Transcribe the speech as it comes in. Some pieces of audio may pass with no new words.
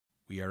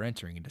we are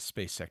entering into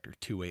Space Sector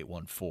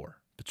 2814,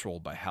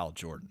 patrolled by Hal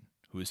Jordan,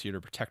 who is here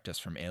to protect us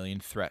from alien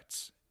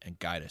threats and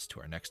guide us to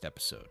our next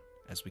episode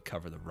as we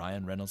cover the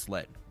Ryan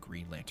Reynolds-led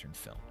Green Lantern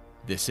film.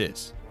 This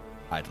is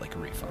I'd Like a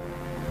Refund.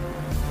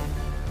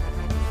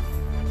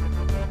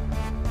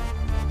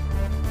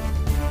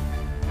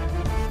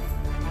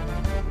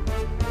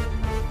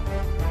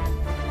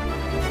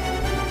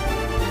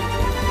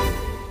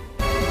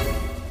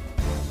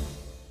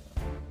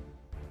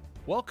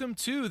 Welcome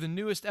to the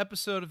newest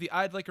episode of the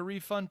I'd Like a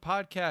Refund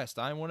podcast.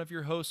 I'm one of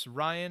your hosts,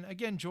 Ryan.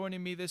 Again,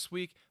 joining me this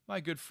week, my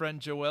good friend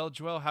Joel.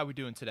 Joel, how are we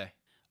doing today?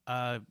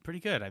 Pretty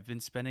good. I've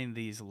been spending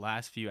these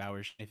last few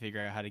hours trying to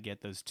figure out how to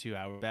get those 2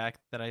 hours back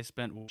that I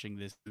spent watching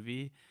this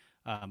movie.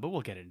 But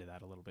we'll get into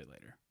that a little bit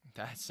later.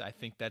 I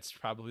think that's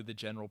probably the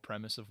general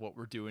premise of what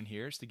we're doing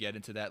here, is to get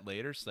into that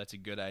later. So that's a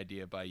good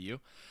idea by you.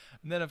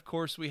 And then, of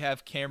course, we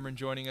have Cameron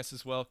joining us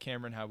as well.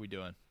 Cameron, how are we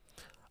doing?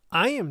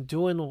 I am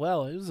doing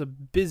well. It was a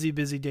busy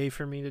day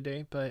for me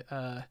today, but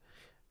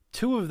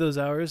 2 of those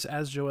hours,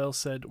 as Joel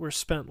said, were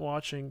spent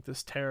watching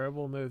this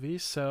terrible movie.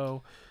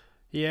 So,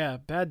 yeah,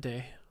 bad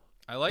day.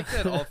 I like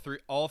that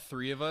all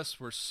three of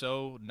us were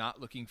so not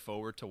looking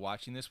forward to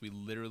watching this. We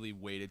literally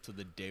waited till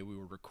the day we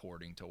were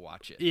recording to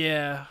watch it.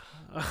 Yeah.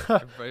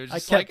 Everybody was I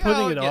just kept like,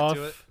 putting it I'll off.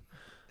 get to it.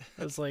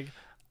 I was like,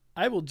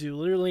 I will do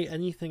literally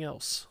anything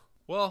else.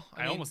 Well,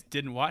 I almost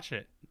didn't watch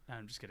it.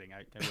 I'm just kidding.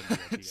 I wouldn't do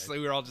that to you guys. we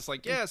were all just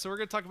like, yeah, so we're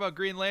gonna talk about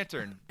Green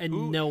Lantern,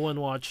 And no one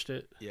watched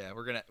it. Yeah,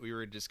 we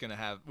were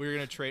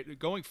gonna trade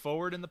going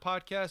forward in the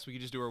podcast. We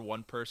could just do where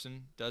one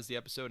person does the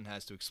episode and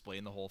has to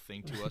explain the whole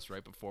thing to us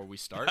right before we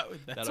start.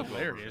 That's That'll go over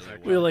hilarious, really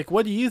actually. We were well. like,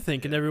 what do you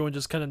think? And everyone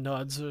just kind of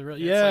nods. Yeah,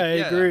 like, I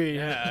yeah, agree.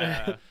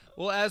 Yeah.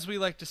 Well, as we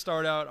like to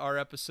start out our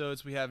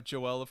episodes, we have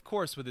Joel, of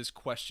course, with his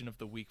question of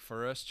the week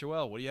for us.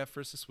 Joel, what do you have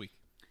for us this week?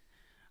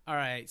 All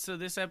right, so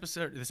this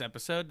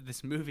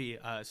movie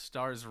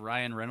stars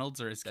Ryan Reynolds,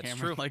 or as That's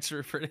Cameron true. likes to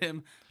refer to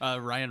him,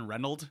 Ryan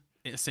Reynolds,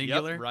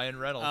 singular. Yep, Ryan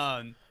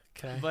Reynolds.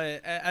 Okay.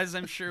 But as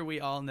I'm sure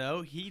we all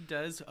know, he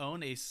does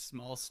own a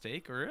small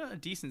stake, or a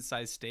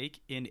decent-sized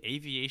stake, in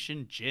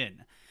Aviation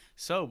Gin.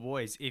 So,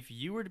 boys, if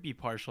you were to be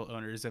partial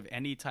owners of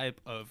any type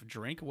of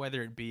drink,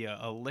 whether it be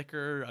a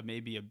liquor,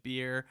 maybe a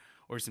beer,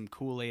 or some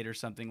Kool-Aid or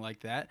something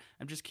like that,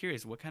 I'm just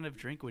curious, what kind of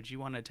drink would you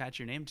want to attach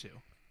your name to?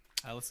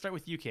 Let's start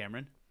with you,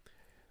 Cameron.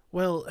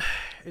 Well,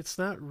 it's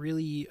not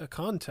really a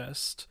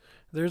contest.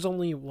 There's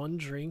only one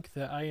drink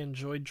that I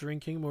enjoy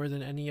drinking more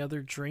than any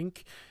other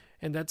drink,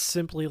 and that's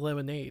Simply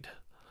Lemonade.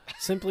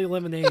 Simply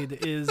Lemonade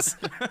is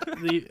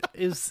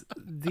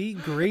the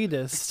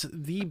greatest,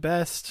 the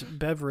best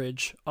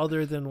beverage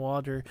other than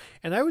water,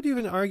 and I would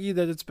even argue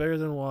that it's better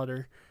than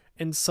water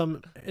in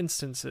some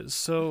instances.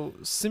 So,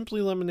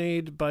 Simply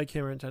Lemonade by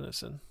Cameron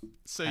Tennyson.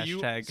 So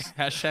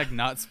Hashtag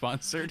not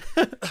sponsored.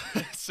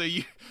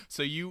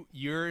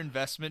 Your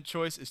investment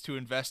choice is to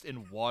invest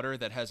in water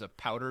that has a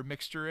powder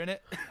mixture in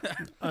it.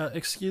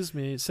 Excuse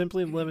me,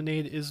 Simply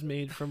Lemonade is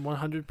made from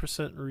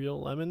 100%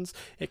 real lemons.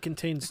 It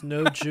contains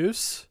no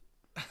juice.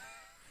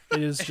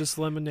 It is just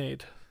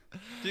lemonade.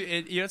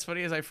 Dude, you know what's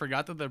funny is I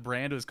forgot that the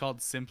brand was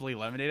called Simply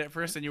Lemonade at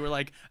first, and you were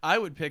like, I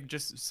would pick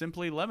just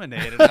Simply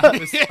Lemonade. And I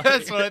was Yeah, like,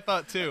 that's what I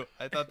thought too.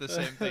 I thought the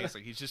same thing. It's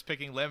like he's just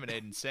picking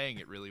lemonade and saying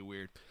it really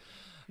weird.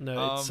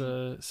 No,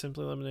 it's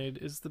Simply Lemonade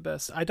is the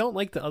best. I don't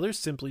like the other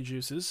Simply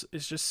juices.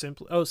 It's just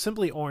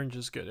Simply Orange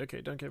is good.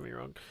 Okay, don't get me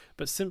wrong.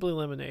 But Simply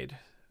Lemonade,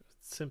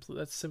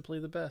 that's simply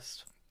the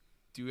best.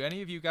 Do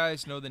any of you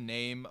guys know the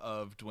name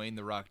of Dwayne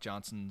 "The Rock"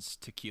 Johnson's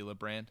tequila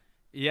brand?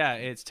 yeah,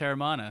 it's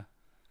Terramana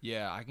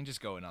Yeah, I can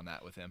just go in on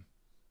that with him.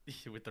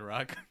 with The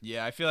Rock.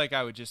 Yeah, I feel like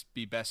I would just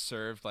be best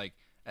served like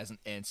as an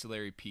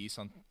ancillary piece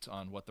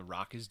on what The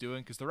Rock is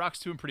doing, because The Rock's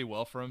doing pretty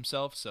well for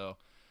himself. So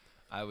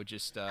I would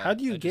just. How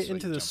do you I'd get just let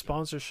into you the jump in.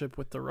 sponsorship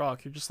with The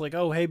Rock? You're just like,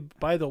 oh, hey,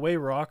 by the way,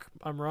 Rock,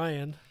 I'm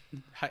Ryan.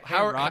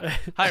 Hi,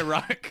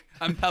 Rock.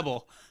 I'm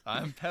Pebble.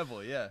 I'm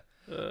Pebble. Yeah.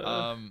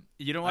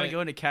 You don't want to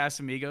go into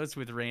Casamigos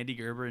with Randy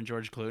Gerber and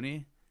George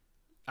Clooney?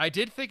 I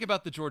did think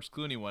about the George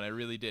Clooney one. I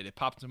really did. It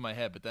popped into my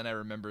head, but then I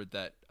remembered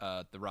that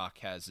The Rock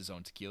has his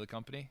own tequila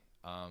company.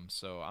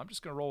 So I'm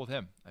just gonna roll with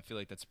him. I feel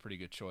like that's a pretty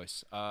good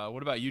choice.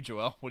 What about you,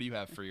 Joel? What do you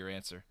have for your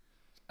answer?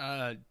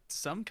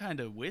 Some kind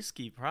of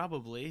whiskey,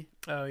 probably.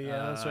 Oh, yeah,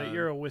 that's right.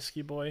 You're a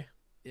whiskey boy.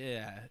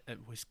 Yeah, a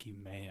whiskey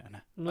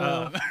man.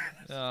 No,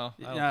 No,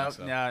 I don't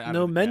think so.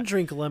 no, men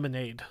drink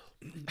lemonade.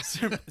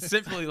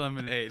 Simply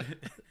Lemonade.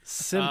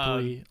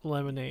 Simply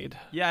Lemonade.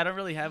 Yeah, I don't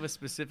really have a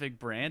specific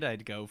brand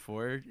I'd go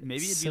for.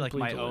 Maybe it'd be like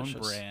Simply my own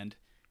delicious. brand.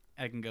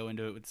 I can go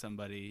into it with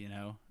somebody,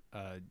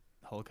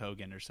 Hulk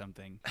Hogan or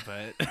something.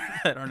 But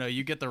I don't know.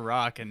 You get The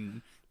Rock,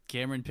 and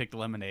Cameron picked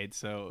Lemonade,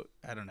 so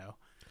I don't know.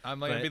 I'm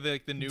like gonna be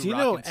like the new. Do you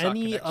Rock know and Sock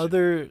any connection.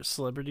 other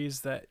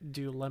celebrities that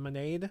do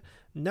lemonade?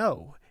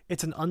 No.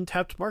 It's an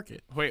untapped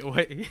market.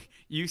 Wait.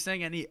 You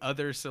saying any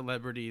other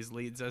celebrities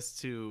leads us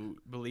to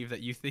believe that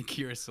you think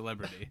you're a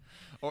celebrity.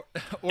 or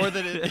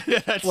that it, yeah,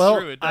 that's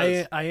Well, true. It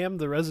does. I am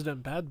the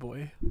resident bad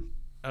boy.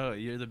 Oh,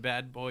 you're the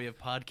bad boy of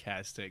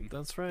podcasting.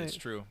 That's right. It's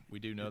true. We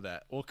do know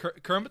that. Well,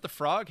 Kermit the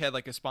Frog had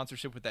like a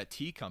sponsorship with that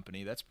tea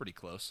company. That's pretty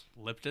close.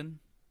 Lipton?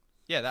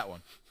 Yeah, that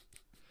one.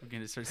 We're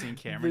going to start seeing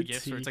Cameron The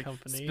gifts where it's tea like,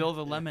 company. spill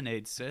the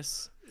lemonade,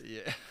 sis.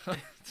 Yeah.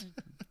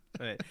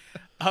 But,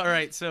 all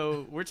right,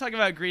 so we're talking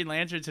about Green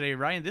Lantern today.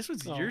 Ryan, this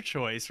was Oh. your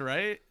choice,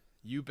 right?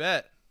 You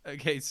bet.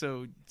 Okay,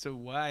 so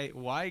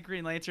why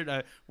Green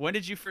Lantern? When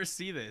did you first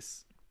see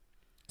this?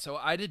 So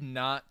I did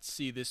not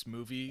see this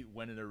movie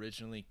when it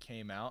originally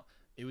came out.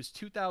 It was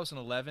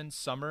 2011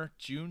 summer,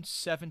 June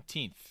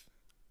 17th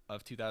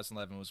of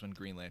 2011 was when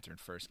Green Lantern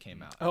first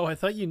came out. Oh, I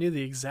thought you knew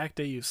the exact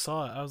day you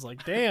saw it. I was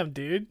like, damn,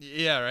 dude.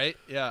 Yeah, right?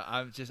 Yeah,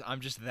 I'm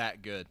just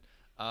that good.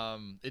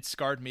 It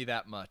scarred me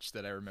that much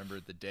that I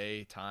remembered the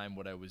day, time,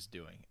 what I was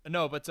doing.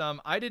 No, but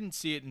I didn't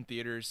see it in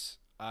theaters.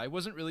 I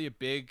wasn't really a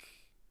big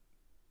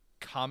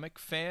comic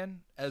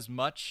fan as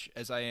much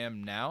as I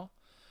am now.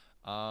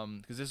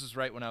 Because this was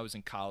right when I was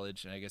in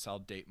college, and I guess I'll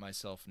date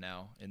myself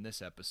now in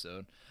this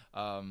episode.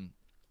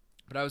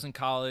 But I was in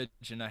college,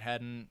 and I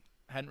hadn't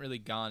really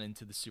gone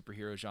into the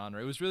superhero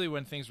genre. It was really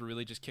when things were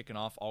really just kicking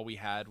off. All we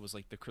had was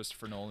like the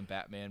Christopher Nolan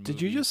Batman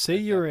Did you movies just say at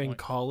you that were in point.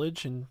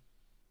 college and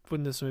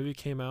when this movie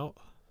came out?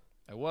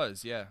 I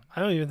was, yeah. I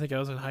don't even think I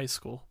was in high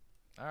school.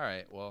 All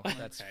right, well,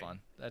 that's Okay.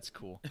 fun. That's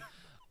cool.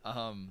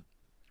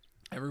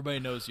 Everybody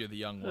knows you're the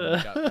young one.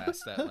 We got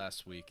past that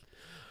last week.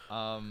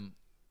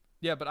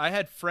 Yeah, but I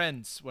had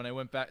friends when I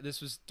went back. This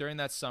was during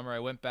that summer. I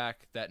went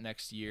back that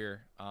next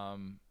year,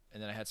 and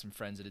then I had some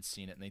friends that had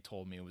seen it, and they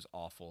told me it was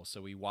awful.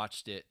 So we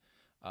watched it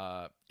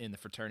in the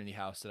fraternity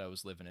house that I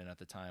was living in at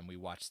the time. We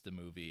watched the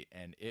movie,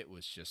 and it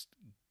was just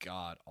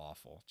god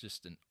awful.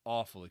 Just an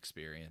awful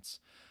experience.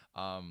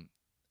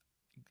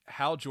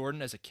 Hal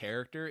Jordan as a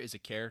character is a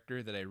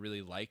character that I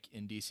really like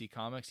in DC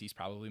Comics. He's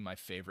probably my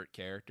favorite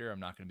character.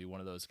 I'm not going to be one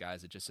of those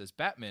guys that just says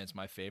Batman's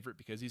my favorite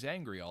because he's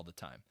angry all the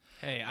time.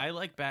 Hey, I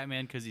like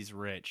Batman because he's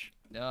rich.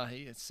 No, he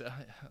is.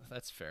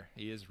 That's fair.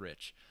 He is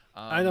rich.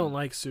 I don't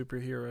like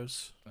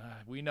superheroes.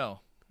 We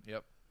know.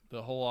 Yep.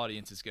 The whole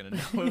audience is going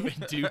to know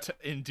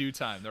in due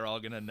time. They're all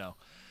going to know.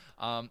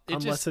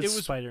 Unless it's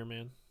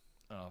Spider-Man.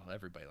 Oh,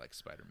 everybody likes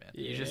Spider-Man.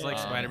 You just like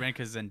Yeah. Spider-Man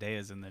because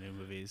Zendaya's in the new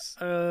movies.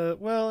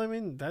 Well, I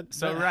mean that.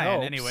 So that Ryan,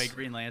 helps. anyway,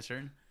 Green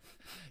Lantern.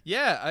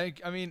 Yeah,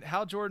 I mean,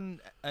 Hal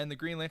Jordan and the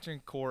Green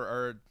Lantern Corps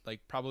are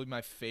like probably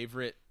my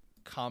favorite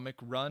comic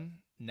run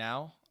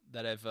now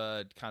that I've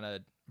kind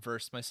of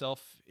versed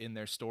myself in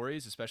their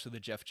stories, especially the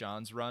Jeff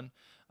Johns run.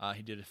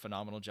 He did a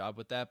phenomenal job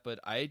with that, but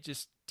I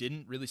just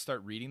didn't really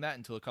start reading that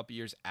until a couple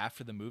years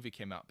after the movie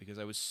came out because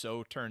I was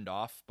so turned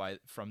off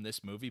from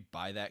this movie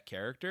by that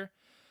character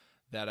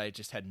that I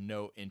just had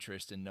no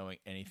interest in knowing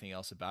anything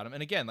else about him.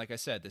 And again, like I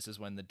said, this is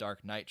when the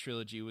Dark Knight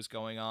trilogy was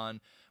going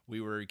on.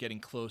 We were getting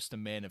close to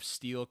Man of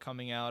Steel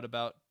coming out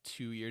about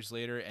 2 years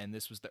later, and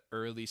this was the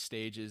early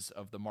stages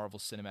of the Marvel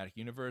Cinematic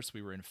Universe.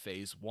 We were in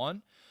phase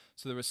 1,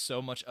 so there was so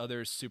much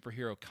other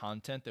superhero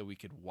content that we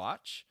could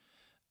watch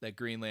that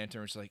Green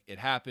Lantern was like, it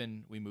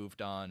happened, we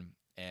moved on,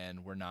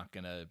 and we're not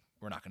gonna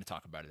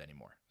talk about it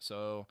anymore.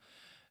 So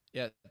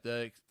yeah,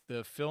 the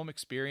film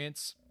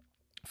experience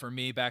for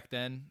me back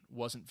then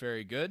wasn't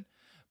very good,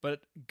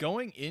 but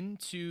going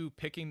into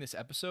picking this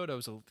episode, I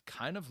was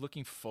kind of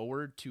looking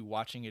forward to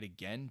watching it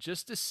again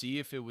just to see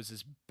if it was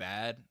as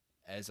bad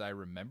as I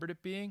remembered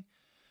it being.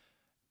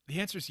 The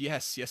answer is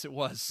yes. Yes, it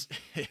was.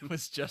 It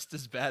was just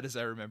as bad as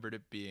I remembered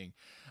it being.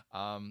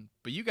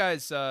 But you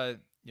guys,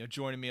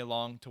 joining me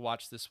along to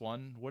watch this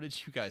one, what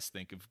did you guys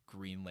think of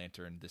Green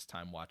Lantern this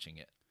time watching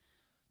it?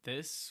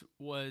 This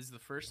was the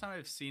first time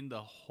I've seen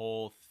the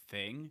whole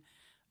thing.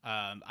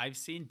 I've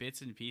seen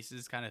bits and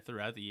pieces kind of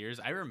throughout the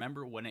years. I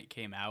remember when it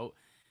came out,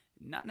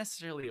 not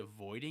necessarily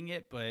avoiding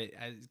it, but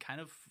as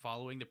kind of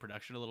following the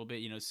production a little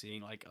bit,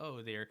 seeing like,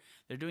 oh, they're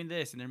doing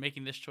this and they're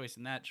making this choice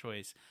and that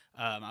choice.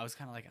 I was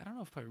kind of like, I don't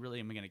know if I really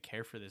am going to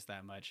care for this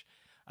that much.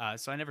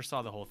 So I never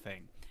saw the whole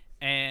thing.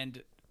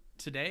 And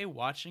today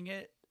watching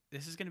it,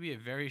 this is going to be a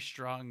very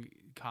strong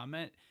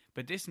comment,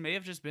 but this may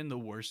have just been the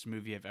worst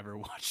movie I've ever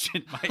watched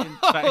in my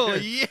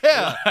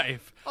entire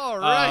life. All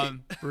right.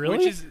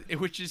 Really?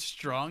 Which is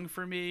strong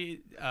for me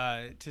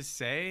to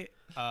say.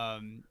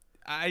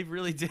 I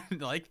really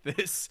didn't like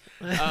this.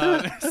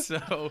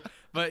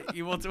 But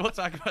we'll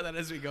talk about that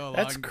as we go along.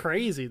 That's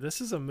crazy.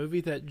 This is a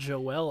movie that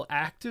Joel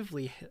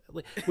actively.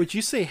 Would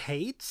you say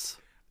hates?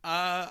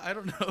 I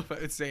don't know if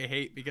I would say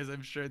hate because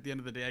I'm sure at the end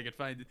of the day I could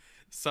find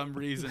some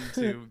reason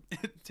to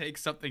take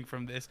something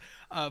from this.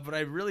 But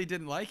I really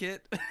didn't like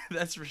it.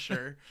 That's for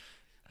sure.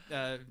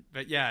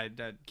 But yeah,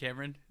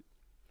 Cameron.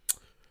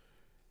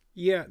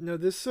 Yeah, no,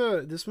 this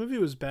movie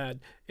was bad.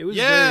 It was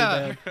Yeah.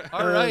 very bad.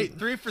 All right.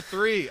 3 for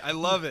 3. I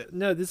love it.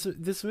 No,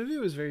 this movie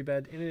was very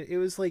bad, and it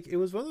was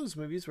one of those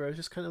movies where I was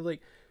just kind of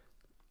like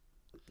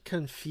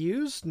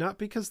confused, not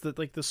because the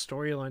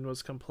storyline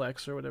was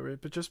complex or whatever,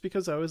 but just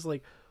because I was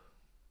like,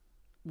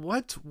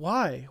 what?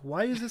 Why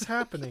is this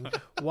happening?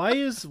 why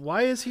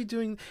is he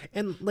doing?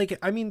 And like,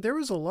 I mean, there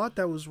was a lot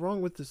that was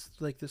wrong with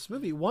this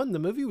movie. One, the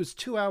movie was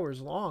 2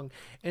 hours long,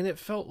 and it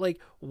felt like,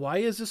 why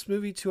is this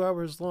movie 2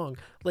 hours long?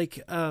 Like,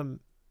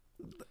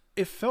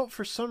 it felt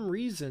for some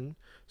reason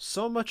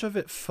so much of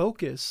it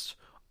focused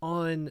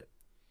on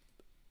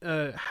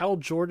Hal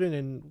Jordan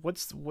and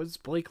what's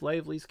Blake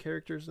Lively's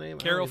character's name?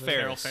 Carol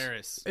Carol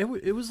Ferris.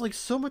 Ferris. It was like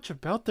so much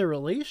about their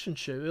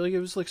relationship. Like, it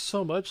was like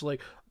so much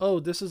like, oh,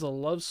 this is a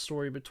love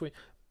story between.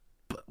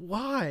 But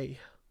why?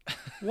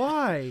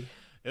 Why?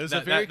 It was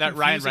That, a very that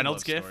Ryan confusing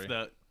Reynolds love gif.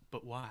 story.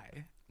 But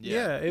why?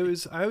 Yeah, it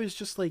was. I was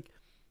just like,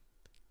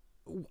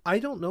 I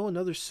don't know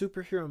another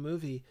superhero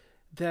movie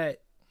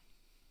that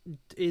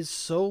is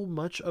so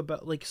much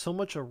about, like, so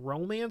much a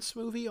romance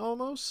movie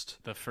almost.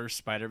 The first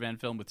Spider-Man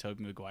film with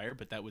Tobey Maguire,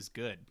 but that was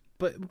good.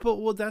 But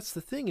well, that's the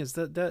thing, is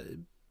that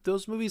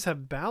those movies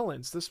have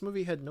balance. This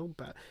movie had no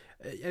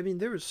I mean,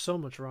 there was so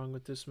much wrong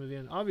with this movie,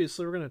 and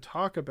obviously we're going to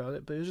talk about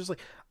it, but it was just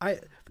like,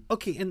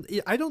 and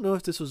I don't know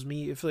if this was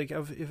me, if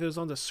it was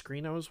on the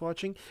screen I was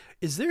watching.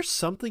 Is there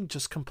something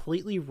just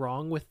completely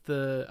wrong with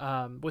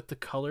the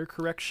color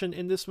correction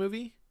in this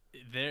movie?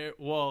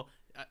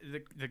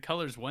 The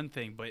color's one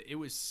thing, but it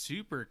was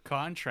super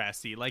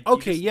contrasty. Like,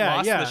 okay, you just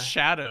lost yeah, the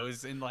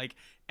shadows in like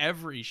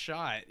every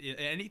shot.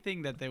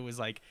 Anything that there was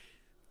like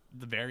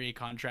the very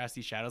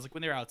contrasty shadows, like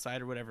when they were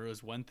outside or whatever, it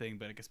was one thing.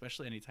 But like,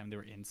 especially anytime they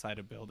were inside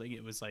a building,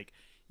 it was like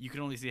you could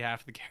only see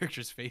half the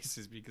characters'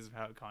 faces because of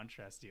how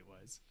contrasty it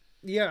was.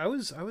 Yeah, I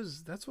was.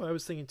 That's what I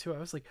was thinking too. I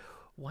was like,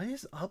 what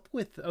is up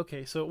with?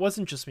 Okay, so it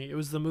wasn't just me; it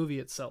was the movie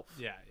itself.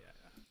 Yeah.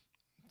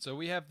 So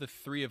we have the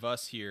three of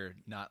us here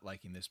not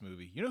liking this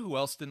movie. You know who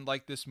else didn't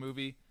like this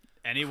movie?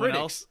 Anyone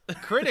else?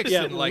 Critics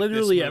Yeah, didn't like this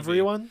literally movie.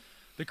 everyone.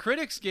 The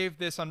critics gave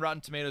this on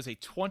Rotten Tomatoes a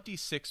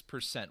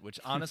 26%, which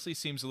honestly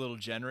seems a little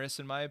generous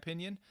in my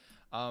opinion.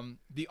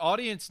 The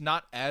audience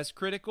not as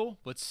critical,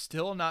 but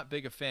still not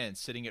big a fan,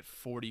 sitting at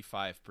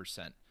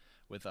 45%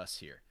 with us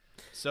here.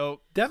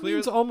 So That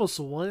means almost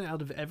 1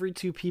 out of every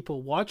 2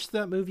 people watched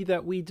that movie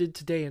that we did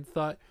today and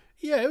thought,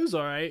 yeah, it was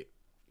all right.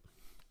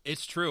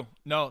 It's true.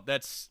 No,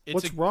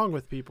 What's wrong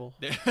with people?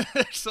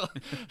 So,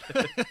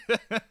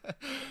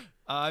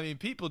 I mean,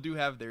 people do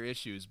have their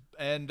issues,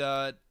 and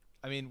I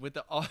mean, with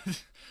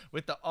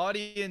the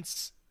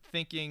audience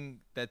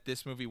thinking that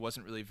this movie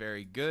wasn't really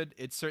very good,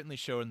 it certainly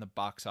showed in the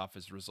box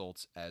office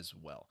results as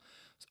well.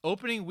 So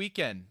opening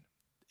weekend,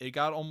 it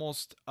got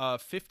almost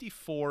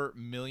 $54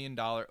 million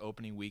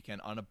opening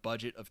weekend on a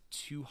budget of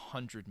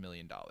 $200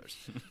 million.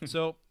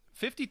 So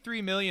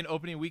 53 million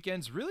opening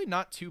weekends, really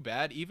not too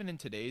bad, even in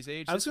today's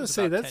age. I was going to This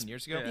say, about that's 10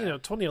 years ago.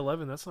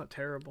 2011. That's not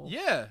terrible.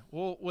 Yeah.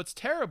 Well, what's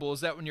terrible is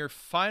that when your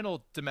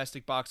final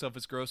domestic box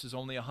office gross is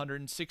only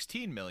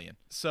 116 million.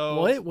 So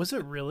What was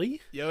it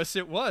really? Yes,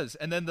 it was.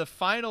 And then the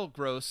final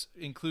gross,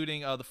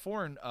 including the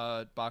foreign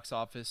box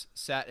office,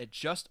 sat at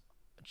just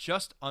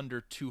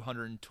under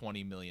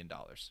 $220 million.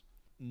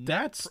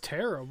 That's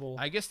terrible.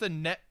 I guess the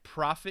net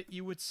profit,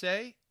 you would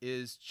say,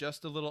 is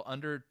just a little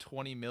under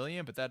 20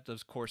 million, but that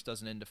of course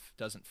doesn't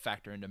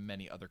factor into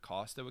many other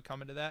costs that would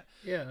come into that.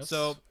 Yeah.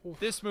 So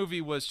this movie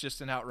was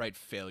just an outright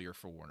failure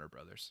for Warner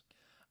Brothers.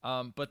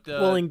 And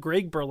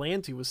Greg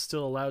Berlanti was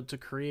still allowed to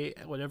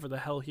create whatever the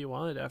hell he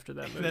wanted after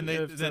that movie. Then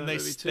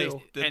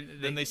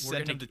they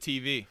sent him to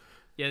TV.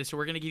 Yeah, so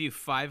we're gonna give you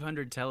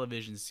 500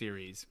 television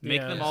series. Make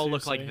them all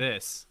look like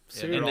this,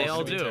 Seriously. and they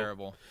all do. do.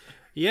 Terrible.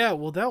 Yeah,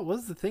 well, that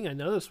was the thing I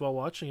noticed while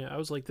watching it. I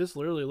was like, this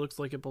literally looks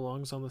like it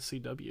belongs on the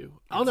CW.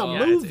 On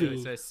a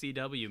movie. It's a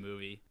CW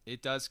movie.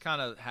 It does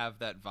kind of have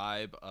that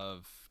vibe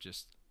of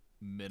just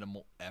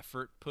minimal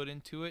effort put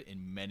into it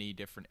in many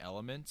different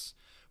elements,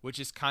 which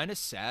is kind of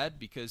sad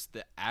because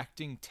the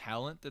acting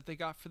talent that they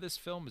got for this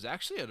film is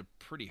actually at a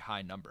pretty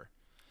high number.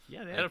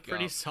 Yeah, they had a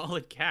pretty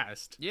solid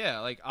cast. Yeah,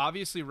 like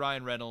obviously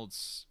Ryan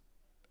Reynolds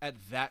at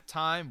that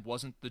time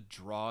wasn't the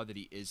draw that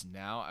he is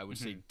now. I would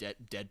say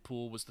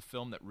Deadpool was the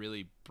film that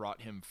really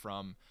brought him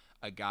from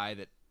a guy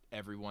that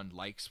everyone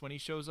likes when he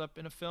shows up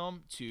in a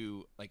film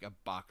to like a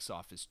box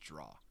office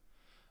draw.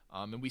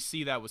 And we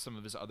see that with some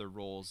of his other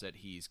roles that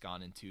he's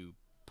gone into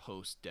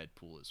post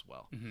Deadpool as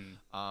well.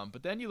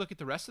 But then you look at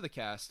the rest of the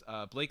cast.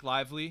 Blake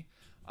Lively,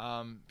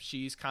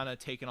 she's kind of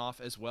taken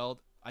off as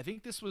well. I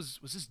think this was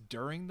this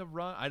during the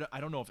run?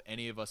 I don't know if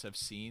any of us have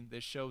seen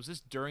this show. Was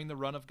this during the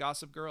run of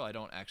Gossip Girl? I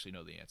don't actually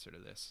know the answer to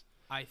this.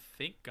 I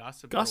think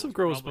Gossip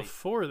Girl was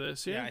before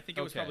this, yeah. Yeah, I think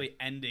it was probably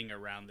ending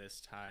around this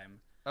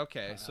time.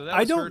 Okay, so that I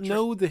was don't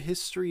know the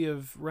history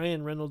of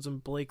Ryan Reynolds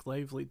and Blake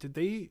Lively. Did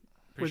they?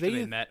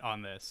 They met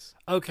on this?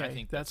 Okay, I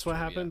think that's true, what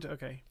happened. yeah.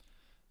 Okay.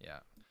 Yeah.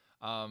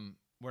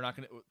 We're not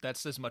gonna.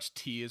 That's as much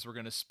tea as we're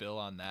gonna spill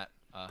on that.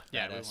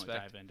 Yeah, that we aspect.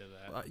 won't dive into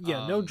that.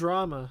 Yeah, no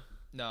drama.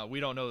 No, we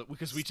don't know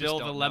because we Spill just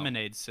the don't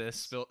lemonade, sis.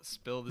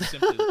 Spill the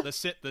simply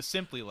the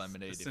simply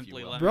lemonade, The if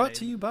Simply you will. Lemonade. Brought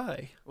to you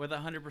by. With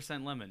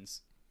 100%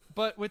 lemons.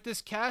 But with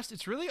this cast,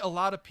 it's really a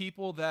lot of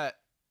people that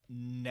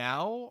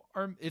now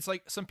are. It's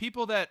like some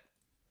people that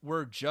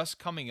were just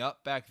coming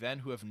up back then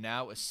who have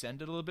now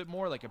ascended a little bit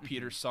more, like a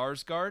Peter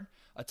Sarsgaard,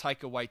 a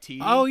Taika Waititi.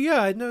 Oh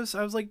yeah, I noticed.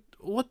 I was like,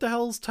 what the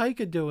hell's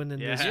Taika doing in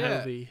this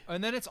movie?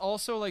 And then it's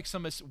also like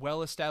some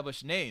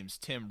well-established names: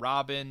 Tim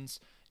Robbins,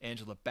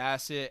 Angela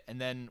Bassett,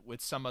 and then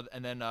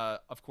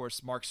of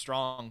course Mark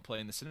Strong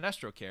playing the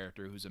Sinestro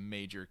character, who's a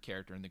major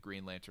character in the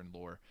Green Lantern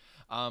lore.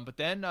 But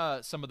then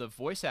some of the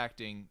voice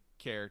acting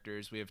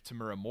characters, we have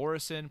Tamura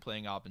Morrison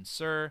playing Abin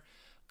Sur,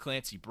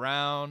 Clancy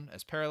Brown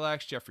as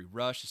Parallax, Jeffrey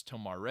Rush as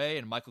Tomar Ray,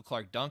 and Michael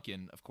Clark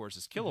Duncan, of course,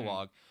 as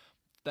Kilowog.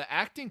 The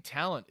acting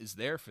talent is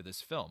there for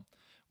this film,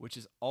 which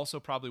is also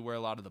probably where a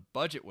lot of the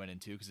budget went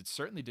into, because it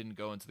certainly didn't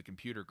go into the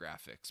computer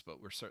graphics,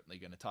 but we're certainly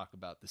going to talk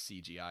about the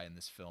CGI in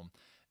this film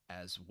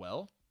as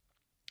well.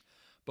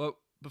 But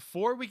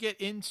before we get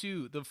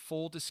into the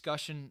full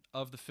discussion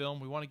of the film,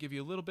 we want to give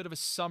you a little bit of a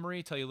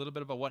summary, tell you a little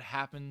bit about what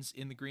happens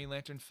in the Green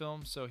Lantern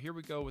film. So here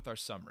we go with our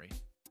summary.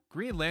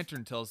 Green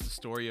Lantern tells the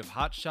story of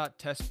hotshot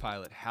test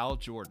pilot Hal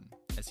Jordan,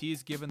 as he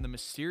is given the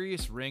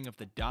mysterious ring of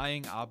the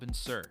dying Abin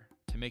Sur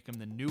to make him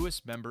the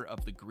newest member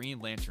of the Green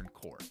Lantern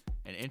Corps,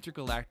 an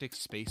intergalactic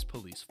space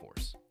police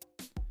force.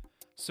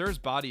 Sur's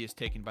body is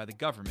taken by the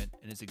government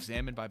and is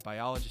examined by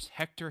biologist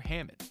Hector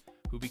Hammond,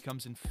 who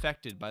becomes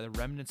infected by the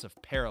remnants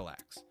of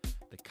Parallax,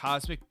 the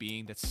cosmic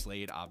being that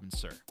slayed Abin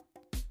Sur.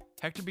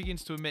 Hector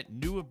begins to emit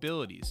new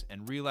abilities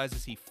and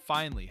realizes he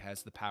finally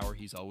has the power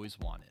he's always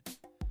wanted.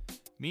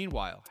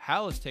 Meanwhile,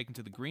 Hal is taken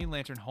to the Green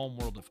Lantern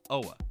homeworld of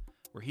Oa,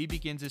 where he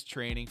begins his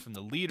training from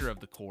the leader of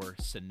the Corps,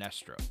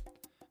 Sinestro.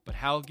 But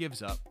Hal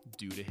gives up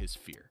due to his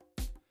fear.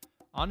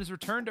 On his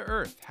return to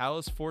Earth, Hal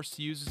is forced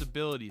to use his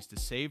abilities to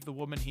save the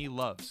woman he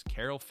loves,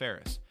 Carol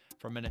Ferris,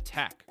 from an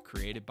attack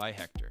created by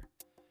Hector.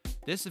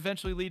 This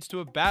eventually leads to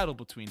a battle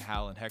between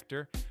Hal and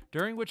Hector,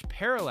 during which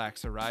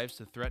Parallax arrives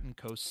to threaten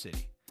Coast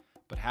City.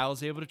 But Hal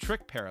is able to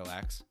trick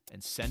Parallax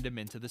and send him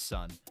into the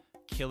sun,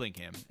 killing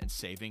him and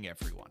saving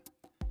everyone.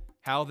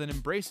 Hal then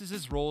embraces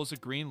his role as a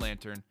Green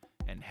Lantern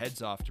and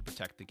heads off to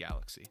protect the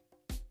galaxy.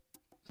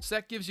 So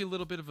that gives you a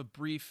little bit of a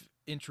brief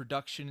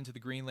introduction into the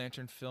Green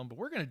Lantern film, but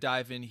we're going to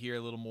dive in here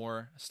a little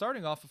more,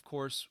 starting off, of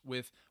course,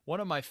 with one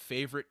of my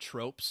favorite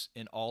tropes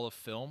in all of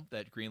film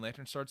that Green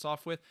Lantern starts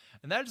off with,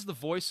 and that is the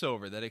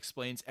voiceover that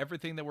explains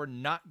everything that we're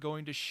not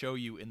going to show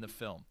you in the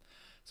film.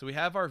 So we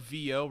have our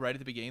VO right at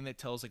the beginning that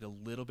tells like a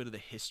little bit of the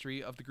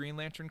history of the Green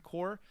Lantern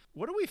Corps.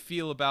 What do we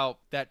feel about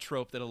that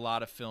trope that a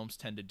lot of films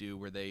tend to do,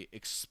 where they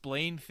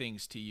explain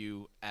things to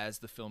you as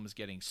the film is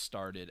getting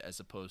started as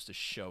opposed to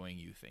showing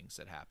you things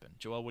that happen?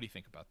 Joel, what do you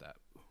think about that?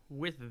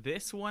 With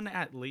this one,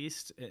 at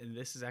least, and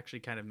this is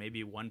actually kind of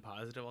maybe one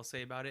positive I'll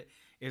say about it,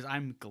 is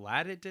I'm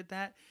glad it did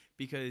that,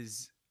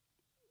 because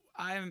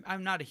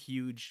I'm not a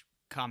huge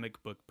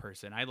comic book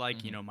person. I like,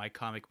 my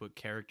comic book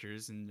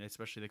characters, and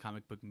especially the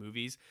comic book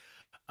movies.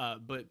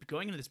 But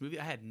going into this movie,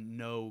 I had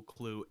no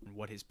clue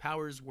what his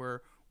powers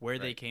were, where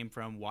they came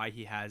from, why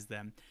he has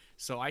them.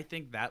 So I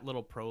think that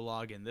little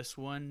prologue in this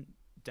one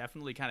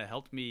definitely kind of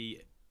helped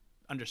me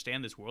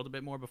understand this world a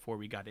bit more before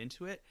we got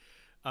into it.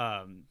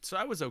 So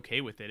I was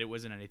okay with it. It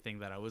wasn't anything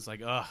that I was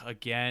like, ugh,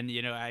 again.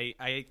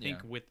 I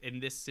think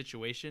in this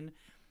situation,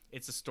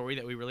 it's a story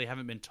that we really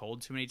haven't been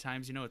told too many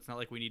times. It's not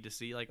like we need to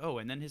see like, oh,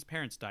 and then his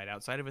parents died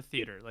outside of a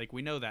theater. Like,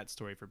 we know that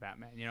story for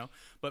Batman,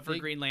 But for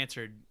Green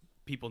Lantern,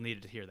 people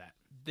needed to hear that.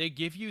 They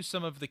give you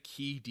some of the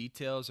key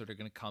details that are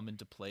going to come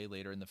into play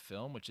later in the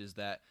film, which is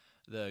that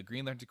the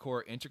Green Lantern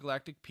Corps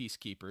Intergalactic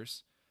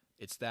Peacekeepers.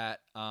 It's that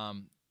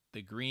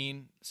the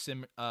green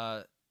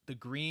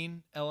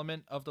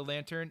element of the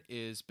lantern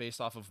is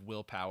based off of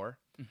willpower.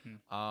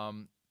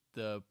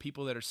 The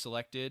people that are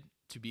selected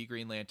to be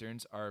Green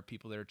Lanterns are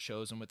people that are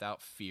chosen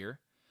without fear,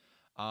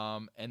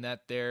 and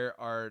that there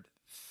are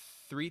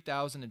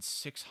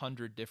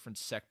 3,600 different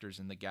sectors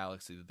in the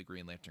galaxy that the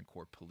Green Lantern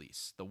Corps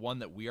police. The one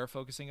that we are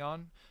focusing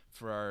on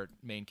for our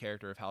main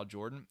character of Hal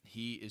Jordan,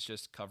 he is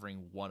just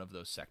covering one of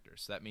those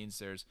sectors. So that means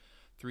there's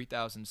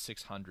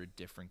 3,600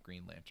 different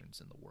Green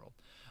Lanterns in the world.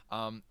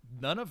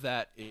 None of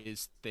that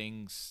is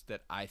things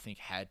that I think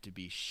had to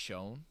be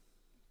shown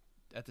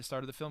at the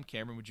start of the film.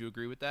 Cameron, would you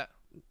agree with that?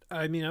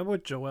 I mean, I'm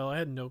with Joel. I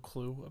had no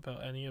clue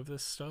about any of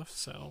this stuff,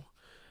 so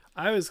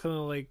I was kind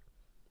of like,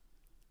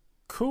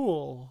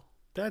 cool,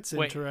 that's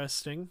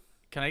interesting.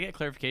 Can I get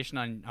clarification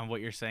on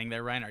what you're saying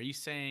there, Ryan? Are you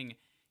saying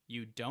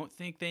you don't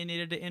think they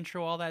needed to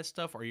intro all that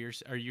stuff, or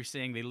are you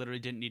saying they literally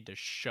didn't need to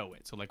show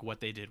it, so like what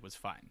they did was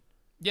fine?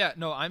 Yeah,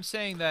 no, I'm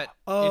saying that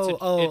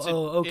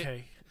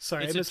okay.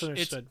 Sorry, I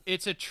misunderstood.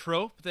 It's a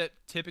trope that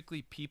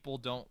typically people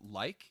don't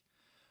like,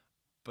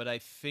 but I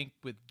think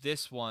with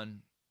this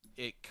one,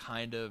 it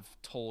kind of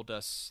told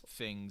us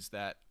things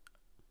that...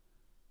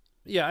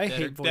 Yeah, I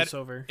hate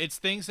voiceover. It's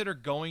things that are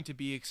going to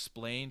be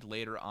explained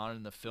later on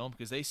in the film,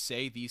 because they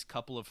say these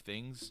couple of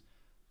things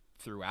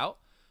throughout,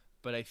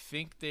 but I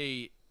think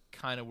they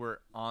kind of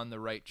were on the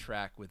right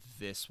track with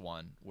this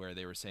one, where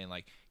they were saying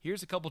like,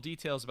 here's a couple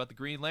details about the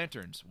Green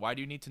Lanterns. Why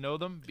do you need to know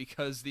them?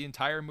 Because the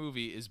entire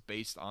movie is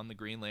based on the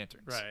Green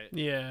Lanterns. Right.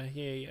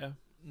 Yeah.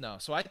 No,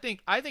 so I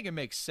think it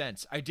makes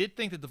sense. I did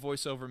think that the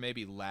voiceover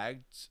maybe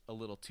lagged a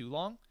little too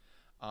long.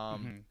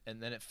 And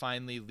then it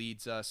finally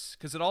leads us,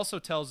 because it also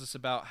tells us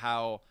about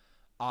how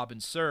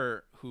Abin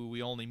Sur, who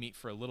we only meet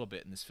for a little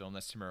bit in this film,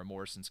 that's Tamara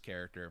Morrison's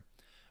character,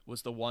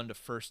 was the one to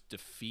first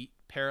defeat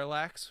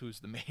Parallax, who's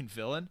the main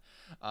villain.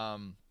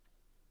 And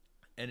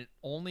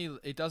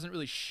it doesn't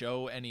really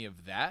show any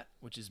of that,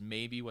 which is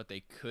maybe what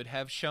they could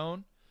have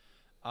shown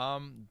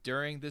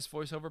during this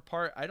voiceover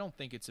part. I don't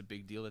think it's a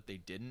big deal that they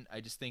didn't. I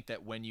just think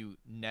that when you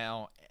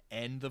now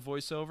end the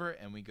voiceover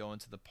and we go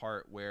into the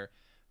part where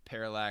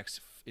Parallax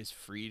is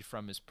freed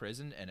from his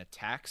prison and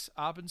attacks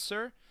Abin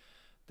Sur,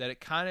 that it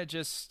kind of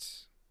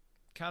just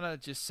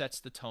sets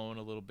the tone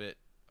a little bit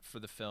for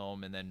the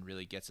film and then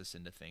really gets us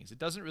into things. It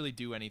doesn't really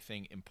do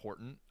anything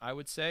important, I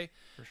would say,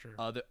 For sure.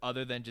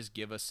 other than just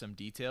give us some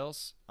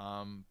details.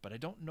 But I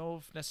don't know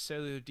if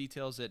necessarily they're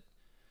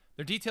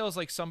details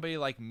like somebody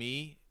like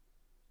me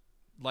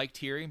liked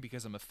hearing,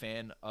 because I'm a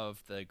fan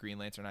of the Green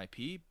Lantern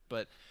IP,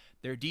 but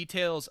they're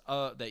details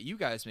that you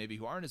guys maybe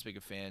who aren't as big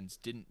of fans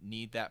didn't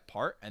need that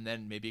part, and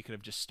then maybe it could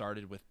have just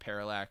started with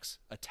Parallax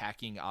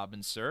attacking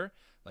Abin Sur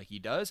like he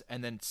does,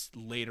 and then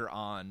later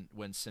on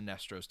when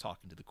Sinestro's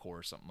talking to the Corps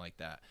or something like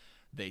that,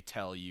 they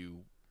tell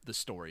you the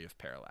story of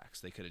Parallax.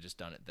 They could have just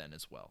done it then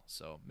as well.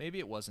 So maybe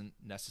it wasn't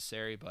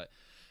necessary, but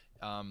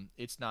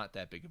it's not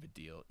that big of a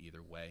deal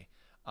either way.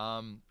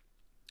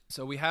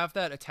 So we have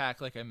that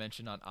attack, like I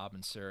mentioned, on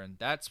Abin Sur, and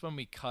that's when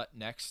we cut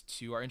next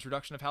to our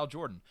introduction of Hal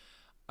Jordan.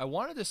 I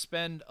wanted to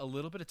spend a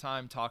little bit of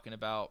time talking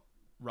about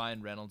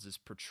Ryan Reynolds'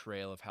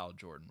 portrayal of Hal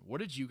Jordan.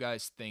 What did you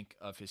guys think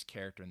of his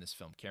character in this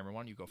film? Cameron,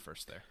 why don't you go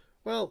first there?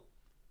 Well,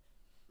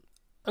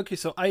 okay,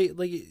 so I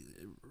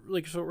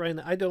so Ryan,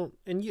 I don't,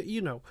 and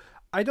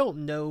I don't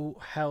know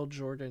Hal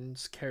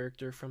Jordan's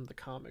character from the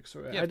comics.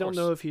 Or Yeah, I of don't course.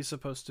 know if he's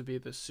supposed to be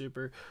this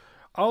super.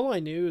 All I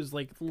knew is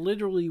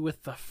literally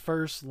with the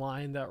first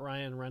line that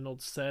Ryan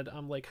Reynolds said,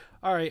 I'm like,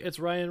 all right, it's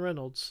Ryan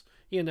Reynolds.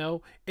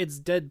 It's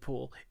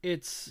Deadpool.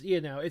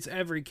 It's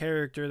every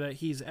character that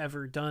he's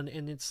ever done,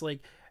 and it's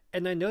like,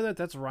 and I know that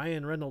that's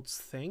Ryan Reynolds'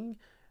 thing,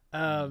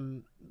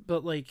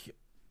 but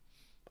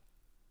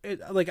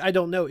I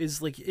don't know.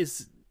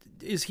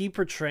 Is he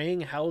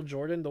portraying Hal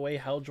Jordan the way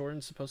Hal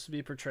Jordan's supposed to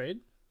be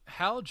portrayed?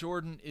 Hal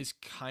Jordan is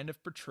kind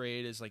of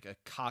portrayed as like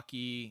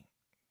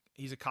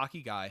he's a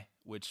cocky guy,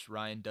 which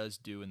Ryan does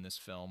do in this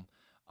film.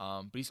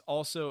 But he's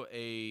also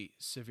a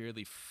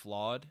severely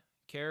flawed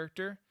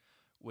character,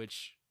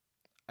 which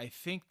I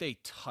think they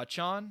touch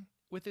on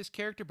with his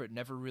character, but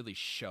never really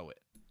show it.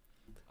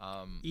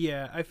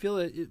 Yeah, I feel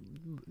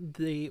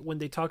that when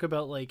they talk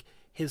about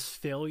his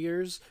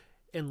failures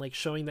and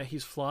showing that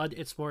he's flawed,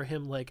 it's more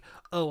him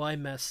oh, I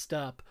messed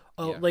up.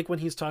 Oh, Yeah. When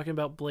he's talking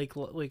about Blake,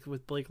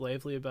 with Blake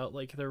Lively about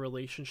their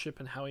relationship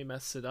and how he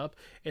messed it up.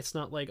 It's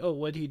not oh,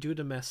 what did he do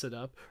to mess it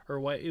up, or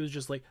what? It was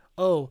just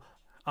oh,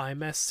 I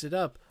messed it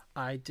up.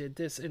 I did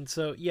this. And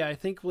so, yeah, I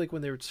think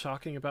when they were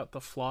talking about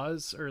the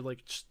flaws or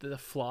the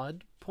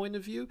flawed point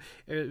of view,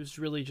 it was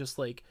really just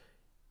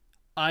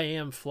I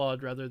am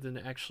flawed rather than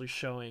actually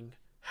showing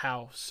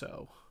how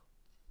so.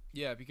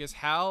 Yeah, because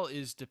Hal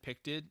is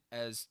depicted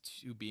as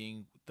to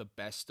being the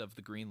best of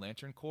the Green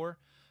Lantern Corps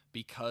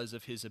because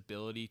of his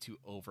ability to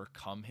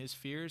overcome his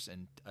fears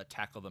and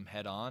tackle them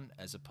head on,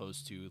 as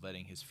opposed to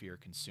letting his fear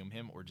consume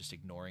him or just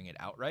ignoring it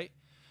outright.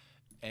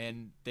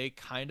 And they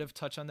kind of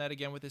touch on that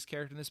again with his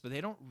character in this, but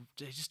they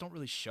just don't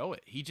really show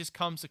it. He just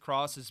comes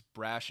across as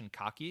brash and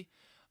cocky.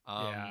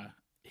 Yeah.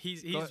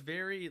 He's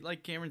very,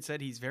 like Cameron said,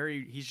 he's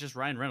just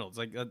Ryan Reynolds.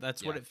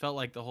 That's what Yeah. it felt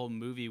like. The whole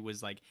movie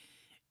was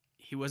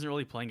he wasn't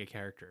really playing a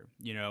character,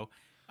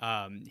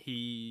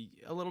 he,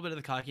 a little bit of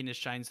the cockiness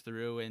shines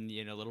through, and,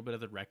 a little bit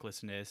of the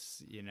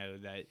recklessness,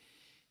 that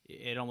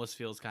it almost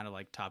feels kind of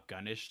like Top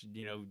Gun-ish,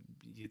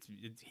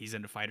 he's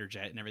in a fighter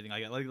jet and everything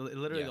like that.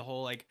 Literally Yeah. the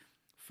whole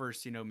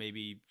first,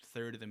 maybe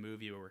third of the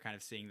movie where we're kind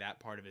of seeing that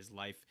part of his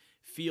life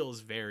feels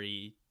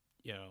very,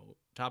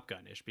 Top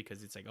Gun-ish,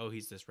 because it's oh,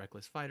 he's this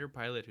reckless fighter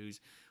pilot who's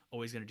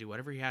always going to do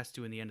whatever he has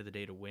to in the end of the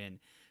day to win.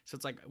 So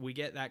it's we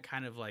get that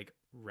kind of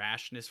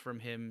rashness from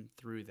him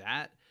through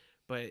that.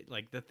 But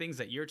the things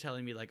that you're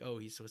telling me, oh,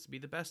 he's supposed to be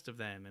the best of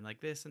them and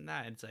this and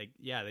that. And it's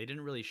yeah, they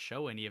didn't really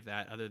show any of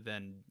that other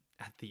than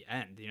at the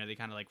end. They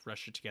kind of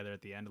rushed it together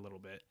at the end a little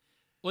bit.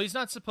 Well, he's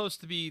not supposed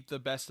to be the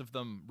best of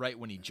them right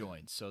when he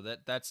joins, so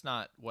that's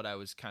not what I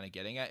was kind of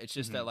getting at. It's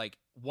just that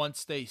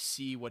once they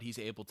see what he's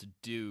able to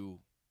do,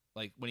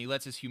 when he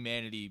lets his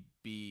humanity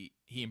be,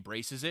 he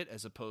embraces it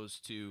as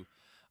opposed to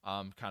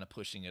kind of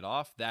pushing it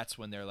off. That's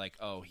when they're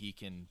oh, he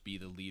can be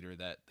the leader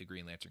that the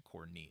Green Lantern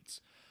Corps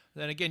needs.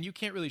 Then again, you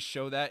can't really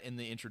show that in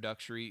the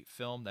introductory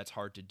film. That's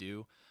hard to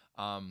do.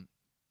 But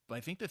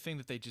I think the thing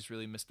that they just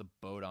really missed the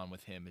boat on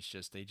with him is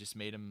just they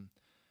made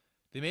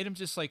him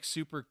just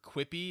super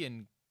quippy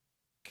and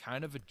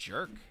kind of a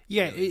jerk.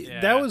 Yeah, really.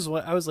 that was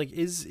what I was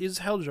is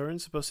Hal Jordan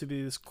supposed to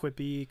be this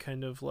quippy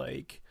kind of Well,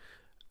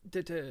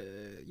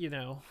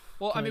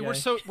 I mean,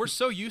 guy? we're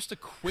so used to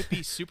quippy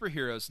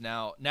superheroes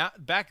now. Now,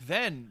 back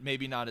then,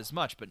 maybe not as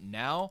much, but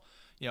now,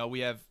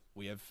 we have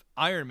We have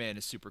Iron Man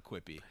is super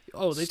quippy.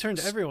 Oh, they turned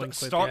everyone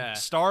quippy. Yeah.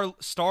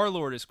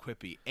 Star-Lord is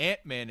quippy.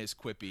 Ant-Man is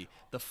quippy.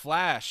 The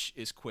Flash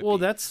is quippy. Well,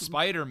 that's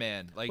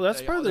Spider-Man. Like, Well,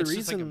 that's part of the it's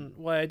just like reason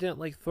why I didn't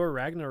like Thor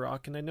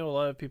Ragnarok, and I know a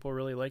lot of people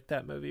really liked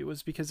that movie,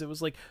 was because it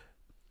was like,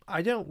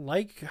 I don't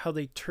like how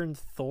they turned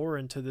Thor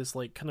into this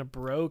like kind of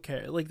bro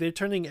character. Like they're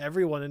turning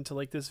everyone into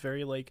like this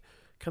very like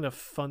kind of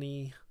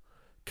funny,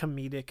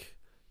 comedic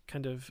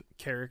kind of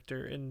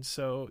character, and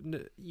so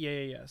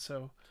yeah.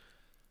 So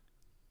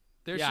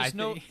there's Yeah, just I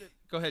no. think-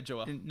 Go ahead,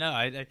 Joel.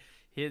 No,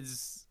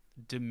 his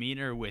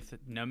demeanor with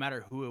no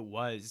matter who it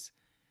was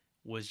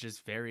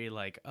just very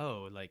like,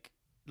 oh, like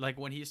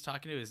when he's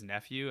talking to his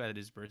nephew at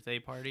his birthday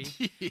party,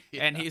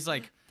 and he's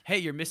like, hey,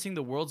 you're missing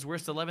the world's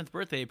worst 11th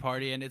birthday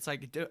party, and it's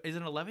like, is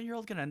an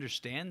 11-year-old gonna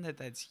understand that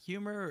that's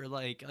humor? Or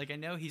like I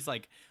know he's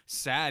like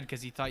sad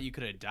because he thought you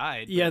could have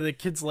died. yeah, but- the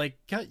kid's like,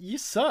 God, you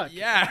suck.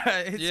 yeah,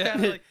 it's Yeah.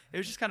 kind of like, it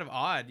was just kind of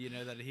odd, you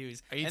know, that he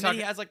was, Are you and then talking-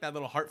 he has like that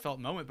little heartfelt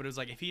moment, but it was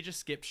like if he just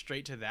skipped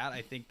straight to that,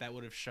 I think that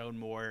would have shown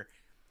more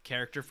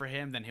character for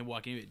him than him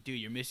walking in, dude,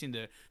 you're missing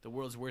the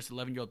world's worst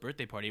 11-year-old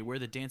birthday party. We're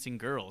the dancing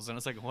girls. And I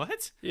was like,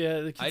 what?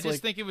 Yeah, the kid's I just like,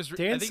 think it was. I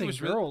dancing think it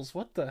was really. girls.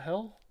 What the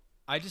hell?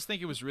 I just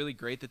think it was really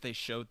great that they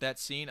showed that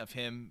scene of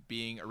him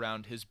being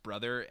around his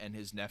brother and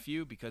his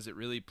nephew, because it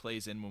really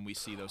plays in when we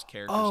see those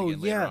characters Oh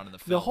again later yeah, on in the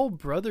film. the whole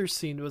brother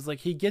scene was like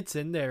he gets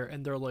in there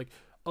and they're like,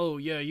 "Oh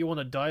yeah, you want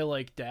to die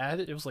like dad?"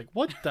 It was like,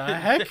 what the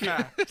heck?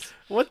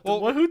 What?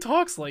 Well, Who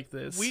talks like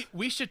this?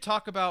 we should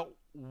talk about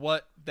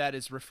what that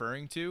is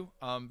referring to,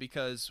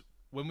 because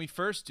when we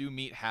first do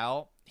meet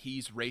Hal,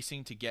 he's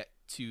racing to get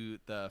to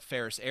the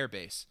Ferris Air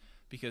Base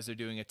because they're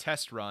doing a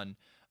test run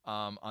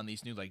on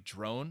these new like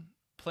drone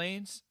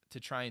planes to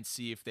try and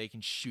see if they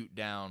can shoot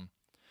down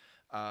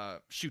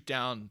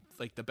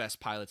like the best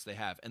pilots they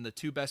have. And the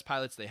two best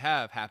pilots they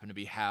have happen to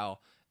be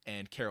Hal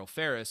and Carol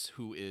Ferris,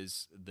 who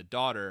is the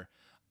daughter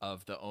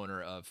of the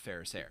owner of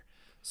Ferris Air.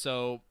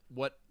 So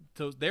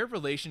their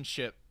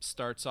relationship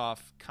starts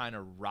off kind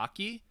of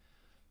rocky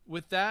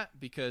with that,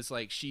 because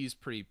like she's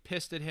pretty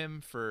pissed at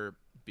him for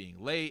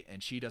being late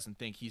and she doesn't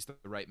think he's the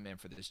right man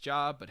for this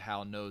job, but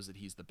Hal knows that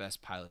he's the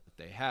best pilot that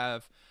they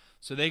have.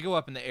 So they go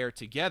up in the air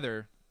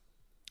together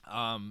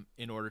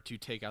in order to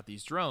take out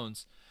these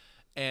drones.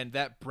 And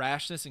that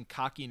brashness and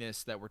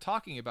cockiness that we're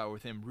talking about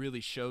with him really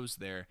shows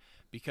there,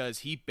 because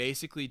he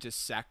basically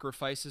just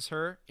sacrifices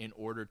her in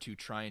order to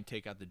try and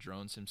take out the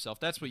drones himself.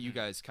 That's what you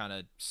guys kind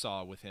of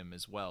saw with him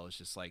as well. It's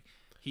just like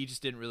he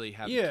just didn't really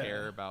have Yeah. a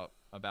care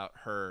about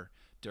her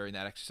during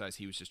that exercise.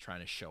 He was just trying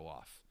to show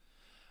off.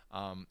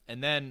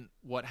 And then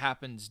what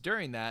happens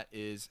during that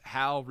is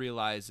Hal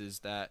realizes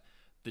that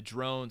the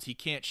drones, he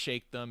can't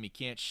shake them, he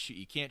can't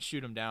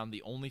shoot them down.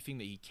 The only thing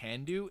that he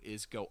can do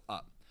is go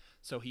up.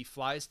 So he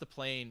flies the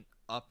plane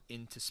up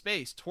into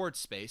space, towards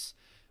space,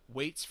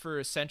 waits for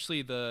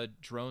essentially the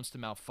drones to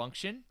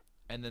malfunction,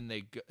 and then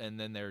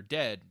they're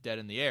dead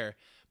in the air.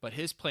 But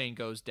his plane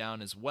goes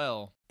down as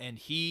well, and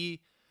he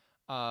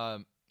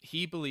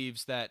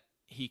believes that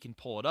he can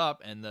pull it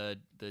up, and the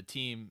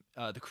team,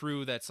 the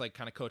crew that's like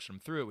kind of coaching him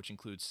through it, which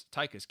includes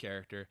Taika's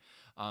character,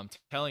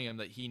 telling him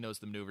that he knows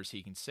the maneuvers,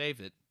 he can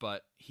save it,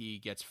 but he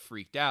gets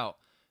freaked out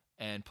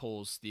and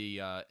pulls the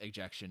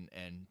ejection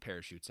and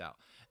parachutes out.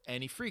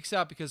 And he freaks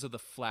out because of the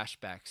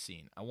flashback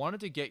scene. I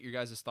wanted to get your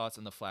guys' thoughts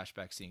on the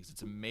flashback scene, because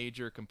it's a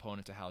major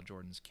component to Hal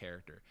Jordan's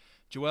character.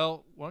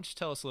 Joel, why don't you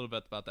tell us a little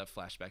bit about that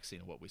flashback scene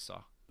and what we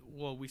saw?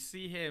 Well, we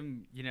see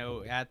him, you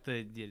know, at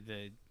the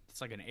it's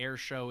like an air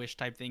show-ish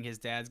type thing. His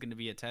dad's going to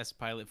be a test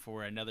pilot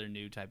for another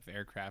new type of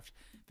aircraft.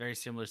 Very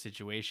similar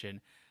situation.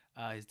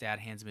 His dad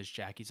hands him his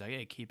jacket. He's like,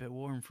 hey, keep it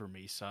warm for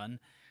me, son.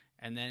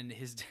 And then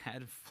his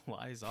dad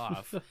flies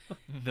off.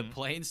 The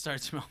plane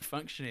starts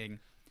malfunctioning,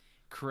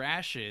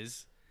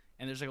 crashes,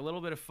 and there's like a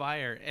little bit of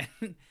fire.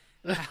 And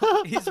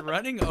he's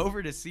running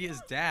over to see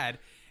his dad.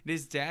 And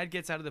his dad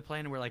gets out of the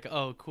plane, and we're like,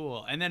 "Oh,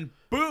 cool!" And then,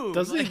 boom!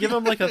 Doesn't he give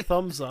him like a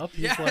thumbs up?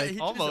 He's Yeah, like, he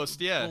Almost,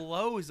 just yeah.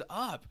 blows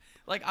up.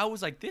 Like I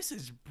was like, "This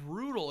is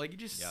brutal!" Like you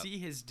just Yep. see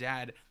his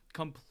dad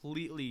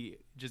completely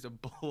just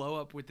blow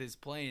up with his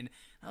plane.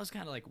 I was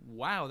kind of like,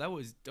 "Wow, that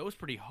was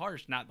pretty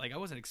harsh." Not like I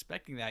wasn't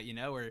expecting that, you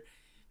know, or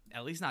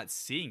at least not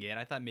seeing it.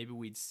 I thought maybe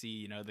we'd see,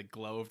 you know, the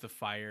glow of the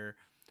fire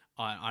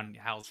on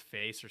Hal's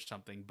face or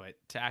something, but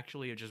to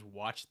actually just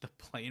watch the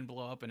plane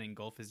blow up and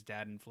engulf his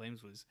dad in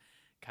flames was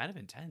kind of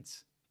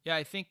intense. Yeah,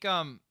 I think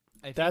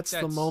that's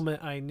the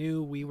moment I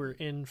knew we were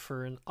in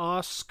for an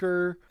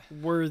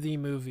Oscar-worthy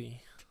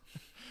movie.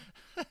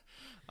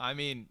 I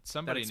mean, That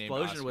somebody named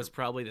explosion Oscar. was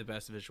probably the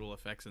best visual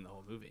effects in the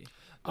whole movie.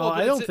 Oh, Well,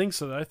 but I don't it's think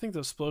so. I think the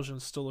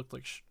explosions still looked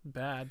like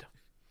bad.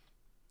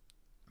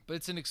 But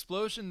it's an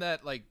explosion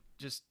that like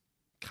just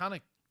kind of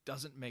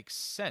doesn't make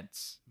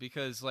sense,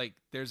 because like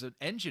there's an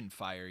engine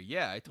fire.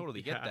 Yeah, I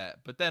totally get Yeah. that.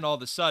 But then all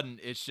of a sudden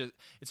it's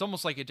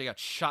almost like it got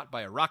shot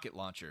by a rocket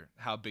launcher,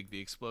 how big the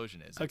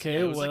explosion is. Okay,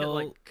 It was well,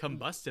 like it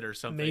combusted or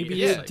something.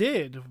 maybe It's it like-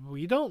 did.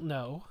 We don't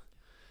know.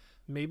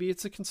 Maybe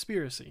it's a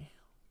conspiracy.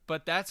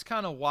 But that's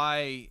kind of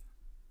why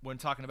when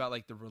talking about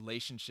like the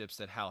relationships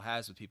that Hal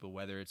has with people,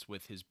 whether it's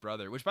with his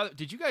brother, which by the way,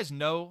 did you guys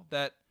know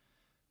that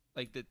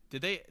like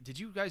did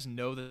you guys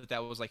know that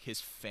that was like his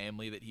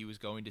family that he was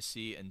going to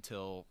see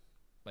until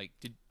like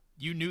did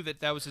you knew that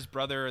that was his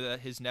brother or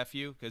his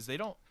nephew? Because they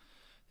don't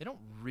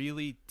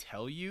really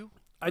tell you.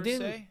 I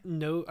didn't se.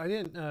 know. I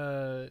didn't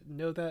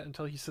know that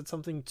until he said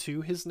something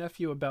to his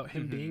nephew about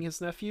him being his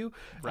nephew.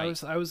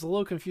 Right. I was a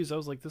little confused. I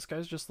was like, this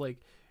guy's just like,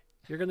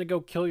 you're gonna go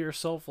kill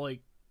yourself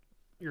like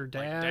your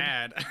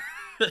dad. Like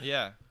dad.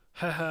 Yeah.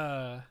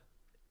 Haha.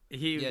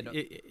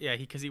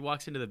 Because he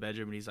walks into the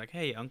bedroom and he's like,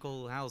 "Hey,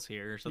 Uncle Hal's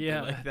here," or something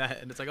Yeah. like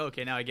that, and it's like,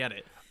 "Okay, now I get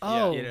it."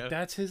 Oh, you know?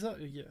 that's his.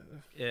 Yeah.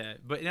 Yeah,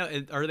 but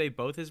are they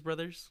both his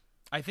brothers?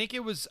 I think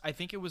it was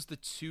the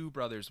two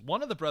brothers.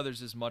 One of the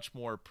brothers is much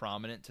more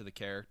prominent to the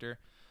character.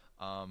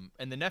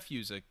 And the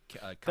nephew's a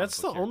comic That's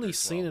book the character only as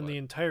scene well, in but- the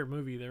entire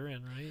movie they're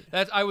in,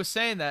 right? I was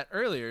saying that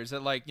earlier, is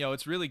that like, you know,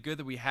 it's really good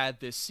that we had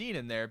this scene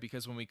in there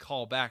because when we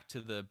call back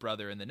to the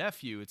brother and the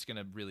nephew, it's going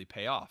to really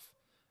pay off.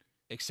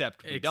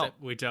 Except we don't.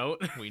 We don't.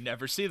 We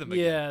never see them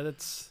again. Yeah,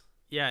 that's.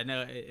 Yeah,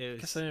 no, it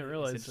was. Guess I didn't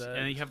realize it's that.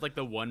 And you have like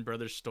the one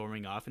brother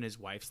storming off, and his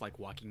wife's like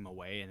walking him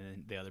away, and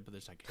then the other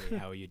brother's like, "Hey,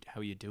 how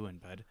are you doing,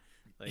 bud?"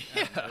 Like, I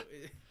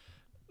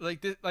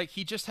don't know. Like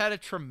he just had a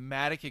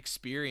traumatic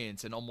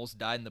experience and almost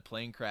died in the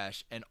plane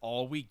crash, and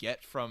all we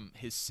get from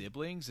his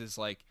siblings is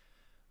like,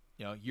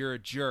 you know, you're a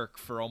jerk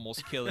for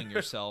almost killing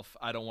yourself.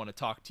 I don't want to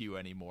talk to you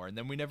anymore. And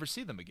then we never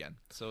see them again.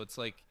 So it's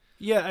like,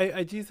 Yeah,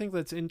 I do think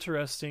that's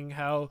interesting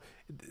how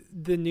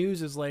the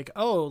news is like,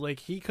 oh,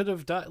 like he could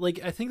have died. Like,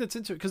 I think that's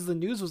interesting because the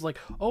news was like,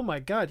 oh my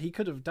God, he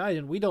could have died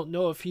and we don't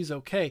know if he's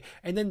okay.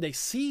 And then they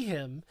see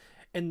him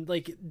and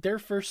like their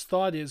first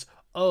thought is,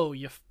 oh,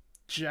 you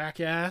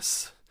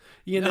jackass.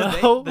 You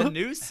know, The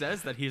news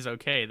says that he's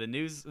okay. The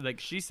news, like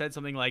she said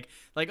something like,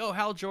 oh,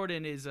 Hal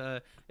Jordan is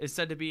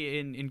said to be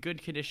in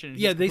good condition.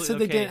 yeah, they He's said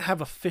they completely didn't have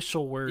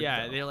official word.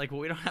 Yeah, though. they're like, well,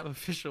 we don't have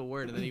official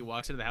word, and then he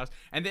walks into the house,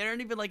 and they aren't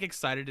even like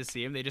excited to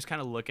see him. They just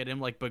kind of look at him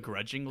like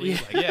begrudgingly.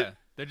 Yeah. Like, yeah,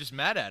 they're just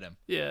mad at him.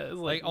 Yeah, it's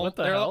like Like, what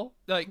the they're- hell?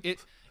 Like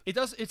it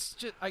does. It's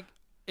just like,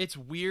 it's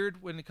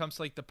weird when it comes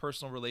to like the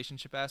personal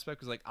relationship aspect,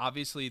 because like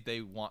obviously they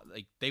want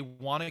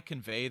to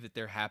convey that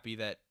they're happy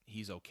that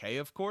he's okay,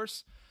 of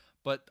course,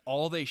 but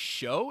all they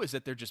show is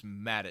that they're just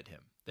mad at him.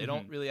 They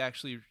don't really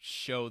actually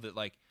show that,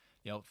 like,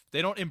 you know,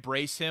 they don't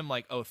embrace him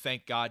like, oh,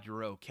 thank God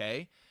you're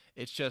okay.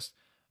 It's just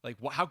like,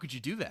 how could you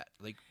do that?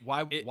 Like,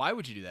 why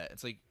would you do that?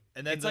 It's like,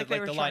 and then it's like, they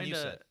were the line trying you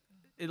to,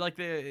 said. like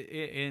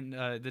in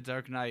the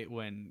Dark Knight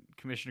when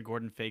Commissioner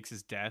Gordon fakes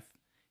his death.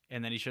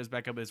 And then he shows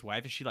back up with his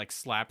wife, and she like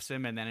slaps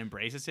him and then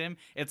embraces him.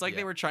 It's like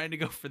they were trying to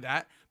go for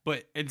that,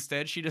 but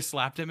instead she just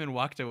slapped him and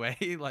walked away.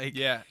 Like,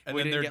 Yeah, and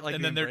we then didn't they're get, like,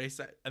 and the then they're embrace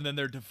that- and then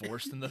they're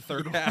divorced in the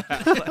third Yeah,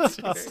 one.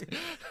 that's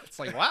It's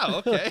like,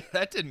 wow, okay,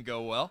 that didn't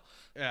go well.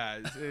 Yeah,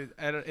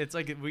 it's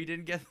like we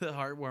didn't get the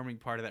heartwarming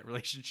part of that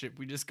relationship.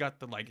 We just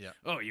got the like,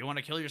 oh, you want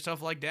to kill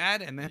yourself like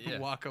dad, and then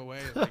walk away.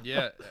 Like,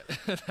 Yeah,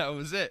 that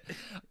was it.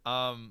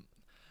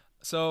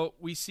 So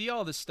we see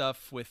all this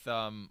stuff with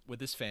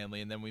his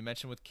family, and then we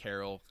mentioned with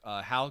Carol.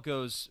 Hal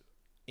goes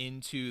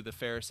into the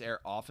Ferris Air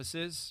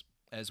offices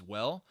as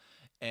well,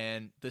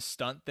 and the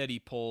stunt that he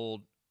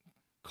pulled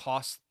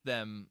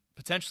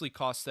potentially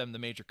cost them the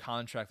major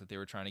contract that they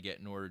were trying to get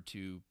in order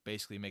to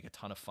basically make a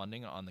ton of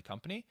funding on the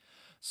company.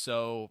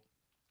 So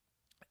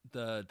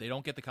they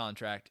don't get the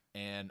contract,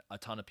 and a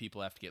ton of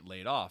people have to get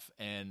laid off.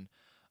 And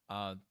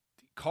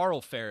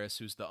Carl Ferris,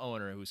 who's the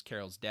owner, who's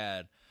Carol's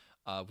dad,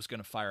 was going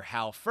to fire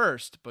Hal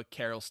first, but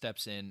Carol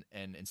steps in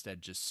and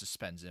instead just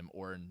suspends him,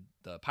 or in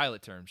the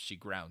pilot terms, she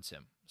grounds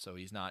him. So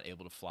he's not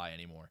able to fly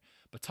anymore.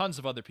 But tons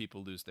of other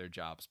people lose their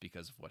jobs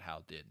because of what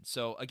Hal did.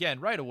 So again,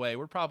 right away,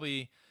 we're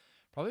probably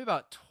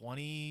about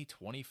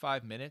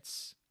 25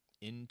 minutes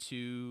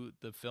into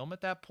the film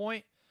at that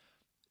point.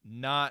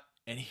 Not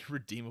any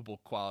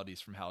redeemable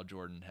qualities from Hal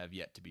Jordan have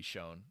yet to be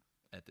shown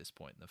at this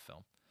point in the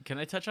film. can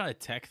I touch on a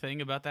tech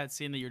thing about that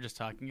scene that you're just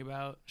talking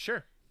about?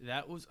 Sure.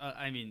 That was,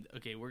 I mean,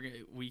 okay,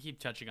 we keep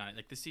touching on it.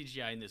 Like the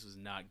CGI in this was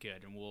not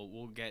good, and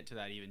we'll get to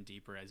that even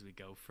deeper as we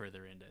go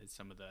further into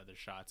some of the other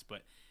shots.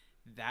 But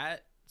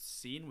that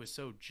scene was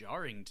so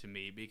jarring to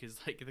me because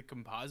like the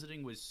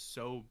compositing was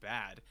so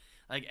bad.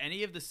 Like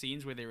any of the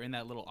scenes where they were in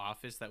that little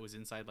office that was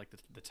inside like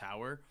the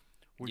tower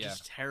were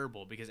just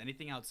terrible because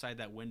anything outside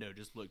that window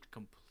just looked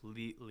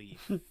completely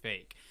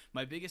fake.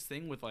 My biggest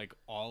thing with like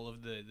all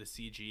of the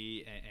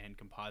CG and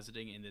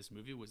compositing in this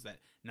movie was that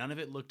none of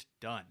it looked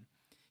done.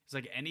 It's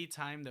like any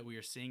time that we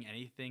were seeing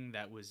anything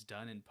that was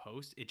done in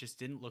post, it just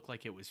didn't look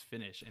like it was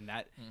finished. And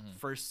that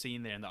first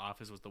scene there in the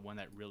office was the one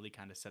that really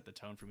kind of set the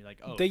tone for me.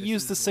 Like, oh, They this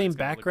used is the what same it's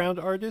gonna look background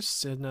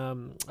artists in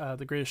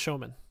The Greatest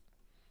Showman.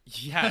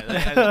 like.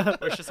 Yeah,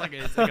 it's just like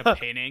it's like a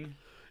painting,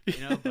 you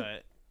know.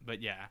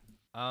 But yeah.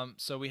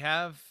 So we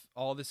have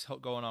all this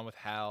going on with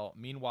Hal.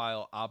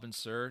 Meanwhile, Abin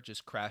Sur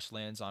just crash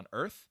lands on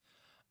Earth,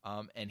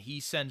 and he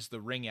sends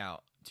the ring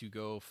out to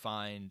go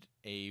find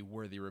a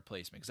worthy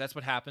replacement. Because that's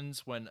what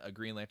happens when a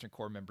Green Lantern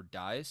Corps member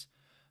dies.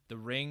 The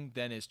ring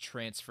then is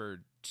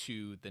transferred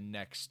to the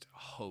next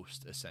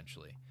host,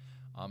 essentially.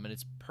 And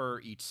it's per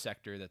each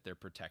sector that they're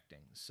protecting.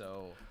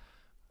 So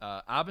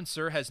Abin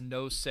Sur has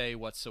no say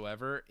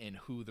whatsoever in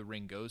who the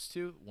ring goes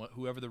to.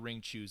 Whoever the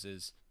ring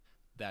chooses,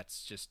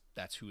 that's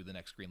who the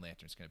next Green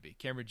Lantern's going to be.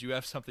 Cameron, do you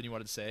have something you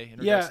wanted to say in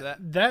regards to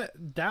that?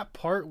 That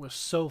part was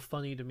so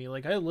funny to me.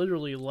 Like, I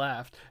literally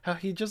laughed. How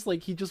he just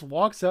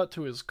walks out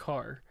to his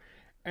car,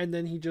 and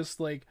then he just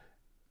like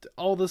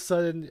all of a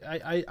sudden,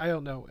 I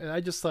don't know, and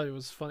I just thought it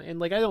was funny. And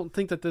like, I don't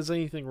think that there's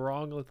anything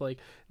wrong with like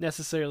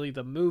necessarily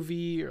the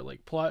movie or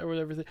like plot or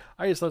whatever.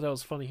 I just thought that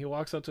was funny. He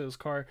walks out to his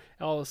car,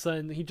 and all of a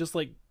sudden he just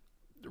like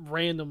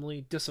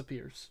randomly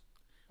disappears.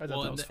 I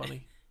thought that was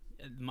funny.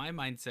 My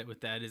mindset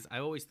with that is I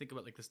always think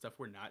about like the stuff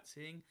we're not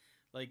seeing.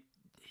 Like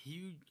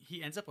he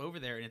ends up over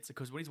there, and it's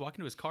because when he's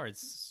walking to his car,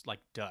 it's like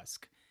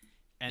dusk.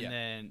 And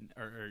then,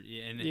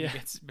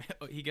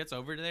 he gets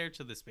over there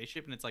to the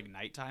spaceship, and it's like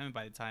nighttime. And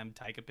by the time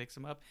Taika picks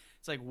him up,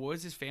 it's like, what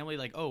is his family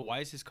like? Oh,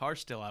 why is his car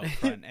still out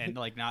front? And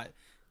like not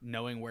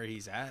knowing where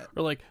he's at,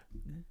 or like,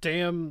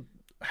 damn,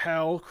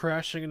 Hal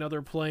crashing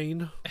another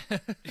plane.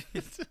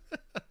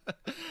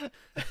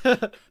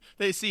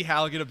 They see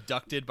Hal get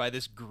abducted by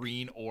this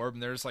green orb,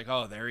 and they're just like,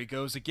 oh, there he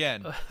goes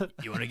again.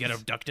 You want to get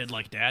abducted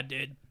like Dad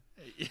did?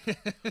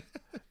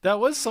 That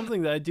was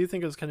something that I do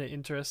think was kind of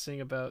interesting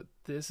about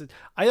this.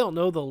 I don't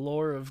know the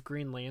lore of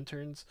Green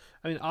Lanterns.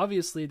 I mean,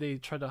 obviously they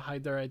try to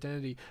hide their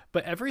identity,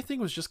 but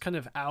everything was just kind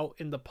of out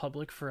in the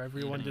public for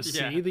everyone to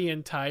see the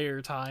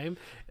entire time.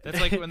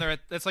 That's like when they're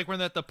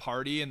at the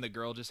party and the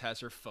girl just has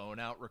her phone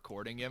out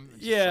recording him.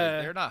 It's yeah,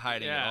 like, they're not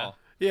hiding at all.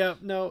 Yeah,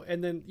 no,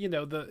 and then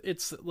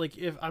it's like,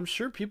 if I'm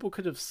sure people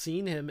could have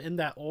seen him in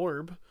that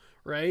orb.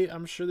 Right,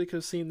 I'm sure they could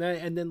have seen that.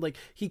 And then like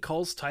he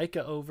calls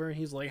Taika over, and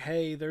he's like,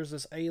 "Hey, there's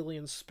this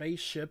alien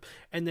spaceship."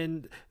 And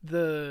then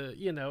the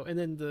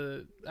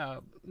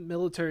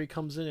military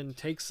comes in and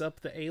takes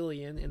up the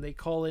alien, and they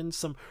call in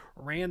some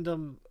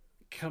random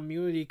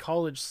community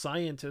college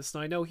scientist.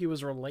 Now I know he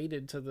was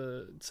related to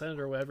the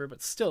senator or whatever,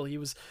 but still,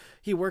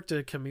 he worked at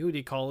a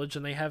community college,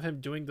 and they have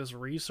him doing this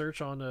research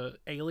on a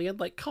alien.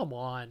 Like, come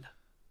on.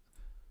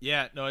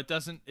 Yeah, no, it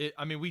doesn't.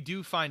 I mean, we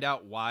do find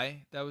out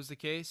why that was the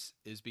case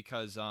is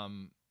because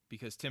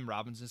Tim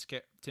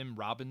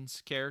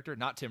Robbins' character,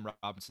 not Tim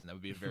Robinson, that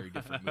would be a very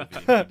different movie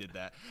if he did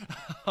that.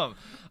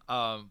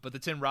 But the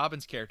Tim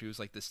Robbins character, who's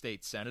like the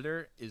state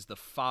senator, is the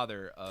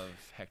father of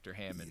Hector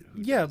Hammond.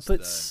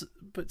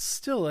 But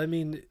still, I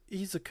mean,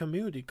 he's a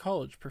community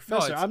college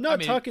professor. I'm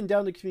not talking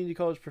down to community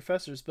college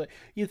professors, but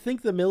you'd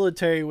think the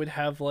military would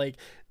have like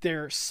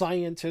their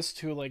scientists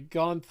who like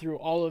gone through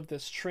all of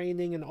this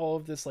training and all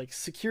of this like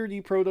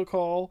security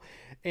protocol,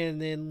 and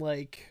then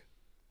like.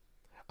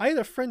 I had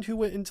a friend who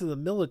went into the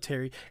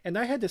military, and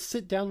I had to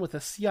sit down with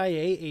a CIA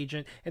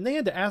agent, and they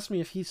had to ask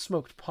me if he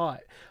smoked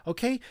pot.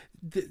 Okay?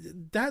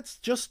 That's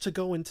just to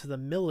go into the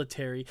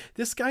military.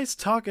 This guy's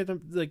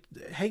talking, like,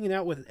 hanging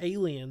out with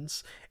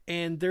aliens,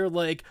 and they're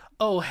like,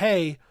 oh,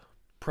 hey,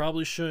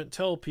 probably shouldn't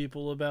tell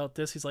people about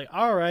this. He's like,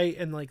 all right,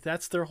 and, like,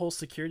 that's their whole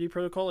security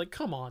protocol. Like,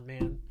 come on,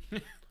 man.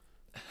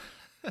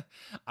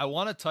 I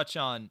want to touch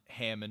on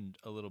Hammond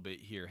a little bit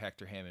here,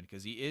 Hector Hammond,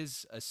 because he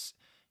is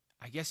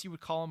I guess you would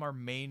call him our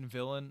main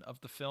villain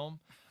of the film.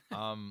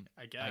 I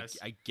guess.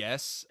 I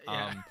guess.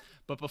 Yeah.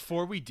 But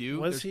before we do,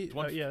 was he? That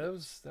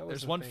was.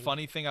 There's one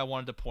funny thing I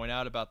wanted to point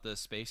out about the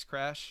space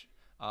crash.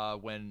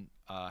 When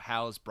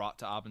Hal is brought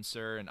to Abin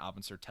Sur, and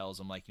Abin Sur tells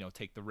him, like,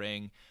 take the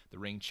ring. The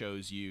ring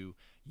chose you.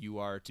 You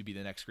are to be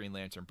the next Green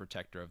Lantern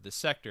protector of this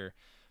sector.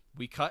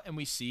 We cut and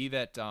we see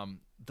that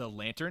the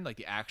lantern, like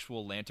the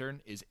actual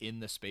lantern, is in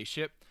the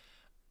spaceship.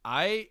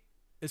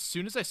 As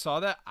soon as I saw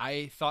that,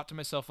 I thought to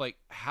myself, like,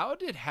 how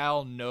did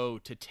Hal know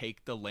to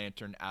take the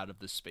lantern out of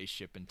the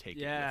spaceship and take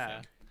it with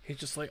him? He's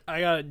just like,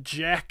 I gotta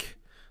jack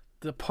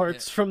the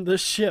parts from the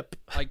ship.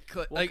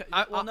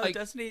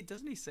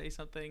 Doesn't he say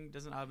something?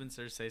 Doesn't Abin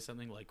Sur say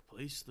something like,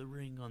 place the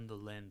ring on the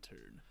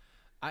lantern?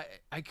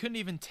 I couldn't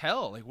even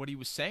tell like what he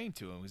was saying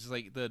to him.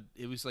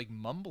 It was like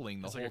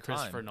mumbling the whole time. It was like a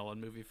Christopher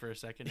Nolan movie for a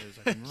second. It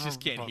was like,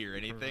 just can't hear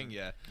anything.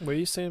 Yeah. What are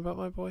you saying about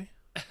my boy?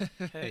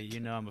 Hey,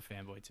 I'm a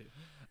fanboy too.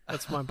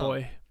 That's my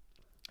boy.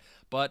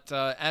 But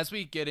as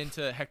we get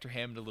into Hector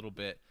Hammond a little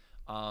bit,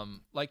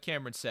 like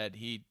Cameron said,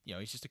 he's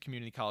just a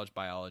community college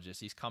biologist.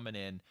 He's coming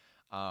in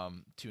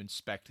to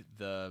inspect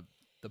the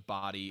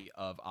body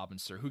of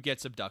Abin Sur, who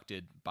gets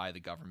abducted by the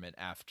government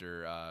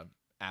after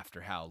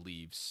Hal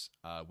leaves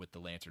with the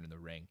lantern and the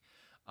ring.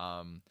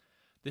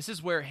 This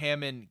is where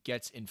Hammond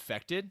gets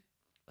infected.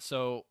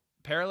 So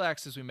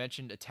Parallax, as we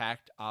mentioned,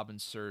 attacked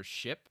Abin Sur's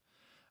ship.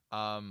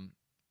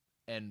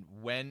 And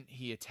when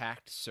he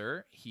attacked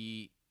Sur,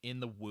 in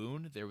the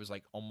wound, there was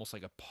like almost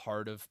like a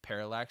part of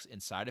Parallax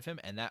inside of him,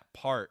 and that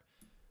part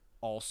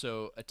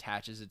also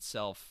attaches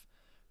itself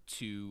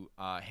to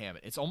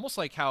Hammond. It's almost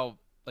like how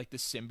like the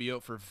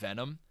symbiote for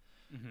Venom,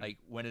 like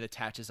when it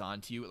attaches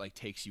onto you, it like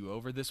takes you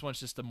over. This one's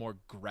just a more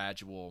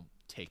gradual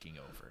taking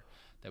over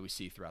that we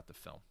see throughout the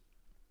film.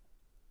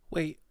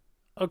 Wait,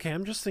 okay,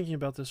 I'm just thinking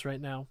about this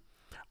right now.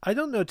 I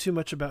don't know too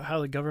much about how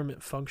the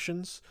government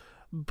functions,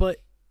 but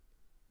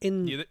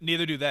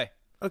neither do they.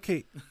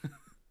 Okay,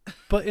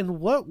 but in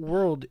what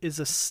world is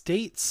a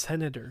state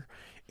senator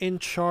in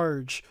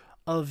charge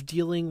of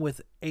dealing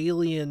with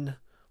alien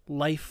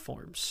life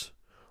forms.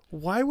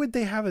 Why would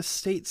they have a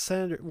state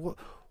senator?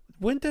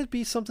 Wouldn't that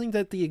be something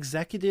that the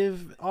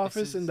executive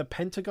office in the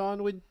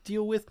Pentagon would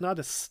deal with, not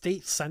a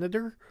state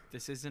senator?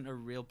 This isn't a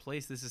real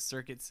place. This is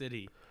Circuit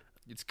City.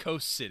 It's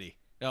Coast City.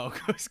 Oh,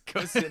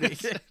 Coast City.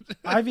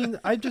 I mean,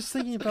 I'm just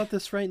thinking about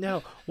this right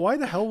now. Why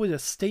the hell would a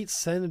state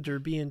senator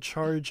be in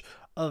charge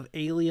of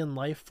alien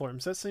life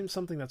forms? That seems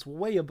something that's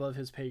way above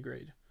his pay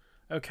grade.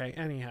 Okay,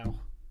 anyhow.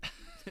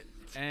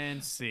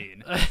 And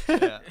scene.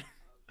 Yeah.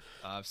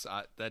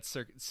 That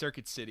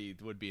Circuit City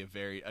would be a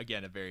very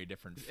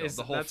different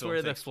film. That's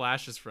where the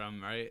Flash is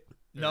from, right?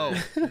 No,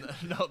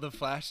 no, the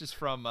Flash is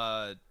from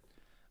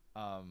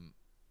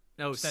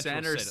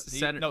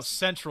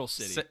Central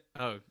City.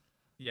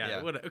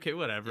 Yeah. Okay,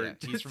 whatever. Yeah,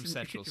 he's from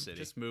Central City.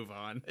 Just move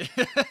on.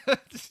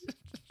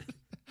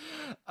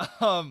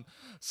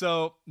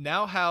 So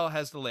now Hal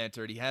has the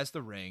lantern. He has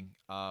the ring.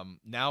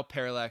 Now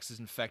Parallax has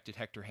infected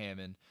Hector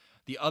Hammond.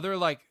 The other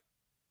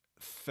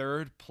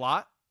third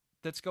plot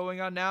that's going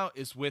on now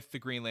is with the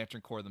Green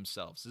Lantern Corps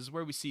themselves. This is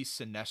where we see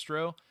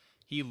Sinestro.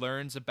 He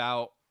learns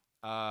about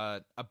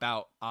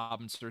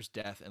Abenstor's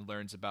death and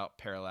learns about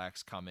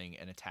Parallax coming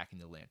and attacking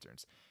the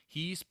Lanterns.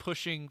 He's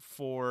pushing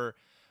for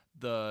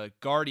the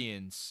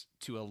Guardians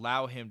to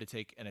allow him to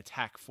take an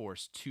attack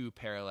force to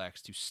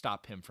Parallax to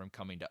stop him from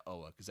coming to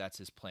Oa, because that's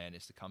his plan,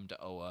 is to come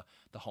to Oa,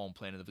 the home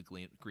planet of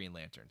the Green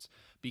Lanterns.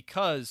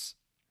 Because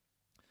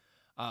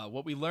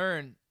what we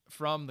learn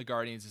from the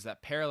Guardians is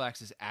that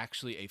Parallax is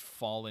actually a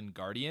fallen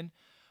Guardian.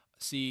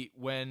 See,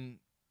 when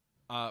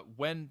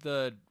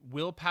the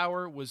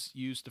willpower was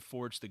used to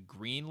forge the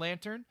Green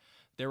Lantern,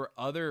 there were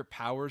other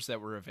powers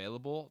that were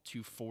available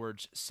to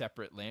forge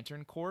separate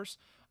Lantern cores.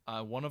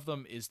 One of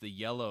them is the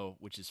yellow,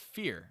 which is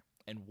fear,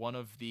 and one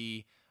of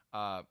the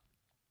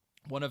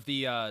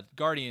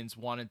Guardians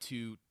wanted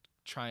to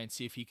try and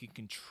see if he could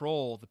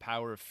control the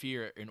power of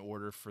fear in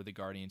order for the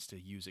Guardians to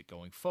use it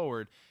going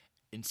forward.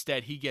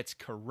 Instead, he gets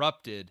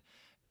corrupted,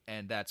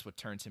 and that's what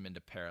turns him into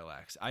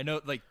Parallax. I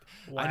know,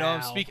 wow. I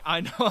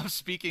know I'm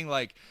speaking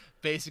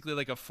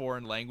basically a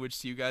foreign language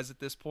to you guys at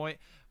this point,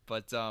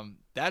 but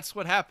that's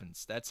what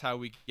happens. That's how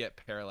we get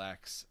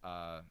Parallax.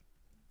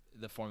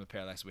 The form of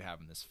Parallax we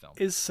have in this film.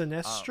 Is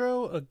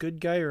Sinestro a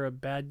good guy or a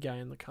bad guy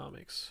in the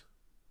comics?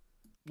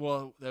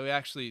 Well,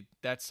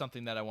 that's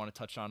something that I want to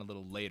touch on a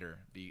little later,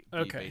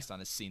 based on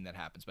a scene that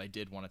happens. But I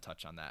did want to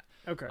touch on that.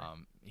 Okay.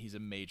 He's a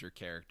major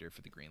character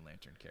for the Green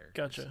Lantern characters.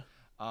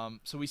 Gotcha.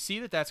 So we see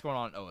that's going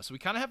on in Oa. So we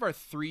kind of have our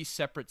three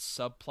separate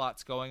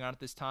subplots going on at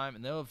this time,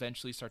 and they'll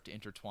eventually start to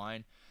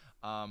intertwine.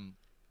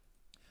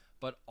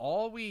 But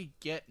all we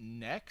get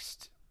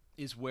next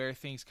is where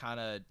things kind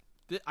of...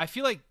 I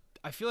feel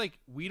like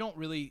we don't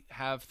really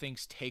have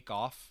things take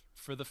off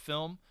for the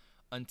film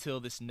until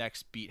this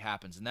next beat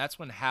happens. And that's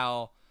when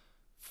Hal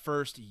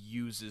first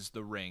uses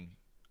the ring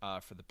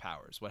for the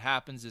powers. What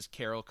happens is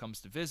Carol comes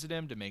to visit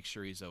him to make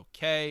sure he's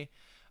okay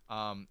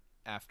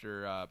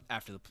after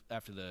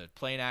the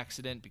plane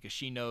accident, because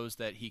she knows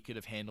that he could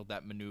have handled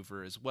that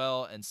maneuver as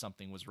well and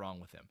something was wrong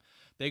with him.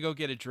 They go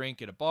get a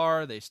drink at a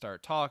bar. They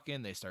start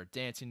talking. They start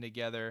dancing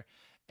together.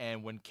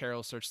 And when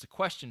Carol starts to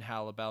question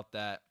Hal about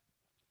that,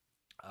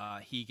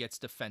 he gets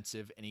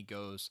defensive and he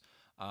goes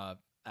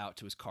out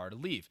to his car to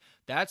leave.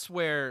 That's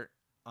where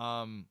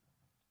some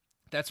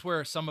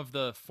of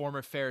the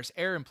former Ferris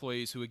Air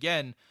employees, who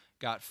again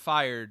got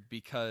fired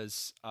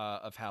because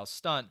of Hal's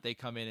stunt, they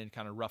come in and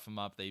kind of rough him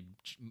up. They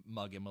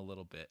mug him a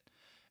little bit.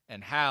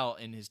 And Hal,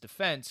 in his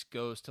defense,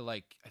 goes to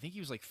I think he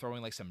was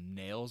throwing some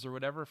nails or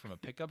whatever from a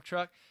pickup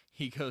truck.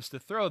 He goes to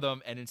throw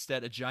them, and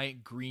instead a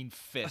giant green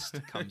fist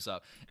comes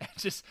up and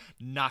just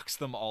knocks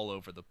them all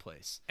over the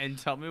place. And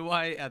tell me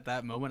why at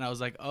that moment I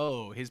was like,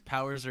 oh, his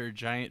powers are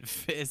giant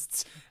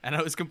fists, and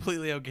I was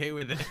completely okay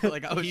with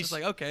it. I was just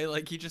okay,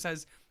 he just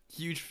has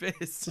huge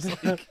fists.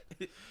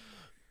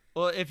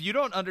 Well, if you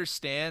don't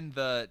understand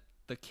what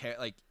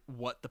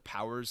the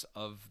powers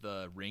of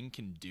the ring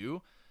can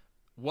do,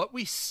 what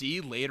we see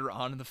later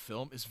on in the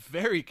film is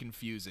very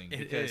confusing.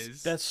 It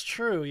is. That's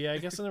true. Yeah, I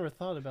guess I never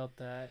thought about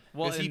that.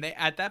 Well,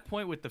 at that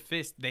point with the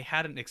fist, they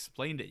hadn't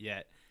explained it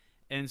yet.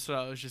 And so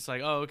I was just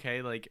oh,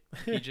 okay,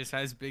 he just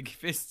has big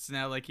fists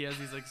now. He has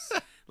these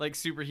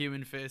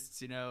superhuman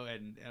fists,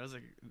 and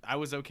I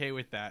was okay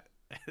with that.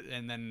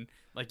 And then,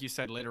 like you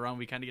said, later on,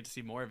 we kind of get to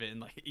see more of it.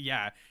 And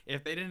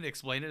if they didn't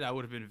explain it, I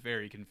would have been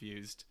very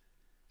confused.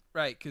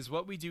 Right, because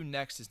what we do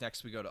next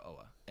we go to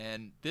Oa.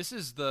 And this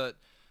is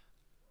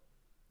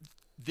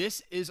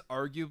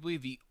arguably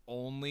the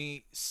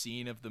only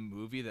scene of the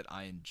movie that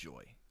I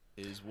enjoy,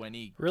 is when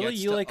he really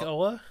gets you to like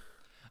Oa?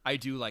 I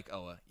do like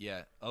Oa.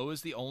 Yeah, Oa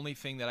is the only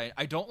thing that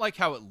I don't like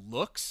how it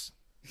looks.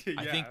 Yeah.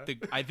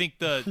 I think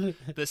the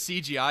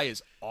CGI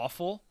is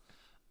awful.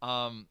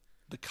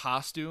 The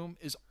costume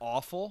is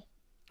awful.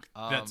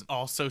 That's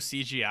also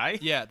CGI?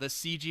 Yeah, the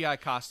CGI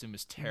costume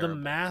is terrible. The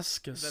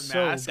mask is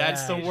bad.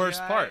 That's the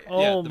worst part.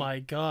 Oh my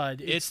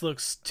god, it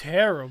looks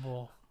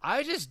terrible.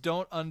 I just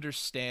don't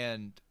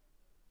understand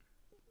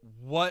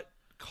what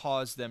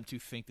caused them to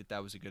think that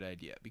that was a good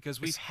idea? Because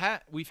we've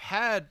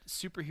had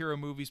superhero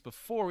movies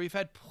before. We've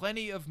had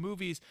plenty of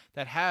movies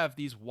that have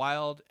these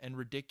wild and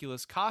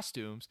ridiculous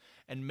costumes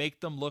and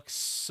make them look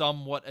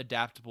somewhat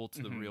adaptable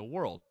to the real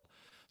world.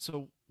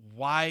 So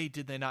why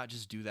did they not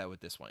just do that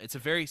with this one? It's a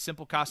very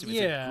simple costume.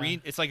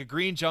 It's like a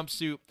green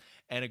jumpsuit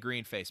and a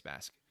green face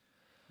mask.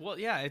 Well,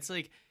 yeah, it's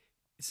like,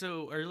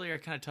 so earlier I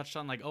kind of touched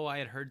on like, oh, I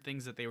had heard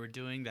things that they were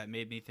doing that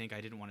made me think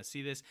I didn't want to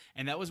see this.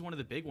 And that was one of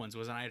the big ones,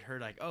 was I had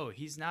heard like, oh,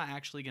 he's not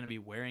actually going to be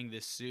wearing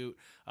this suit.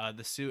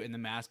 The suit and the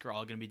mask are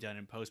all going to be done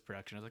in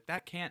post-production. I was like,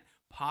 that can't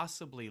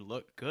possibly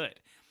look good.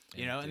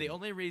 You know, and the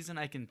only reason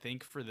I can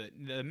think for the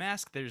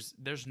mask,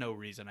 there's no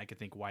reason I could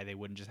think why they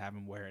wouldn't just have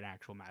him wear an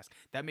actual mask.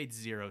 That made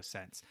zero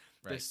sense.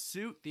 Right. The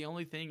suit, the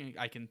only thing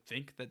I can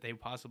think that they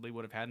possibly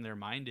would have had in their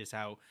mind is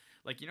how,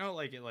 like, you know,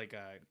 like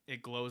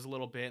it glows a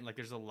little bit, and like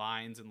there's the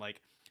lines and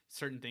like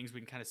certain things we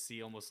can kind of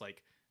see almost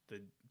like the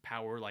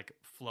power like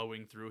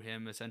flowing through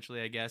him,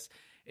 essentially, I guess.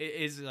 It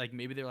is like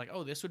maybe they're like,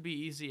 oh, this would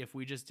be easy if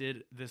we just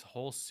did this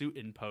whole suit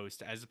in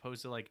post as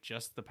opposed to like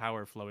just the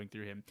power flowing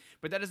through him.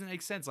 But that doesn't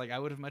make sense. Like, I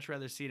would have much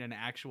rather seen an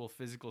actual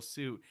physical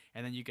suit,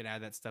 and then you can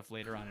add that stuff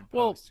later on in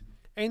post.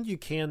 And you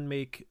can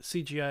make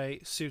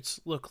CGI suits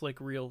look like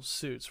real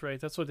suits,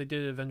 right? That's what they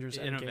did in Avengers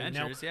Endgame.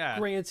 Now, yeah.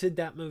 Granted,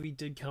 that movie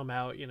did come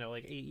out, you know,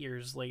 like 8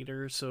 years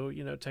later, so,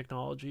 you know,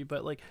 technology,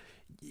 but like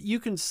you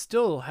can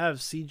still have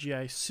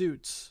CGI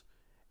suits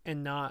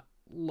and not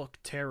look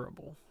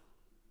terrible.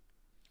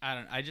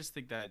 I just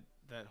think that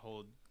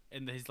whole,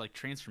 and his like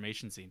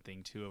transformation scene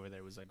thing too over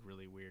there was like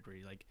really weird, where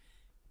he like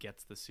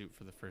gets the suit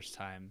for the first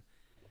time.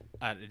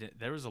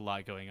 There was a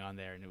lot going on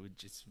there, and it was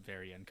just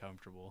very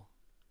uncomfortable.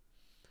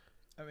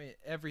 I mean,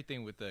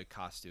 everything with the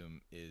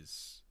costume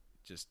is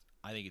just,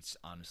 I think it's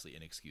honestly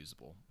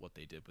inexcusable what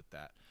they did with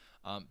that.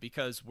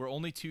 Because we're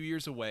only 2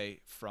 years away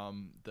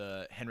from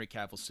the Henry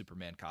Cavill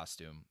Superman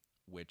costume,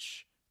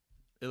 which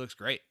it looks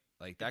great.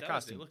 Like that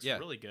costume, it looks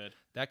really good.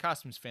 That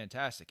costume's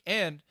fantastic.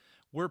 And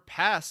we're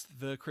past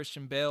the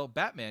Christian Bale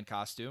Batman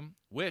costume,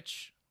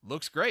 which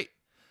looks great.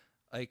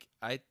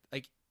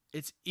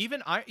 It's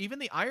even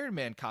the Iron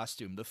Man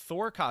costume, the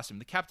Thor costume,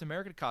 the Captain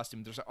America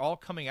costume. Those are all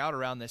coming out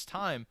around this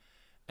time,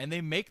 and they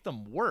make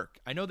them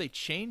work. I know they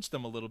changed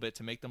them a little bit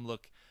to make them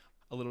look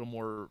a little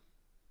more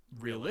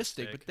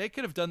realistic, but they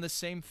could have done the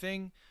same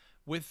thing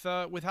with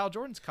Hal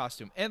Jordan's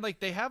costume. And like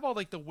they have all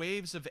like the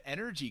waves of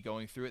energy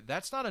going through it.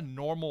 That's not a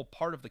normal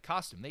part of the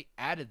costume. They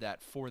added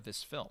that for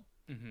this film.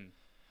 Mm-hmm.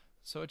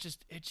 So it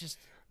just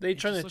they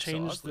trying to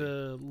change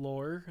the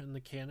lore and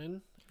the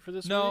canon for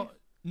this movie? movie?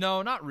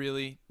 No, not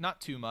really. Not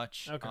too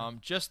much. Okay.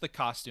 Just the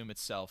costume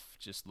itself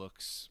just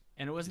looks.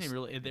 And it wasn't even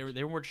really.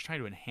 They were just trying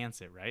to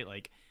enhance it, right?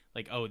 Like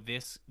oh,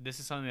 this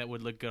is something that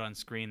would look good on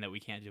screen that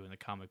we can't do in the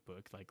comic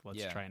book. Like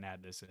let's try and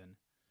add this in.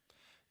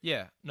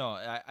 Yeah, no,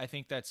 I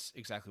think that's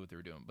exactly what they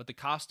were doing. But the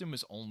costume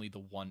is only the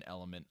one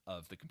element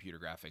of the computer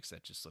graphics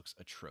that just looks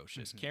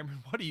atrocious. Mm-hmm.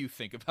 Cameron, what do you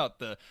think about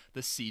the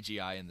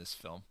CGI in this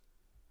film?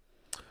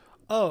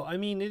 Oh, I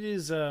mean, it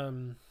is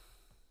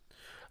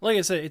like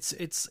I said,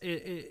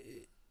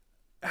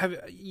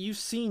 have you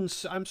seen?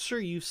 I'm sure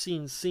you've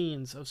seen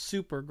scenes of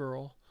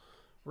Supergirl,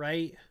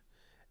 right?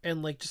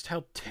 And like just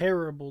how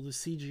terrible the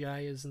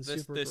CGI is in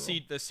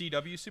Supergirl. The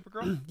CW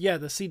Supergirl? Yeah,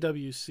 the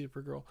CW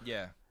Supergirl.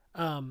 Yeah.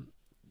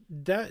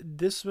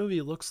 This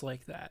movie looks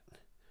like that.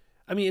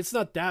 I mean, it's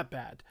not that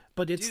bad,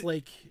 but it's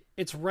like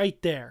it's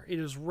right there. It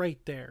is right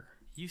there.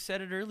 You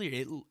said it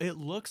earlier. It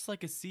looks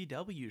like a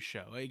CW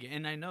show.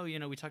 And I know,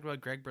 we talked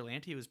about Greg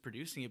Berlanti was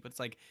producing it, but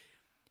it's like,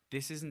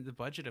 this isn't the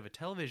budget of a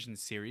television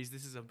series.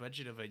 This is a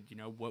budget of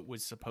what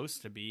was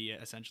supposed to be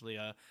essentially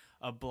a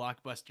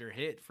blockbuster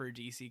hit for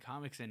DC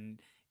Comics, and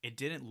it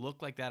didn't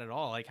look like that at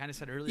all. I kind of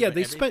said earlier. Yeah,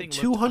 they spent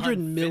 $200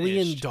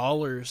 million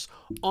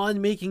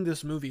on making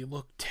this movie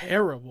look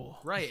terrible.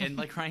 Right, and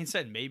like Ryan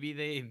said, maybe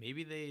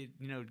they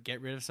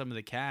get rid of some of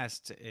the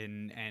cast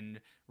and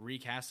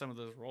recast some of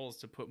those roles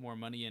to put more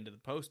money into the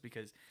post,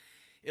 because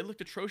it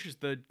looked atrocious.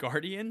 The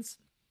Guardians,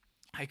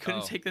 I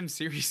couldn't take them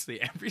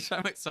seriously. Every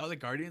time I saw the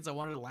Guardians, I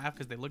wanted to laugh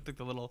because they looked like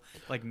the little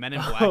like Men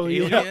in Black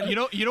alien. Yeah.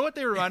 You know what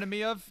they reminded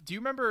me of? Do you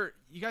remember?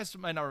 You guys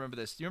might not remember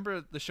this. Do you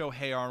remember the show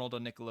Hey Arnold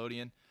on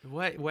Nickelodeon?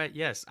 What?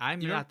 Yes, I'm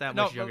not that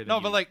much younger than you. No,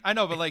 but like I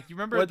know, but like you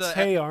remember What's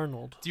Hey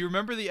Arnold? Do you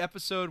remember the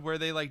episode where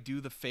they like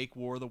do the fake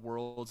War of the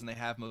Worlds and they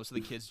have most of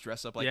the kids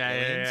dress up like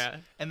aliens? Yeah.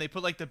 And they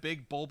put like the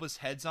big bulbous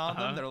heads on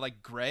them that are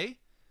like gray?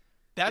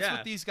 That's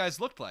what these guys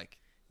looked like.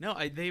 No,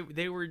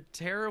 they were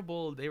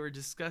terrible. They were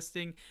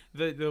disgusting.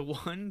 The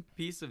one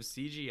piece of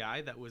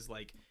CGI that was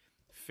like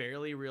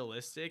fairly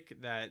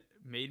realistic that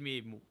made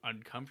me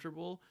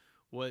uncomfortable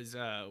was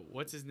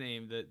what's his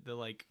name? The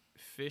like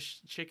fish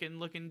chicken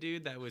looking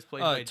dude that was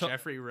played by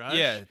Jeffrey Rush.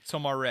 Yeah,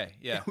 Tomar Ray.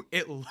 Yeah,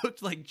 it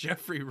looked like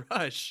Jeffrey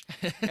Rush,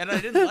 and I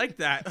didn't like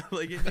that.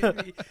 Like it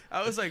made me.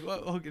 I was like,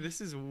 well, okay,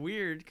 this is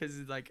weird because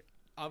it's like.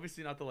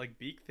 Obviously not the like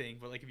beak thing,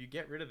 but like if you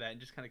get rid of that and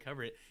just kind of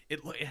cover it, it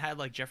had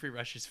like Jeffrey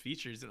Rush's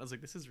features, and I was like,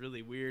 this is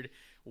really weird.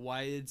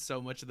 Why did so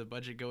much of the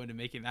budget go into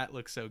making that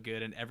look so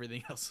good and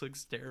everything else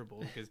looks terrible?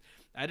 Because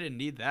I didn't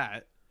need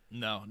that.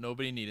 No,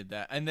 nobody needed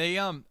that. And they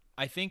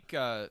I think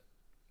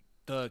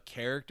the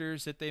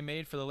characters that they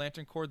made for the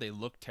Lantern Corps, they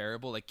look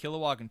terrible. Like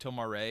Kilowog and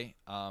Tomar-Re,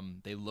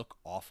 they look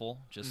awful,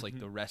 just like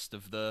the rest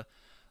of the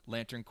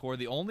Lantern Corps.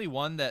 The only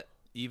one that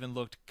even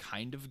looked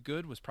kind of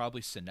good was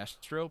probably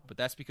Sinestro, but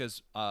that's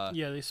because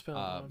Yeah, they spent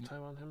a lot of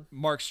time on him.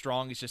 Mark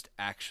Strong is just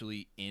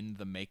actually in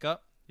the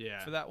makeup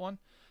for that one.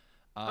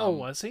 Oh,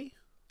 was he?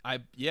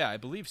 I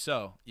believe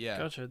so. Yeah.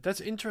 Gotcha. That's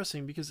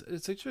interesting because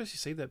it's interesting you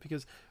say that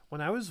because when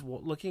I was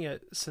looking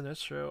at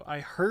Sinestro, I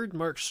heard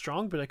Mark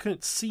Strong, but I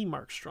couldn't see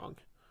Mark Strong.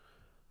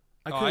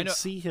 I couldn't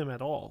see him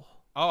at all.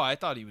 Oh, I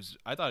thought he was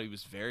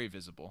very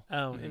visible.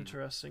 Oh,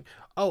 interesting.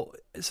 Oh,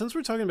 since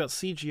we're talking about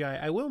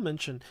CGI, I will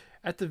mention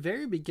at the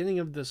very beginning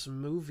of this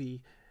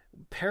movie,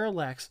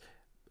 Parallax,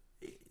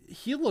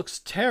 he looks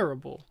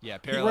terrible. Yeah,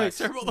 Parallax.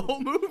 Terrible the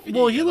whole movie.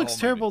 Well, he looks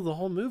terrible the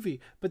whole movie.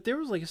 But there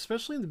was like,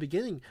 especially in the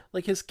beginning,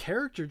 like his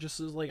character just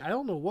is like, I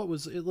don't know what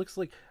was. It looks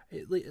like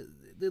it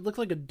looked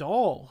like a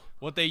doll.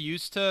 What they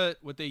used to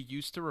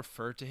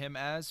refer to him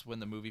as when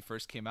the movie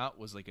first came out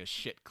was like a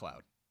shit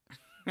cloud.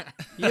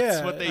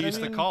 That's what they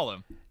used to call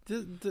him.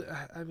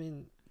 I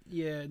mean,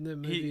 yeah, in the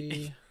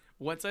movie.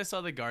 Once I saw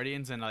the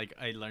Guardians and like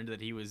I learned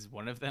that he was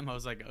one of them, I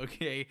was like,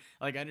 okay,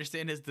 like I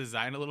understand his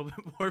design a little bit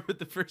more. But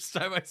the first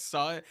time I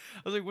saw it,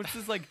 I was like, what's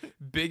this like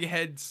big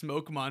head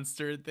smoke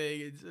monster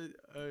thing?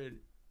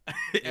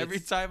 Every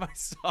time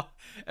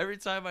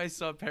I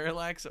saw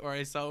Parallax or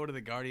I saw one of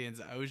the Guardians,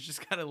 I was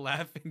just kind of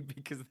laughing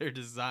because their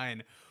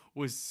design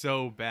was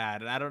so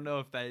bad, and I don't know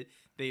if that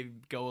they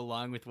go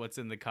along with what's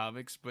in the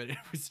comics, but it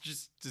was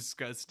just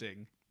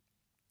disgusting.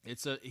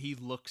 He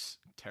looks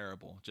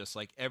terrible, just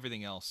like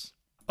everything else.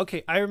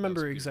 Okay, I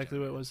remember exactly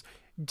what it was.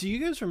 Do you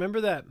guys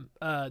remember that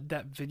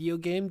video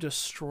game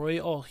Destroy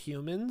All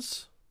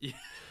Humans? Yeah.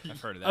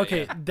 I've heard of that.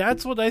 Okay, yeah.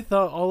 That's what I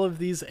thought all of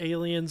these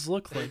aliens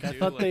looked like. I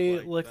thought they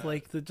looked that.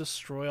 like the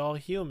Destroy All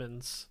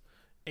Humans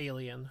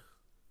alien.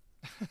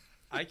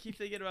 I keep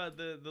thinking about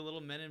the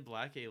little Men in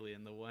Black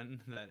alien, the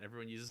one that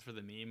everyone uses for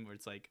the meme where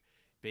it's like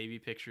baby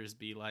pictures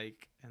be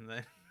like, and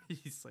then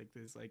he's like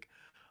this like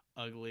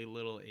ugly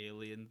little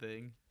alien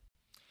thing.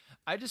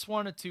 I just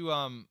wanted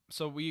to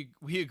so we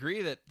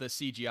agree that the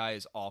CGI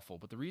is awful,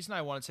 but the reason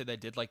I wanted to say that I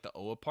did like the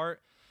Oa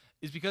part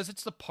is because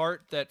it's the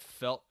part that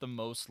felt the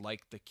most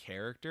like the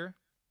character.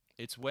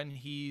 It's when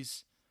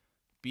he's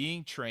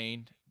being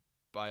trained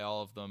by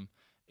all of them.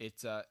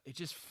 It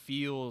just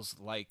feels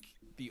like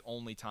the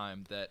only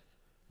time that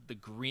the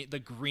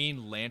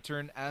Green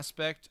Lantern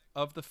aspect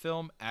of the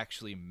film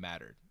actually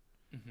mattered.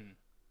 Mm-hmm.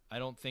 I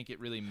don't think it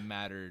really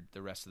mattered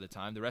the rest of the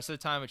time. The rest of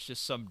the time, it's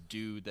just some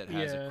dude that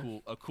has a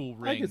cool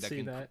ring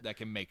that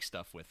can make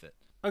stuff with it.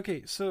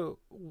 Okay, so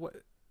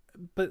what?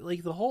 But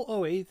like the whole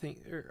OA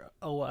thing, or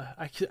Oa,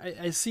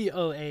 I see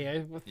OA.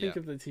 I think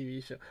of the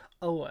TV show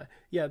Oa.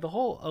 Yeah, the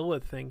whole Oa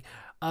thing.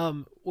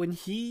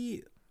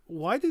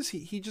 Why does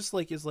he just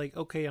like is like,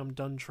 okay, I'm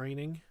done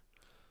training.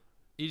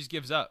 He just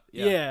gives up.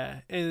 Yeah,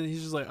 and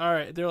he's just like, all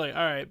right. They're like,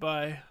 all right,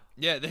 bye.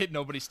 Yeah,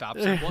 nobody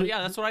stops him. Well,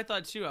 yeah, that's what I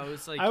thought too. I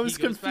was like, I was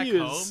he goes confused.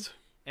 back home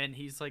and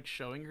he's like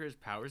showing her his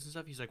powers and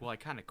stuff. He's like, well, I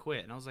kind of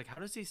quit, and I was like,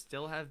 how does he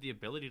still have the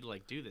ability to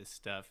like do this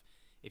stuff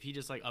if he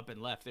just like up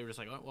and left? They were just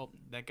like, oh, well,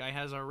 that guy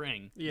has our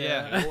ring.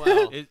 Yeah. Oh,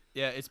 well.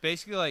 It's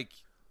basically like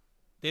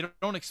they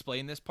don't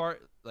explain this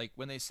part. Like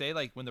when they say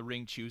like when the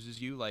ring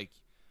chooses you, like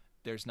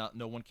there's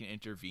no one can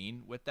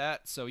intervene with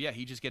that. So yeah,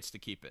 he just gets to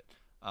keep it.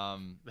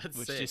 That's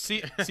which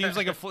sick. just seems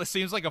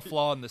like a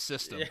flaw in the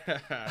system.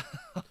 Yeah.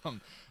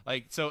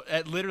 Like so,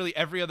 literally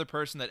every other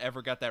person that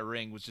ever got that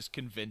ring was just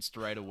convinced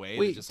right away.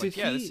 Wait, just like,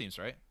 this seems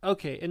right.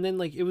 Okay, and then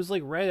like it was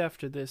like right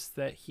after this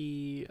that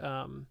he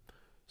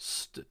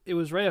it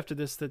was right after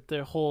this that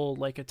their whole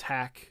like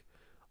attack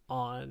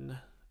on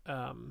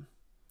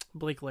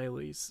Blake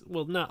Lively's,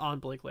 well, not on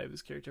Blake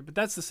Lively's character, but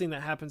that's the scene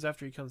that happens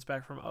after he comes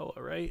back from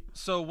Oa, right?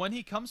 So when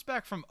he comes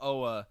back from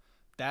Oa,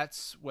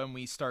 that's when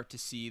we start to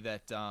see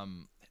that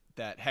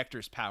that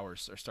Hector's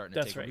powers are starting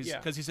to take over.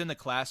 Because he's in the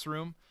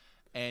classroom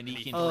and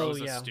he can throws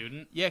a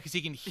student. Yeah, because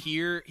he can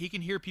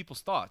hear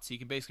people's thoughts. He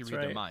can basically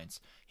read their minds.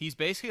 He's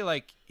basically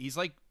like he's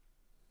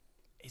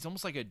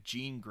almost like a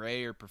Jean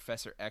Grey or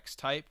Professor X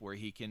type, where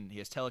he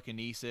has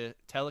telekinesis,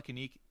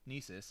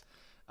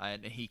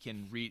 and he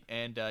can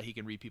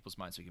read people's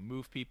minds. So he can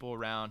move people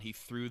around. He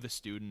threw the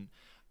student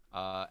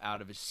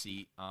out of his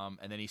seat,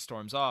 and then he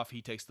storms off.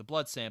 He takes the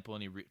blood sample,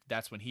 and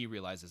that's when he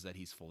realizes that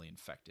he's fully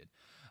infected.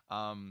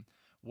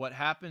 What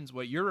happens?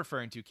 What you're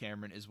referring to,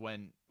 Cameron, is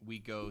when we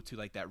go to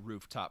like that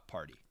rooftop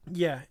party.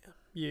 Yeah.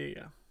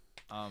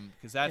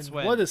 Because that's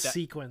when what a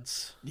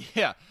sequence.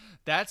 Yeah,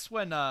 that's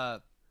when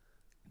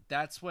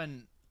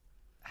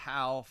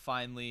Hal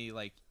finally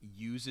like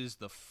uses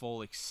the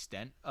full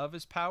extent of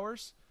his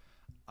powers.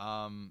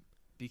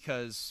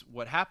 Because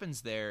what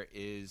happens there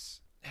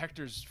is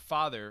Hector's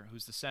father,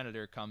 who's the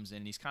senator, comes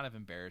in. He's kind of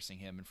embarrassing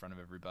him in front of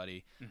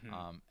everybody.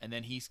 Mm-hmm. And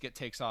then he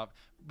takes off.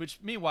 Which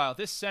meanwhile,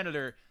 this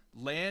senator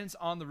lands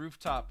on the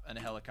rooftop in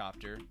a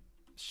helicopter,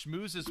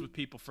 schmoozes with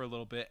people for a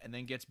little bit, and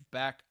then gets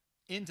back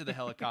into the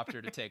helicopter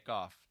to take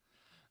off.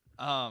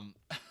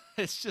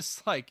 it's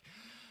just like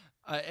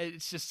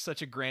it's just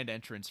such a grand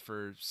entrance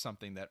for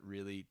something that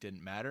really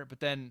didn't matter. But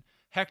then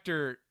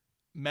Hector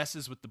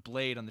messes with the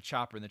blade on the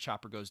chopper, and the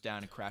chopper goes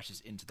down and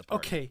crashes into the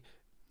party. Okay,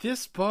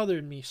 this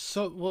bothered me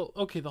so well.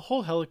 Okay, the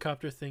whole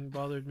helicopter thing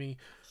bothered me.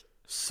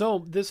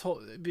 So this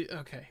whole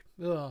okay,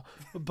 ugh.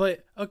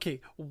 But okay,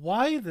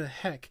 why the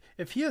heck?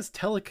 If he has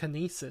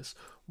telekinesis,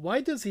 why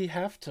does he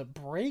have to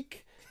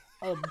break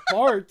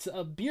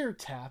a beer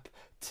tap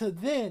to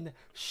then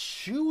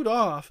shoot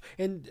off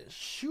and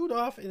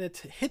it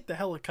hit the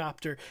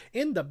helicopter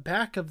in the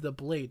back of the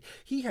blade?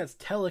 He has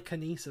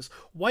telekinesis.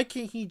 Why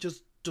can't he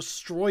just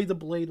destroy the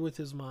blade with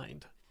his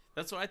mind?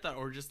 That's what I thought,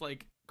 or just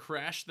like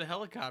crash the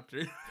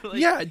helicopter.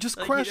 Yeah, just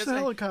like, crash the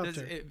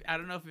helicopter. I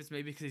don't know if it's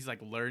maybe because he's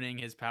like learning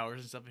his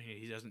powers and stuff, and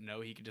he doesn't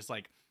know he could just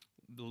like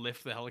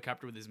lift the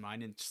helicopter with his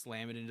mind and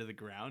slam it into the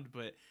ground.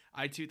 But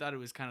I too thought it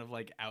was kind of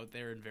like out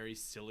there and very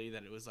silly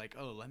that it was like,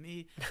 oh, let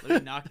me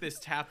knock this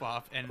tap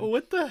off. And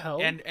what the hell?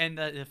 And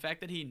the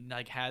fact that he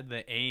like had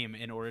the aim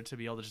in order to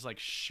be able to just like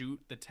shoot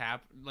the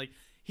tap, like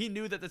he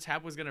knew that the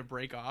tap was gonna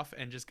break off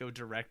and just go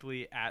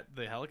directly at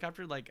the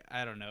helicopter. Like,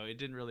 I don't know, it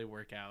didn't really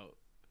work out.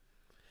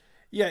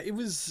 Yeah, it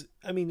was.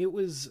 I mean, it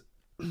was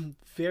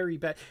very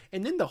bad.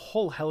 And then the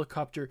whole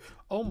helicopter.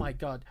 Oh my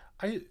god!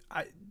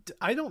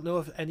 I don't know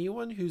if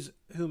anyone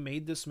who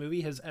made this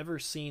movie has ever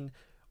seen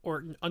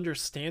or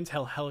understands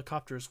how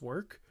helicopters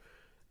work.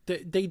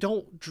 They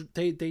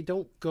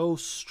don't go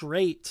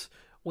straight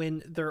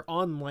when they're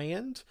on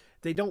land.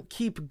 They don't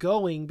keep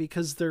going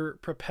because their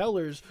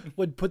propellers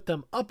would put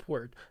them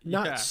upward,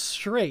 not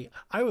straight.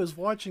 I was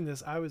watching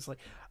this. I was like,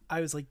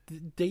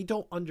 they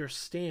don't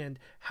understand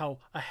how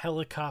a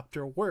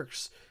helicopter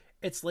works.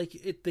 It's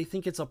like they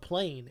think it's a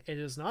plane. It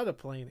is not a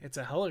plane. It's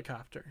a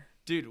helicopter.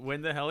 Dude,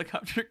 when the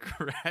helicopter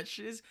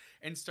crashes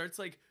and starts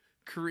like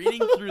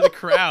careening through the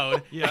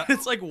crowd, yeah,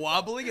 it's like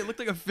wobbling. It looked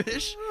like a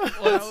fish.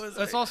 Well,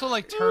 it's also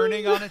like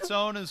turning on its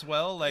own as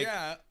well. Like,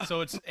 yeah.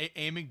 So it's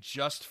aiming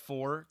just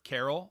for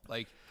Carol.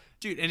 Like,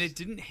 dude, and it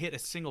didn't hit a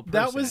single person.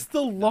 That was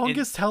the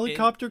longest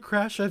helicopter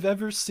crash I've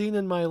ever seen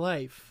in my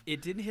life.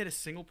 It didn't hit a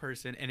single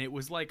person, and it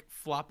was like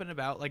flopping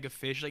about like a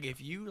fish. Like, if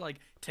you like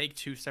take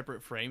two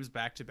separate frames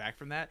back to back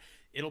from that,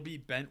 it'll be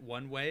bent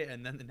one way,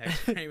 and then the next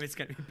frame it's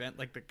gonna be bent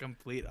like the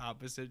complete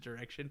opposite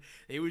direction.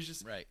 It was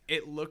just right.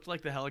 It looked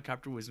like the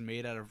helicopter was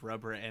made out of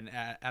rubber, and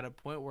at a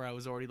point where I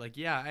was already like,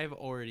 yeah, I've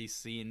already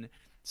seen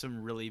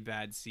some really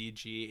bad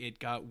CG. It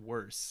got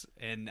worse,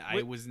 and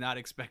I was not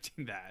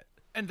expecting that.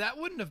 And that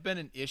wouldn't have been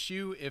an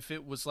issue if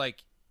it was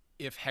like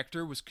if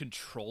Hector was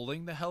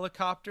controlling the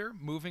helicopter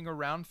moving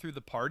around through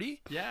the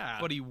party. Yeah.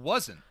 But he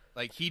wasn't.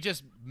 Like, he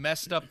just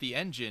messed up the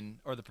engine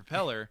or the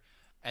propeller,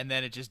 and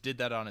then it just did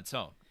that on its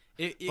own.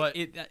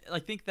 I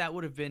think that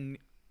would have been,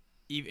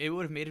 it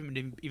would have made him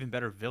an even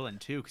better villain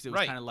too, because it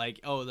was kind of like,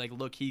 oh, like,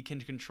 look, he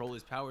can control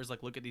his powers.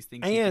 Like, look at these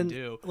things he can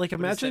do. Like,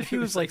 imagine if he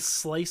was like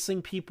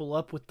slicing people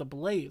up with the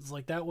blades.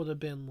 Like, that would have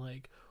been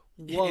like,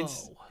 whoa.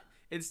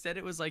 Instead,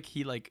 it was like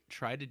he like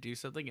tried to do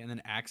something and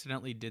then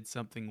accidentally did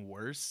something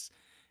worse,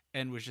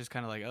 and was just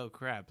kind of like, oh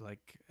crap,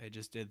 like I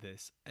just did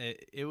this.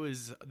 It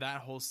was, that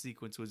whole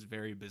sequence was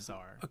very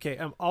bizarre. Okay,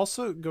 I'm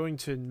also going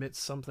to admit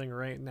something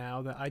right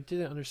now that I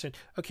didn't understand.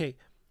 Okay,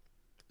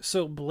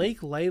 so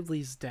Blake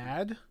Lively's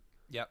dad,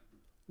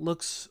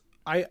 looks.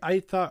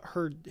 I thought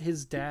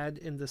his dad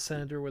and the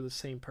senator were the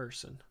same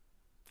person.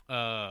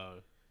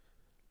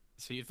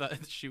 So you thought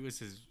she was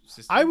his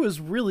sister? I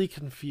was really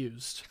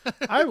confused.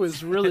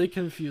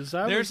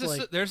 There's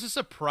a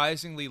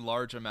surprisingly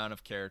large amount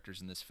of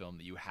characters in this film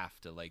that you have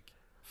to like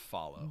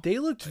follow. They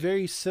looked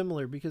very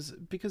similar because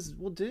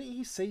well, didn't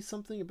he say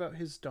something about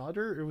his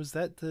daughter, or was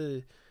that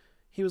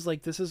he was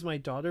like, this is my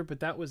daughter,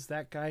 but that was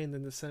that guy, and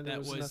then the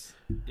senator was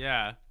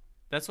yeah.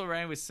 That's what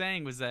Ryan was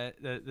saying, was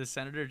that the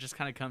senator just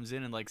kind of comes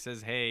in and like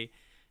says, hey,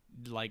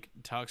 like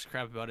talks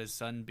crap about his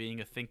son being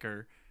a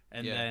thinker.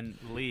 And then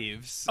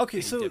leaves.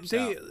 Okay, so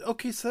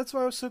that's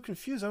why I was so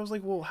confused. I was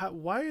like, well,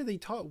 why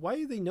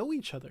do they know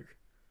each other?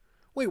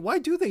 Wait, why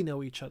do they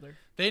know each other?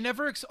 They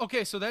never.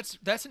 Okay, so that's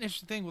an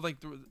interesting thing with like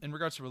in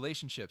regards to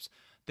relationships.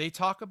 They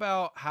talk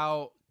about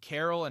how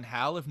Carol and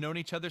Hal have known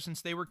each other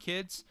since they were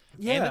kids,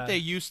 and that they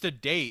used to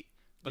date,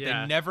 but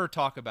they never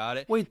talk about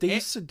it. Wait, they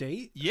used to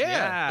date?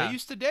 Yeah, they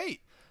used to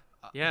date.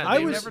 Yeah,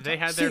 they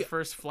had their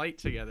first flight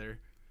together.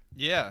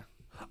 Yeah.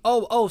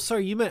 Oh,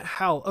 sorry, you meant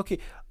Hal. Okay.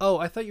 Oh,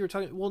 I thought you were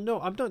talking. Well, no,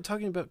 I'm not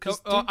talking about.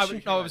 I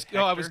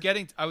was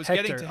getting to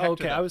Hector.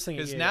 Okay, I was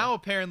thinking because now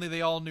apparently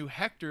they all knew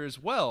Hector as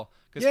well.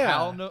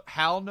 Because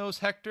Hal knows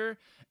Hector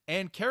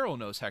and Carol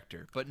knows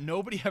Hector, but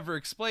nobody ever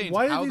explains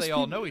how they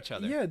all know each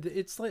other. Yeah,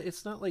 it's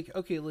not like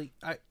okay, like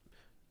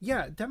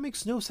that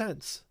makes no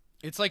sense.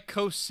 It's like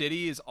Coast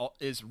City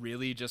is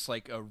really just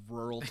like a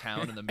rural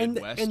town in the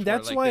Midwest, and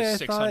that's where, like, why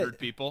there's I 600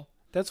 people.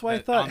 That's why I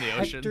thought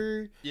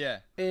Hector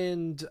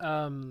and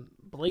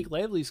Blake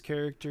Lively's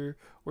character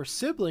were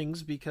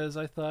siblings, because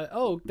I thought,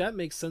 oh, that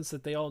makes sense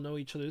that they all know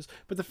each other's.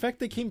 But the fact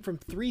they came from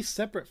 3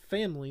 separate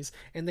families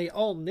and they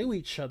all knew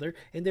each other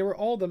and they were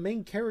all the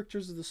main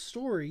characters of the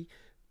story,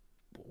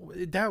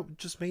 that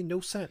just made no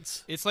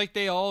sense. It's like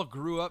they all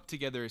grew up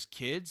together as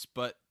kids,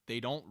 but they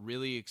don't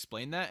really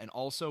explain that, and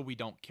also we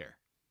don't care.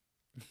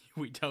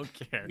 We don't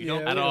care Yeah,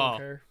 at we all. don't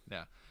care.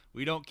 Yeah,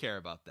 we don't care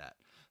about that.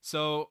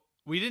 So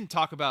we didn't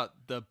talk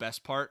about the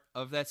best part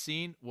of that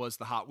scene was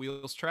the Hot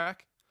Wheels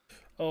track.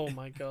 Oh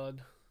my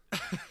god.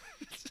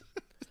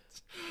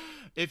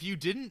 If you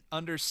didn't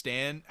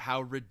understand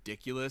how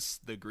ridiculous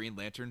the Green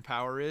Lantern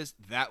power is,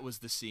 that was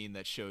the scene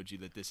that showed you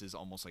that this is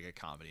almost like a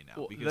comedy now,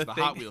 Well, because the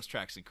Hot Wheels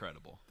track's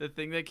incredible. The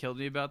thing that killed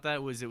me about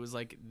that was it was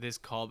like this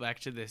callback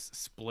to this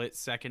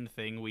split-second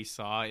thing we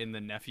saw in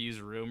the nephew's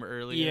room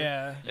earlier.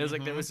 Yeah. It was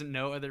like there was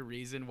no other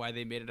reason why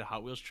they made it a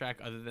Hot Wheels track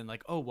other than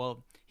like, oh,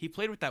 well, he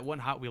played with that one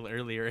Hot Wheel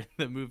earlier in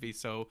the movie,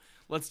 so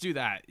let's do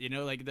that. You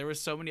know, like there were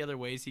so many other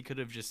ways he could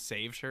have just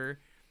saved her,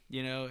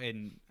 you know,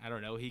 and I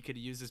don't know, he could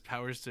use his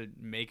powers to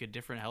make a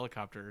different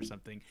helicopter or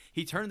something.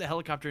 He turned the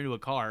helicopter into a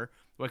car.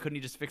 Why couldn't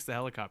he just fix the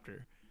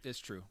helicopter? It's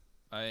true.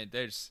 I mean,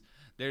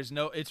 there's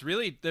no. It's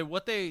really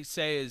what they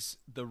say is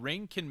the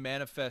ring can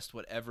manifest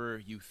whatever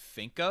you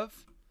think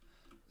of.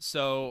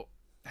 So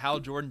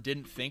Hal Jordan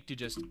didn't think to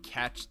just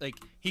catch, like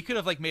he could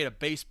have like made a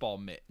baseball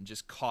mitt and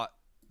just caught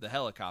the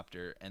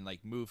helicopter and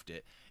like moved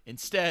it.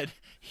 Instead,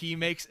 he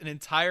makes an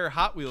entire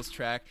Hot Wheels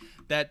track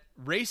that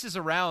races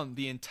around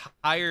the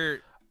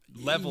entire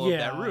level of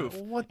that roof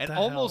and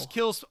almost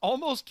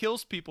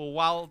kills people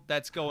while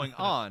that's going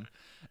on.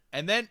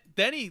 And then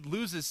he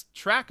loses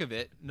track of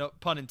it, no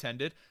pun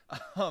intended.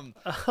 He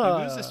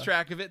loses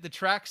track of it, the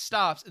track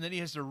stops, and then he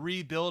has to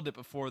rebuild it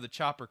before the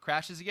chopper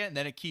crashes again, and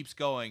then it keeps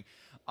going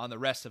on the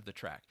rest of the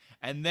track.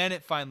 And then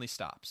it finally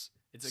stops.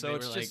 It's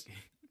just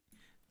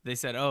they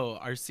said, "Oh,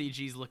 our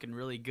CG's looking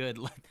really good.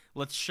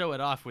 Let's show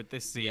it off with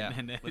this scene." Yeah,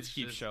 and let's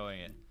keep showing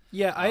it.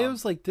 Yeah, I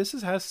was like, this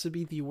has to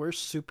be the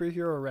worst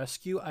superhero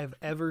rescue I've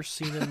ever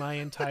seen in my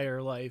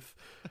entire life.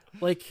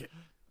 Like,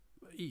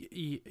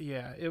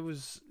 yeah, it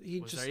was.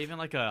 Was there even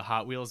like a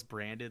Hot Wheels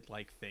branded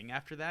like thing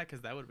after that?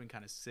 Because that would have been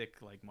kind of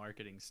sick, like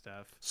marketing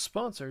stuff.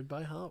 Sponsored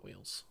by Hot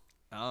Wheels.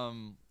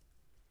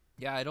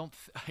 Yeah, I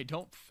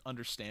don't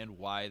understand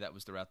why that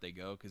was the route they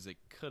go, because it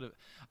could have.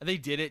 They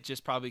did it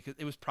just probably because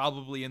it was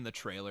probably in the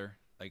trailer.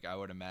 Like I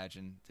would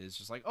imagine it's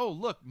just like, oh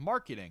look,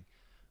 marketing,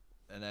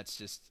 and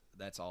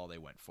that's all they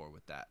went for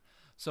with that.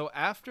 So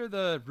after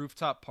the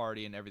rooftop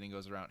party and everything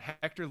goes around,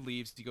 Hector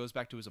leaves. He goes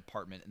back to his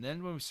apartment, and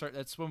then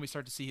that's when we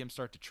start to see him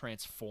start to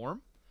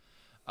transform.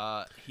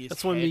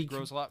 His head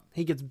grows a lot.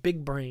 He gets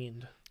big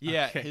brained.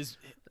 Yeah, okay.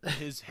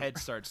 His head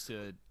starts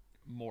to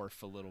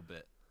morph a little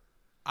bit.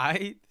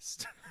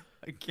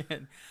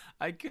 Again,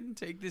 I couldn't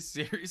take this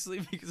seriously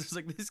because I was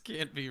like, this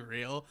can't be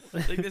real.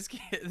 Like this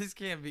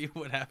can't be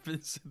what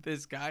happens to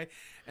this guy.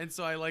 And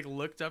so I like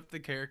looked up the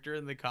character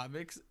in the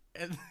comics,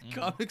 and the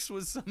comics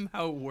was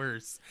somehow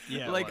worse.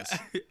 Yeah,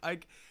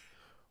 like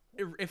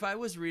if I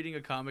was reading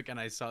a comic and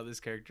I saw this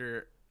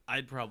character,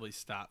 I'd probably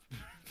stop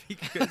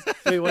because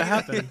wait, what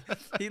happened?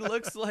 He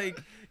looks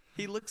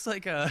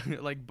like a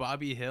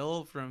Bobby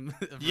Hill from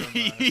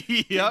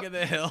King of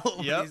the Hill.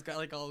 Yep. He's got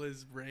like all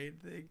this brain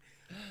thing.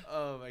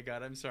 Oh my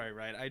god, I'm sorry,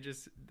 Ryan.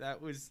 That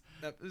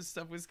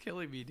stuff was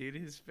killing me, dude.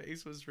 His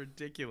face was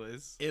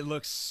ridiculous. It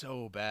looks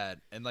so bad,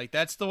 and like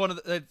that's one of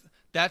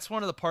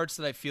the parts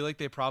that I feel like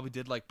they probably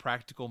did like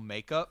practical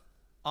makeup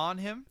on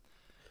him,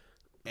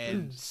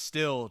 and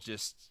still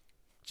just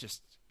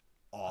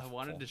awful. I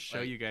wanted to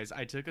show you guys.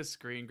 I took a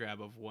screen grab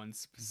of one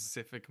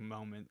specific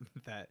moment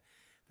that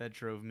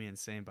drove me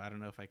insane, but I don't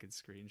know if I could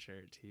screen share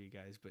it to you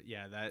guys. But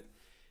yeah,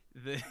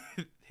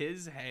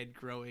 his head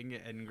growing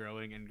and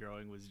growing and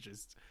growing was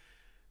just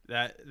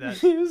that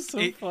it was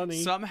so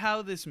funny.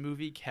 Somehow this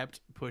movie kept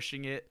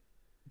pushing it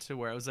to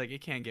where I was like,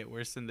 it can't get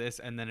worse than this,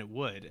 and then it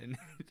would. And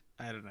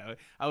I don't know.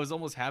 I was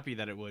almost happy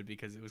that it would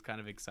because it was kind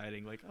of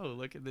exciting. Like, oh,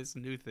 look at this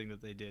new thing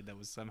that they did that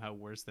was somehow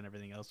worse than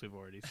everything else we've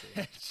already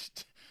seen.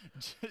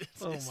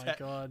 Oh my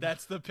god.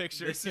 That's the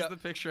picture. This is the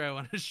picture I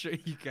want to show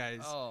you guys.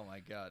 Oh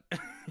my god.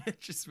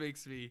 It just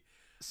makes me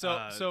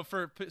so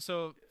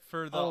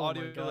for the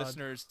audio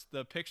listeners,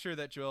 the picture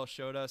that Joel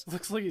showed us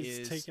looks like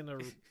he's taking a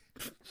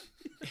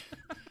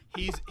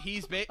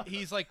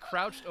he's like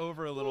crouched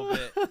over a little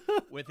bit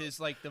with his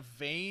like the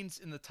veins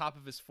in the top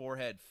of his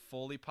forehead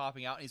fully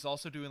popping out, and he's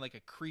also doing like a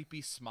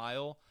creepy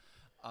smile.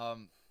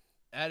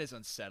 That is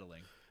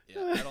unsettling.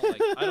 Yeah,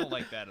 I don't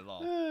like that at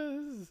all.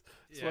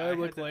 That's what I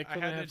look like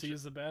when I have to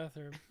use the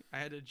bathroom. I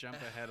had to jump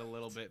ahead a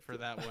little bit for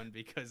that one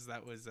because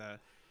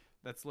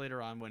that's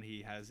later on when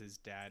he has his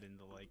dad in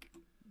the like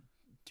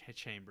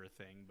chamber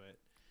thing. But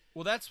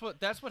well, that's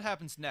what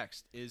happens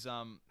next is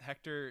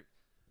Hector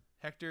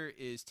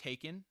is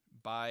taken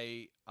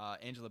by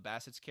Angela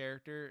Bassett's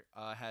character,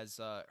 has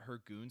her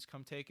goons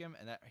come take him,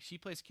 and that she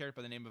plays a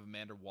character by the name of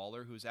Amanda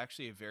Waller, who's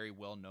actually a very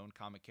well-known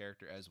comic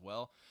character as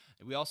well.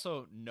 And we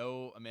also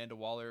know Amanda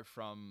Waller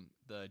from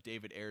the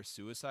David Ayer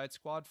Suicide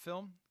Squad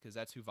film, because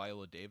that's who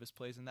Viola Davis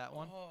plays in that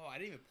one. Oh, I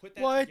didn't even put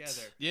that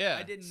together. Yeah.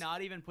 I did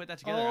not even put that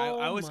together.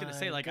 I was going to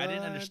say, like, I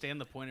didn't understand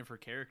the point of her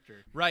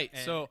character. Right,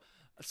 and so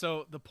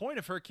So the point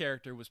of her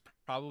character was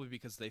probably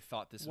because they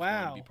thought this was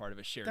going to be part of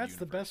a shared That's universe.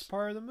 the best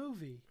part of the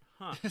movie.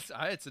 Huh.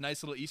 It's a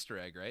nice little Easter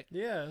egg, right?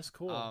 Yeah, it's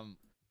cool.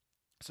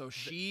 So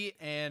she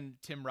and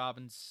Tim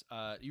Robbins,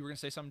 you were going to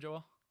say something,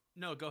 Joel?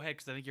 No, go ahead,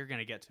 because I think you're going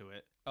to get to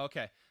it.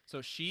 Okay.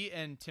 So she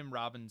and Tim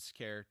Robbins'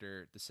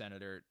 character, the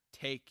senator,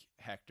 take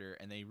Hector,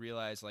 and they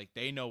realize, like,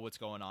 they know what's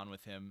going on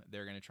with him.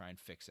 They're going to try and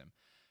fix him.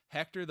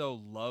 Hector, though,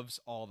 loves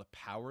all the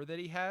power that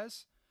he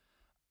has,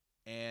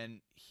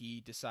 and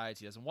he decides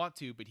he doesn't want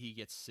to, but he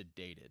gets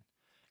sedated.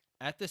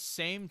 At the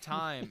same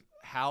time,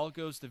 Hal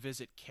goes to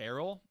visit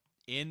Carol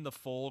in the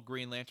full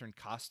Green Lantern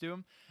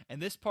costume,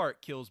 and this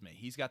part kills me.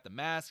 He's got the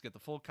mask, got the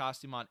full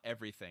costume on,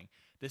 everything.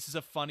 This is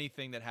a funny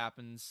thing that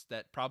happens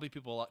that probably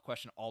people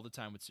question all the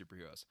time with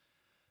superheroes.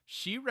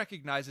 She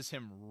recognizes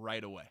him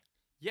right away.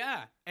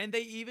 Yeah, and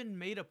they even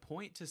made a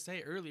point to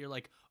say earlier,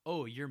 like,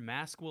 oh, your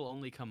mask will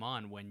only come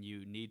on when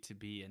you need to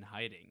be in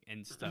hiding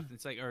and stuff.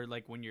 It's like, or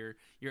like when your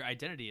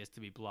identity is to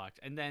be blocked.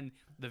 And then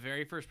the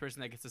very first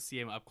person that gets to see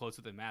him up close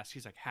with the mask,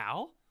 she's like,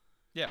 Hal?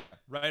 Yeah,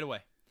 right away.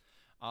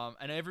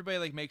 And everybody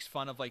like makes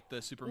fun of like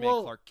the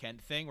Superman Clark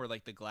Kent thing, where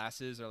like the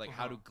glasses are like,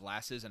 how do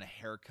glasses and a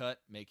haircut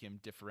make him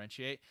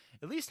differentiate?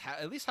 At least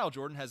Hal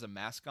Jordan has a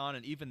mask on,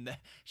 and even that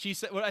she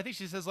said, well, I think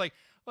she says like,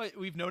 well,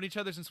 we've known each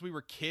other since we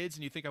were kids,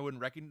 and you think I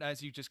wouldn't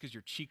recognize you just because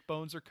your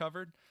cheekbones are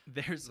covered?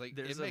 There's like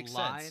a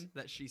line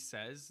that she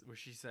says where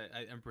she said,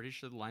 I'm pretty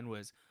sure the line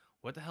was,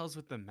 "What the hell's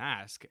with the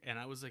mask?" And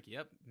I was like,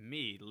 "Yep,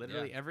 me."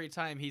 Literally every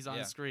time he's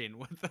on screen,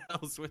 what the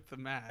hell's with the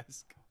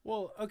mask?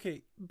 Well,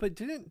 okay, but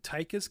didn't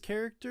Taika's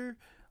character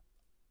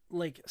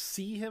like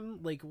see him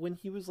like when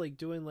he was like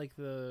doing like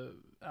the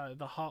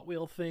Hot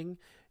Wheel thing?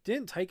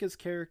 Didn't Taika's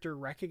character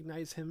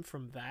recognize him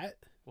from that?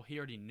 Well, he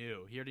already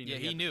knew. He already knew.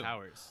 He knew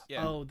powers.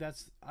 Yeah. Oh,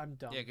 I'm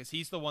dumb. Yeah, because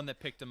he's the one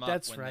that picked him up.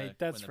 That's right.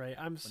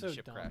 I'm so the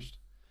ship dumb. crashed.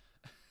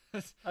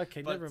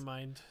 Okay, never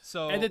mind.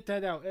 So edit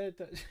that out. Edit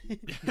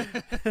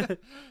that.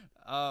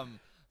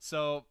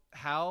 So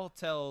Hal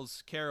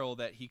tells Carol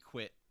that he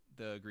quit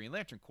the Green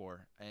Lantern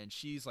Corps, and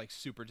she's like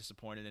super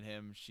disappointed in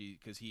him. She's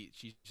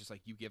just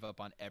like, you give up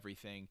on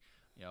everything.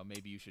 You know,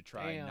 maybe you should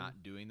try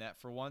not doing that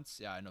for once.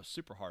 Yeah, I know,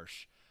 super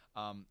harsh.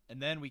 And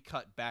then we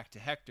cut back to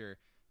Hector.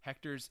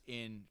 Hector's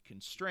in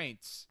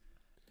constraints,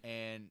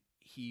 and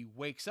he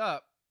wakes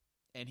up,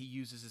 and he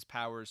uses his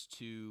powers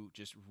to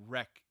just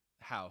wreck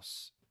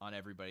house on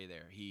everybody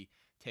there. He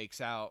takes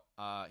out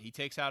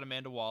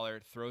Amanda Waller,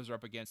 throws her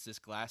up against this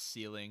glass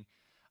ceiling,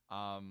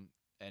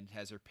 and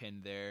has her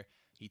pinned there.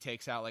 He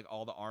takes out like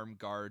all the armed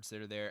guards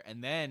that are there,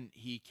 and then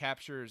he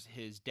captures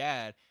his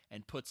dad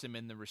and puts him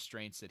in the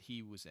restraints that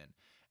he was in.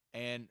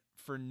 And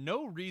for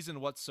no reason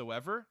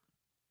whatsoever,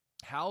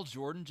 Hal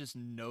Jordan just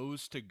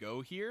knows to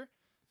go here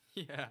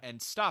and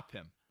stop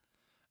him.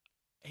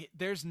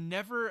 There's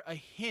never a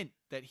hint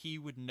that he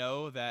would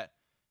know that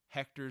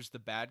Hector's the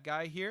bad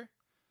guy here.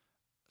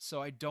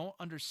 So I don't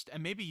understand.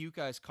 And maybe you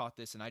guys caught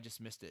this and I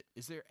just missed it.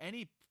 Is there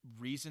any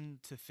reason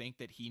to think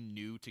that he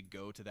knew to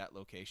go to that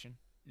location?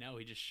 No,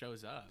 he just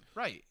shows up.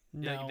 Right.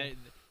 No.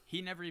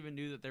 He never even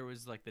knew that there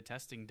was like the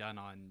testing done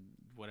on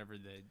whatever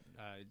the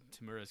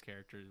Tamura's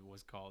character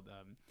was called.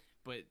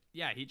 But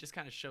yeah, he just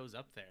kind of shows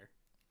up there.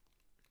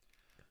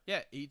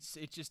 Yeah,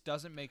 it just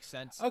doesn't make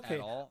sense at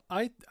all.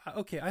 I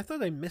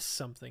thought I missed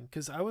something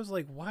because I was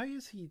like, why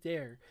is he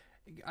there?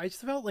 I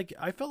felt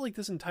like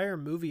this entire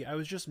movie I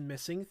was just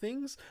missing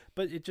things,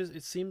 but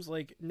it seems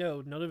like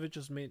no, none of it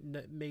just made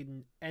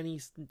any.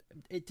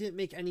 It didn't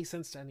make any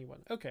sense to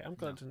anyone. Okay, I'm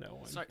glad to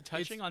know. Sorry,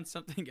 touching on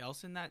something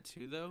else in that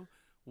too, though.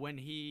 When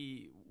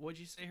what'd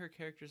you say her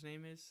character's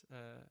name is?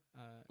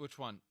 Which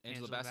one?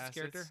 Angela Bassett's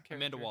character?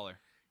 Amanda Waller.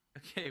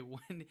 Okay,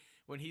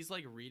 when he's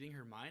like reading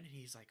her mind and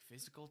he's like,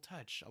 physical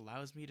touch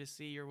allows me to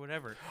see or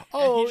whatever.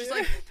 Oh, and he just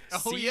like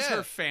sees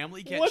her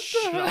family get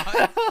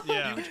shot.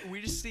 Yeah,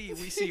 we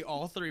see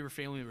all three of her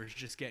family members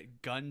just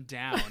get gunned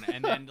down,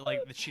 and then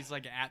like she's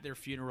like at their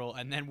funeral,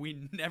 and then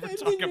we never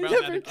talk about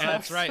that again.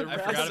 That's right, I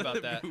forgot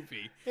about that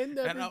movie. It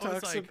never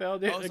talks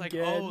about it I was like,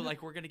 again. oh,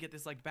 like we're gonna get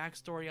this like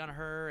backstory on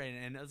her,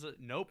 and I was like,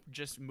 nope,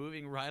 just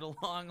moving right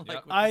along.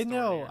 Like I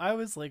know, I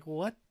was like,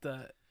 what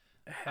the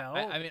hell?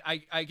 I mean,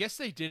 I guess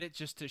they did it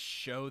just to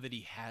show that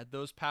he had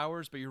those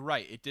powers, but you're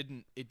right. It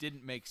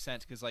didn't make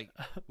sense because like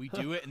we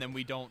do it and then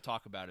we don't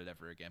talk about it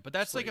ever again. But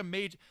that's like a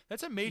major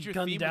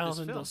theme down of this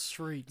in film. The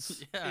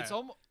streets. Yeah.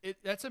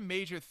 That's a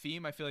major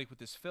theme I feel like with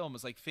this film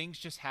is like things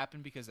just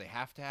happen because they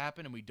have to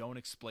happen and we don't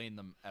explain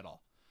them at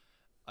all.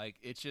 Like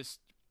it's just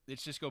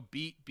go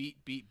beat,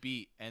 beat, beat,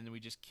 beat, and then we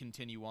just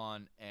continue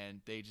on,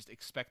 and they just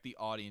expect the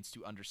audience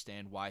to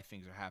understand why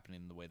things are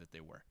happening in the way that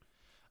they were.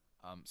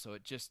 So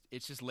it's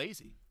just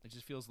lazy. It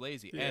just feels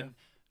lazy. Yeah. And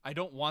I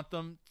didn't want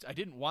them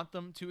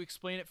to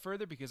explain it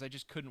further because I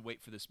just couldn't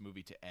wait for this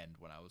movie to end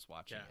when I was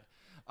watching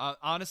it.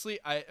 Honestly,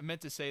 I meant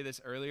to say this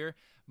earlier.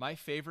 My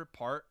favorite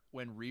part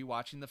when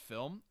rewatching the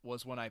film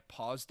was when I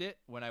paused it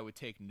when I would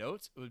take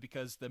notes. It was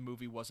because the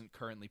movie wasn't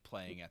currently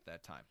playing at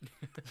that time.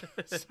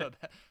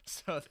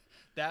 so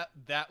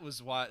that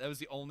was why. That was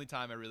the only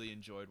time I really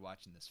enjoyed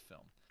watching this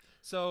film.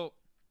 So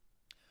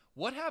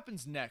what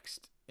happens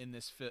next in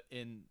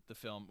the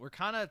film. We're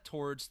kind of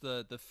towards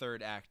the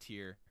third act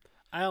here.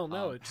 I don't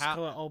know. It just kind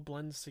of all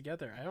blends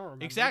together. I don't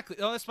remember. Exactly.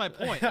 Oh, that's my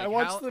point. I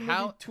watched the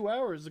movie 2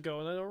 hours ago,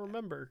 and I don't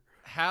remember.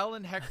 Hal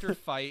and Hector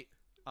fight,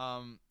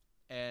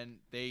 and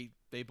they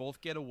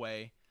both get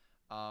away.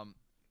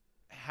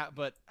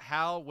 But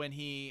Hal, when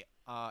he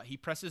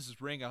presses his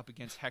ring up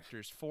against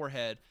Hector's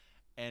forehead,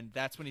 and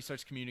that's when he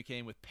starts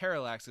communicating with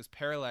Parallax, because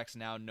Parallax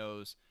now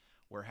knows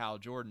where Hal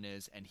Jordan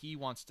is, and he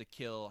wants to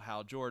kill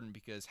Hal Jordan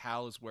because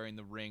Hal is wearing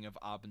the ring of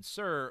Abin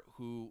Sur,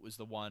 who was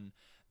the one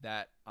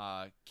that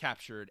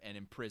captured and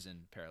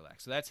imprisoned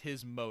Parallax. So that's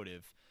his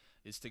motive,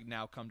 is to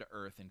now come to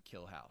Earth and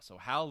kill Hal. So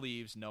Hal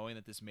leaves knowing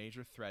that this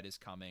major threat is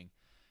coming.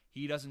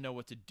 He doesn't know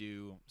what to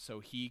do, so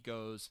he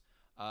goes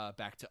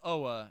back to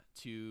Oa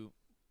to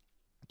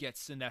get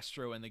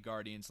Sinestro and the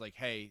Guardians like,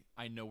 hey,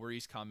 I know where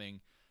he's coming.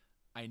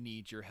 I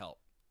need your help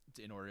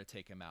in order to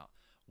take him out.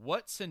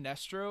 What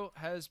Sinestro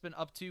has been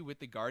up to with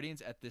the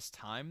Guardians at this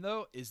time,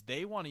 though, is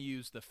they want to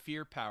use the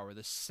fear power,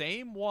 the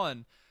same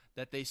one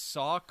that they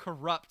saw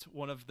corrupt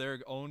one of their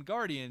own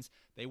Guardians.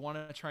 They want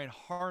to try and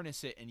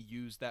harness it and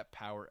use that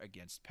power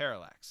against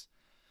Parallax.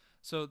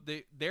 So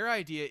their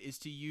idea is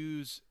to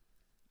use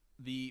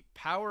the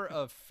power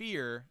of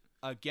fear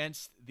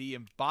against the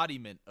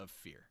embodiment of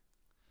fear.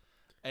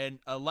 And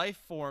a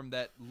life form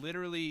that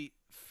literally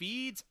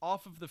feeds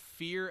off of the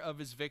fear of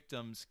his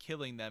victims,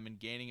 killing them and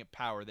gaining it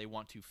power. They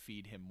want to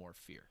feed him more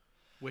fear.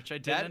 Which I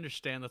didn't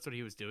understand that's what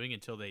he was doing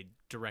until they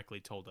directly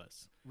told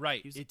us.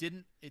 Right.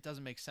 It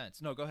doesn't make sense.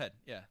 No, go ahead.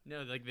 Yeah.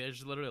 No, like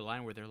there's literally a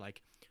line where they're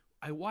like,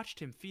 I watched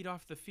him feed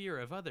off the fear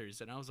of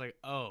others. And I was like,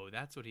 oh,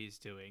 that's what he's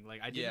doing.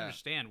 Like, I didn't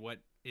understand what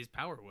his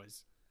power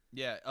was.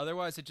 Yeah,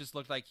 otherwise it just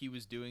looked like he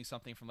was doing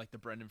something from like the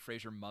Brendan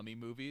Fraser Mummy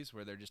movies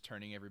where they're just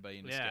turning everybody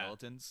into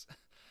skeletons.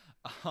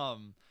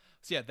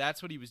 So yeah,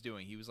 that's what he was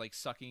doing. He was like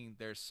sucking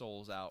their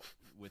souls out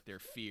with their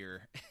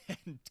fear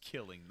and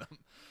killing them.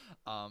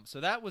 So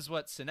that was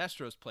what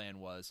Sinestro's plan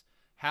was.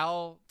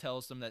 Hal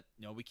tells them that,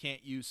 no, we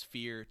can't use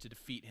fear to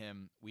defeat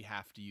him. We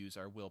have to use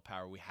our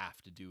willpower. We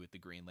have to do it the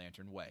Green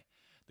Lantern way.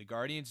 The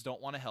Guardians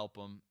don't want to help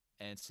him.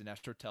 And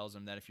Sinestro tells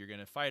him that if you're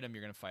going to fight him,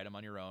 you're going to fight him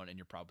on your own, and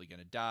you're probably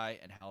going to die.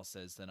 And Hal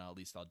says, then at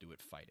least I'll do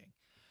it fighting.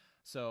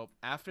 So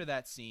after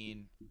that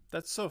scene,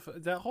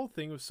 that whole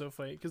thing was so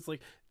funny because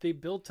like they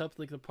built up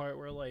like the part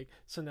where like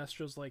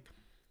Sinestro's like,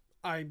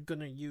 I'm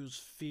gonna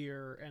use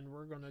fear and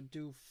we're gonna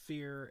do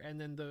fear, and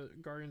then the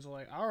Guardians are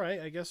like, all right,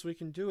 I guess we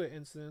can do it.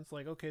 And then it's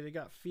like, okay, they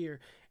got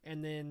fear,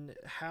 and then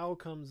Hal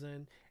comes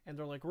in and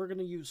they're like, we're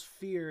gonna use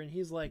fear, and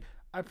he's like,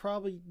 I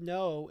probably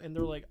know, and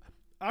they're like,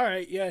 all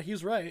right, yeah,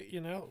 he's right,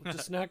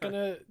 just not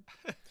gonna,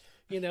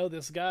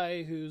 this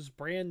guy who's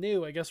brand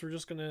new, I guess we're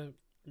just gonna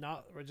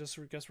guess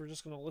we're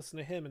just gonna listen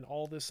to him and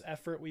all this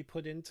effort we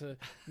put into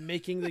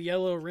making the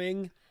yellow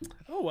ring.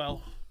 Oh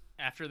well.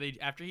 After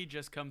he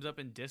just comes up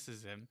and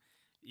disses him,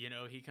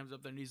 he comes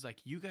up there and he's like,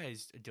 you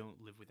guys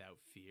don't live without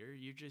fear.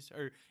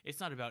 Or it's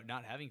not about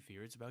not having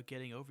fear, it's about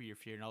getting over your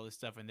fear and all this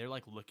stuff. And they're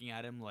like looking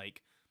at him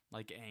like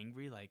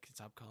angry, like,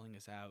 stop calling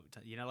us out,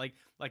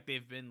 like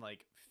they've been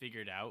like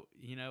figured out,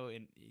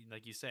 and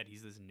like you said,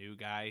 he's this new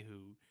guy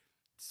who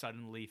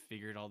suddenly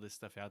figured all this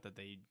stuff out that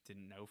they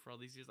didn't know for all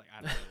these years. Like,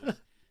 I don't know.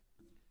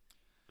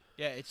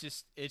 Yeah,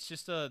 it's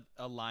just a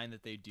line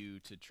that they do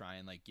to try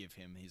and like give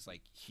him his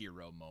like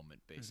hero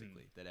moment,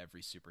 basically, that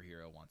every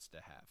superhero wants to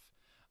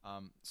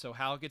have. So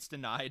Hal gets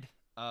denied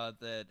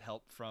the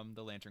help from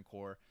the Lantern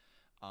Corps,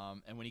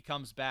 and when he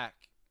comes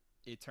back,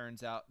 it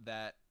turns out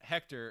that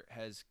Hector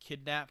has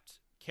kidnapped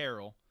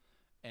Carol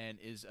and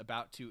is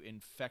about to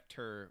infect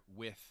her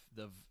with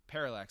the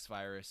Parallax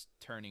virus,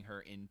 turning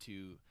her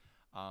into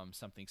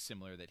something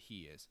similar that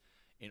he is.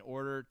 In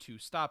order to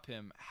stop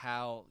him,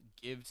 Hal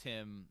gives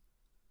him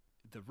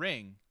the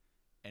ring,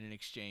 and in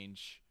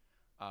exchange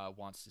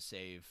wants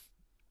to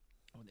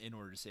in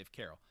order to save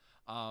Carol.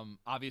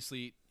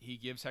 Obviously, he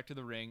gives Hector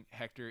the ring.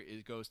 Hector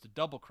goes to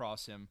double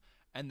cross him,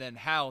 and then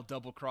Hal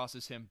double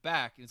crosses him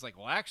back. And it's like,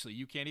 well, actually,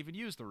 you can't even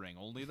use the ring.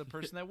 Only the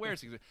person that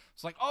wears it.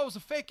 It's like, oh, it was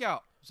a fake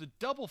out. It was a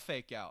double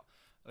fake out.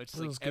 It's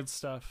that was good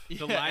stuff.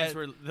 Yeah,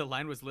 the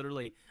line was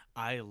literally,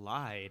 I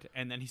lied,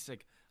 and then he's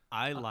like,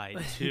 I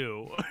lied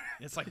too.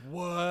 It's like,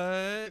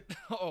 what?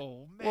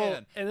 Oh, man.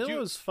 Well, and then what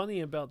was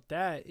funny about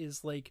that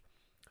is like,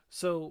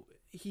 so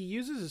he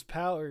uses his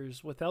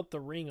powers without the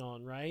ring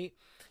on, right?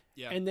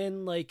 Yeah. And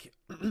then like,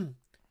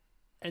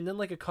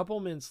 a couple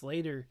minutes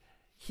later,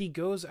 he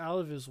goes out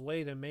of his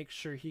way to make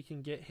sure he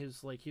can get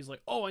his, like, he's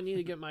like, oh, I need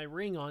to get my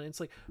ring on. It's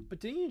like, but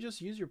didn't you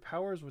just use your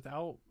powers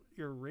without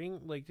your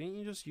ring? Like, didn't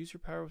you just use your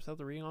power without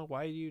the ring on?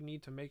 Why do you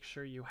need to make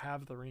sure you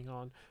have the ring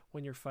on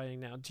when you're fighting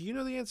now? Do you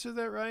know the answer to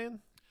that, Ryan?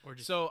 Or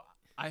just, So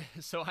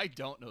I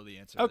don't know the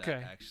answer to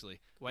that, actually.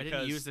 Why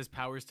didn't he use his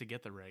powers to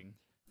get the ring?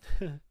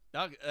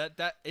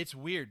 That it's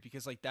weird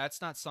because like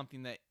that's not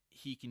something that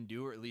he can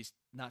do, or at least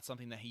not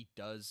something that he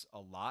does a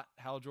lot.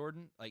 Hal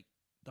Jordan, like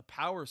the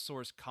power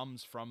source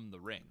comes from the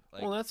ring.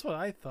 Like, well, that's what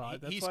I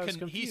thought. That's why I was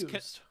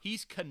confused.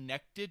 He's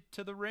connected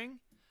to the ring,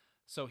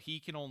 so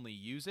he can only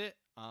use it.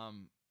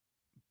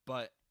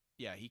 But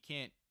yeah, he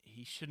can't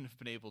he shouldn't have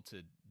been able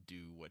to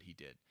do what he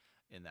did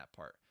in that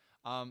part.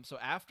 So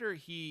after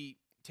he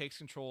takes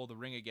control of the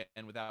ring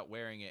again without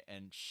wearing it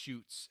and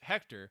shoots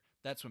Hector,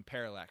 that's when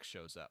Parallax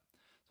shows up.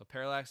 So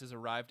Parallax has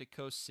arrived at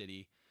Coast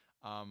City,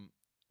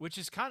 which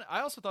is kind of,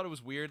 I also thought it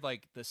was weird,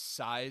 like the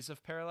size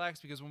of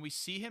Parallax, because when we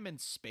see him in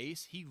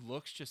space, he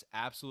looks just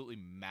absolutely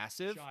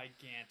massive.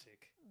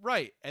 Gigantic.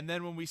 Right. And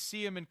then when we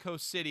see him in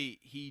Coast City,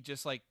 he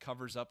just like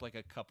covers up like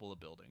a couple of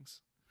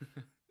buildings.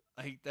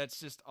 Like that's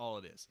just all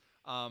it is.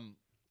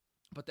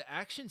 But the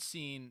action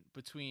scene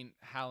between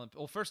Hal and,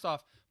 well, first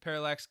off,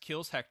 Parallax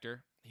kills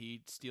Hector.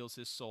 He steals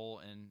his soul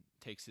and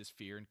takes his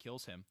fear and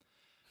kills him.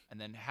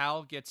 And then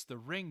Hal gets the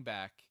ring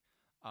back,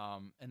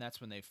 and that's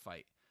when they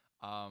fight.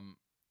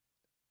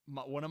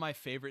 One of my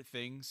favorite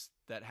things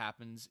that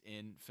happens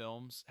in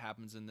films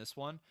happens in this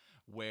one,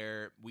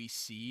 where we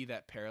see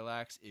that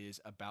Parallax is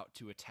about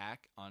to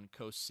attack on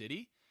Coast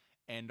City,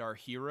 and our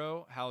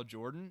hero, Hal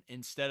Jordan,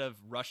 instead of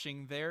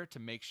rushing there to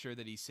make sure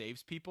that he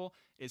saves people,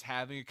 is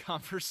having a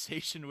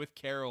conversation with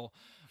Carol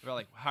about,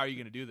 like, how are you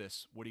going to do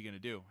this? What are you going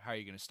to do? How are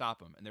you going to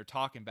stop him? And they're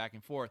talking back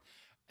and forth.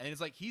 And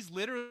it's like he's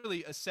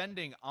literally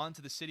ascending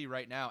onto the city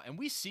right now, and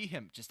we see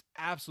him just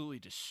absolutely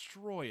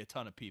destroy a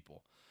ton of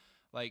people.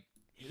 Like,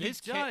 He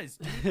does.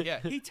 Dude. Yeah,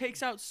 he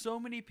takes out so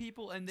many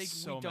people, and we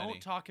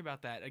don't talk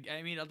about that.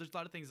 I mean, there's a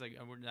lot of things like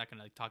we're not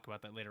going to talk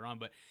about that later on,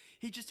 but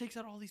he just takes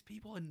out all these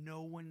people, and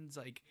no one's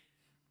like,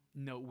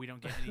 no, we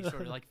don't get any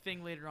sort of like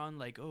thing later on,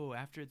 like, oh,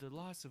 after the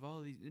loss of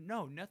all these,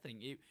 no, nothing.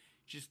 It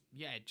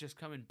just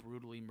come and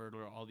brutally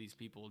murder all these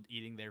people,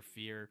 eating their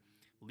fear,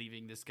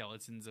 leaving the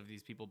skeletons of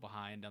these people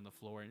behind on the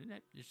floor, and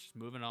it's just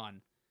moving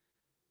on.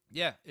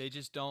 Yeah,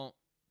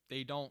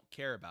 they don't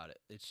care about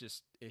it. It's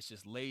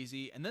just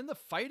lazy. And then the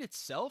fight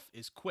itself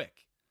is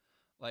quick.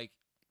 Like,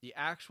 the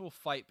actual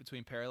fight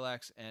between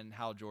Parallax and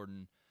Hal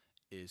Jordan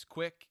is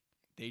quick.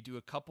 They do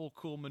a couple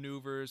cool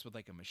maneuvers with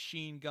like a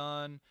machine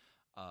gun,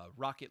 a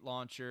rocket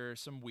launcher,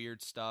 some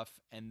weird stuff.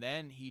 And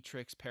then he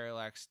tricks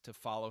Parallax to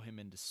follow him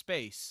into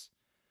space,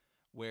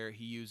 where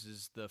he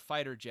uses the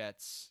fighter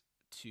jets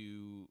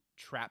to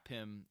trap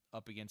him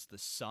up against the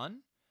sun.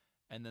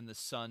 And then the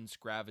sun's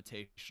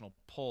gravitational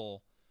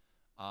pull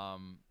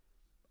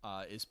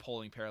is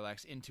pulling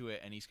Parallax into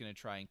it, and he's going to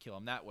try and kill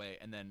him that way.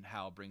 And then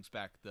Hal brings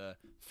back the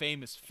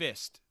famous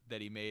fist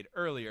that he made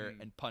earlier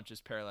and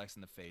punches Parallax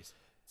in the face,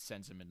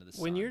 sends him into the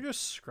sun. When you're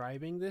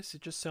describing this,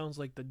 it just sounds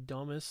like the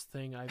dumbest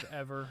thing I've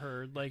ever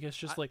heard. Like, it's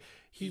just like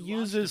he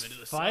uses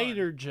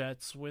fighter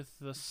jets with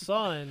the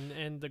sun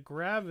and the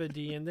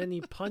gravity, and then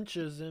he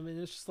punches him, and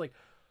it's just like,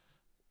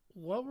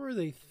 what were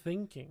they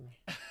thinking?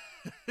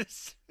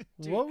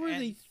 What were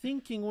they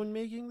thinking when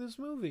making this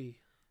movie?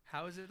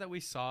 How is it that we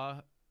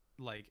saw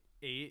like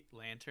 8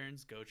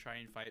 lanterns go try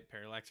and fight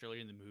Parallax earlier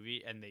in the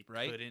movie, and they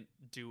couldn't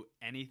do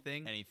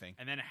anything?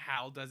 And then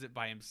Hal does it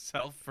by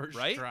himself first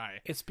try.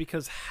 It's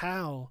because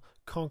Hal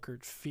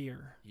conquered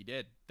fear. He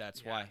did.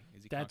 That's why.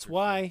 That's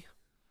why. Fear.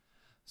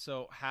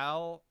 So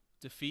Hal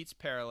defeats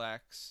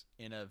Parallax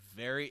in a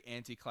very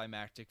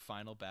anticlimactic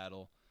final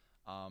battle.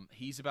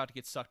 He's about to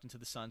get sucked into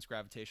the sun's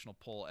gravitational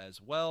pull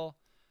as well.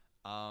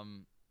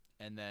 And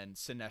then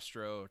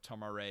Sinestro,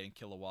 Tomar-Re, and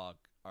Kilowog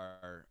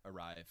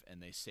arrive,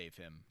 and they save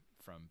him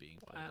from being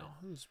pulled in. Wow,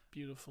 that was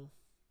beautiful.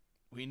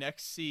 We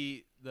next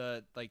see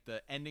the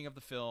ending of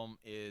the film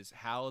is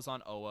Hal is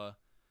on Oa.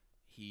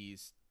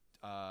 He's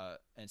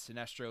and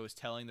Sinestro is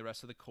telling the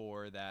rest of the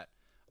Corps that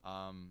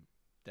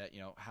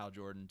Hal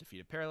Jordan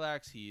defeated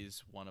Parallax.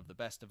 He's one of the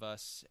best of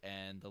us,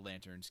 and the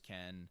Lanterns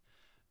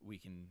we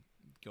can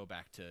go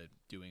back to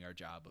doing our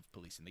job of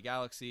policing the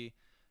galaxy.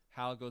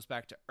 Hal goes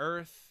back to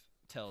Earth,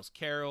 tells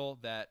Carol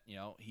that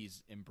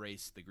he's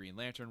embraced the Green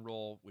Lantern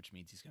role, which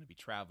means he's going to be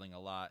traveling a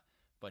lot,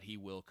 but he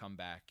will come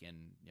back,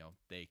 and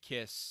they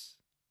kiss,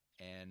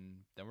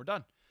 and then we're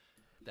done.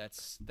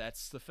 That's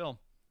the film.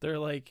 They're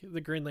like,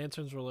 the Green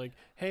Lanterns were like,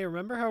 hey,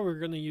 remember how we're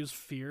going to use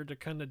fear to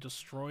kind of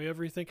destroy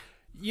everything?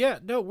 Yeah,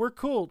 no, we're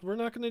cool. We're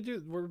not going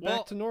to we're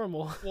back to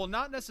normal. Well,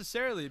 not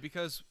necessarily,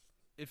 because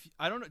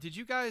I don't know, did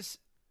you guys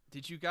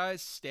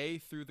stay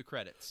through the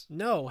credits?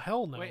 No,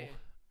 hell no. Wait,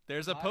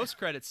 there's a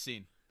post-credits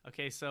scene.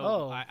 Okay,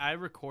 so I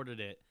recorded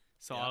it,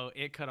 so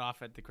it cut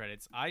off at the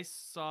credits. I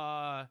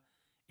saw.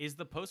 Is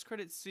the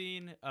post-credits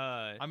scene?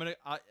 I'm gonna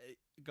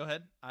go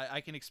ahead.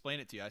 I can explain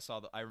it to you.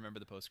 I remember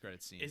the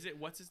post-credits scene. Is it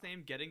what's his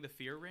name getting the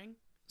fear ring?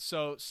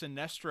 So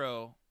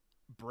Sinestro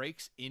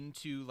breaks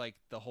into like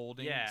the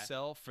holding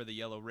cell for the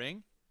yellow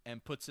ring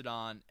and puts it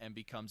on and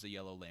becomes a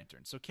yellow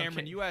lantern. So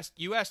Cameron, you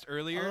asked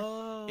earlier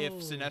if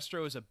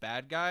Sinestro is a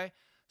bad guy.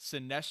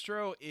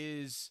 Sinestro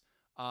is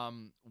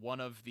one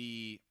of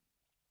the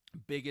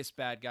biggest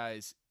bad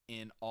guys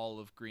in all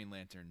of Green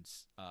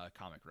Lantern's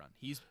comic run.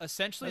 He's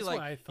essentially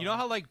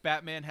how like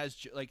Batman has,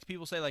 like,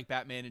 people say like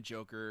Batman and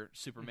Joker,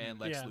 Superman,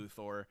 Lex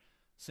Luthor.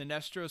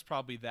 Sinestro is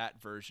probably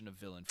that version of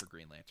villain for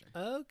Green Lantern.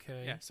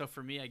 Okay. Yeah, so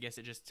for me, I guess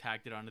it just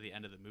tagged it onto the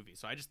end of the movie.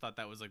 So I just thought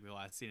that was like the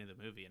last scene of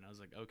the movie, and I was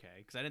like, okay,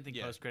 because I didn't think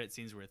Yeah. post-credit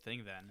scenes were a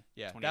thing then.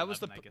 Yeah, that was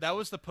 2011, I guess. that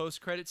was the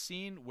post-credit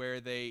scene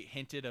where they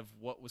hinted of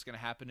what was going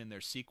to happen in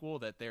their sequel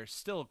that they're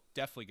still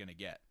definitely going to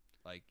get.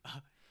 Like,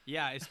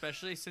 Yeah,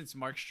 especially since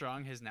Mark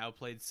Strong has now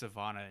played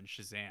Savannah in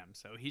Shazam,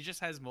 so he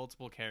just has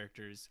multiple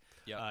characters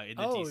Yeah. in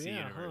the Oh, DC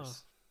yeah,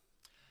 universe.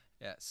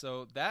 yeah.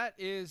 So that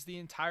is the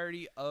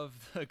entirety of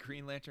the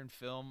Green Lantern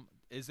film.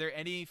 Is there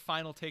any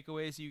final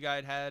takeaways you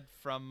guys had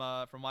from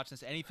watching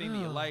this? Anything that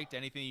you liked?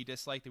 Anything you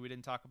disliked that we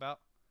didn't talk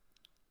about?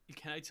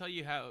 Can I tell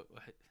you how?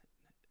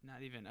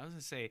 Not even. I was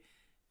gonna say,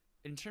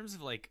 in terms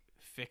of like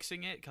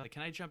fixing it,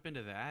 can I jump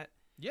into that?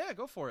 Yeah,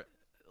 go for it.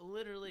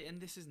 Literally, and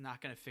this is not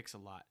gonna fix a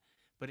lot,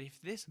 but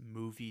if this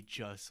movie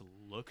just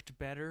looked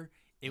better,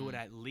 it would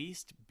at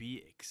least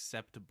be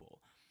acceptable.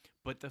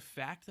 But the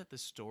fact that the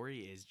story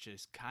is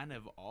just kind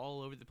of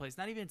all over the place,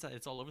 not even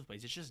it's all over the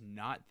place, it's just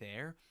not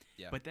there.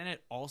 Yeah. But then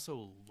it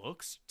also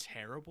looks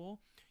terrible.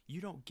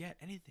 You don't get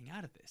anything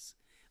out of this.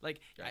 Like,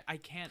 Right. I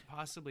can't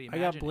possibly I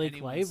imagine got Blake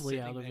anyone Lively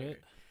sitting out of there.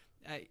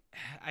 it.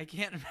 I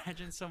can't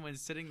imagine someone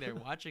sitting there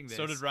watching this.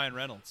 So did Ryan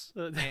Reynolds.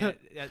 And,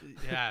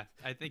 yeah,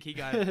 I think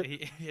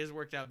his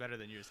worked out better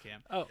than yours,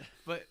 Cam. Oh,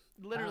 But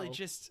literally, Ow.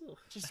 just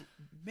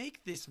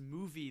make this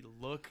movie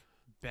look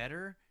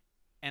better,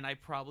 and I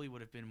probably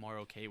would have been more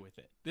okay with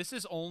it. This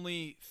is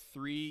only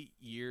 3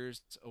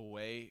 years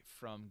away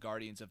from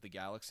Guardians of the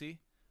Galaxy,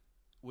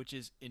 which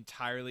is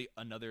entirely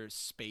another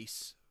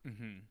space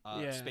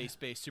Yeah.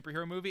 space-based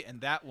superhero movie,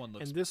 and that one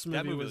looks. and this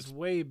that movie was looks,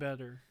 way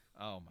better.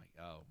 oh my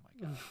god,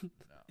 no.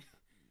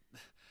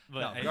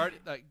 But No,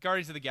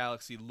 Guardians of the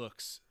Galaxy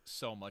looks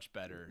so much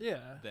better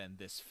Yeah. than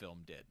this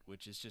film did,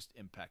 which is just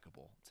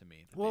impeccable to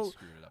me that Well, they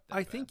screwed it up that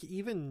I bad. think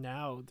even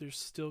now there's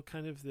still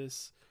kind of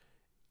this.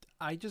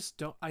 I just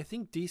don't. I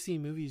think DC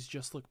movies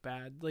just look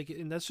bad. Like,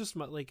 and that's just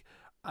my like.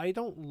 I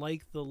don't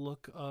like the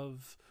look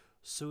of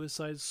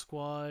Suicide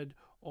Squad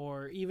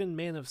or even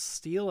Man of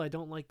Steel. I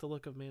don't like the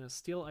look of Man of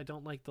Steel. I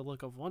don't like the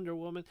look of Wonder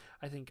Woman.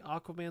 I think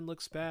Aquaman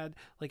looks bad.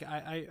 Like,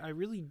 I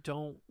really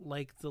don't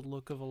like the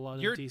look of a lot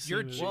of DC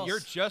movies.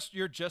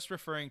 you're just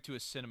referring to a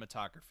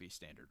cinematography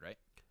standard, right?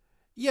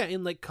 Yeah,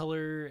 in like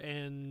color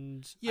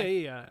and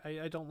yeah.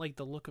 I don't like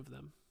the look of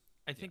them.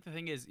 I think the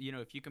thing is,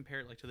 if you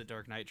compare it like to the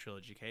Dark Knight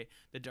trilogy, okay?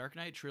 The Dark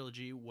Knight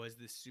trilogy was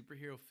this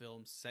superhero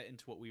film set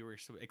into what we were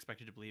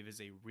expected to believe is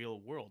a real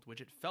world,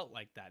 which it felt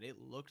like that. It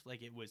looked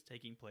like it was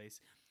taking place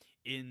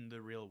in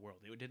the real world.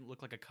 It didn't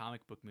look like a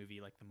comic book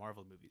movie like the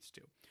Marvel movies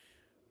do.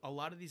 A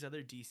lot of these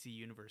other DC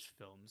Universe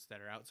films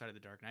that are outside of the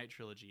Dark Knight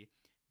trilogy,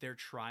 they're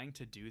trying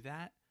to do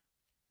that,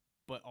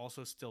 but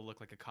also still look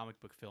like a comic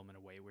book film in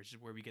a way, which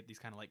is where we get these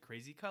kind of like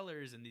crazy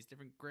colors and these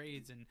different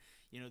grades and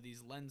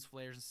these lens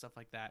flares and stuff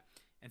like that.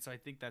 And so I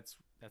think that's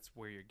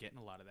where you're getting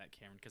a lot of that,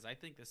 Cameron, because I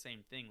think the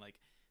same thing. Like,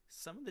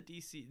 some of the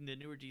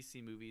newer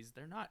DC movies,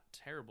 they're not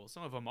terrible.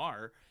 Some of them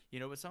are,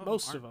 but some of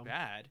Most them of aren't them.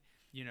 bad,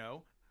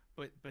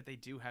 but they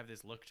do have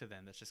this look to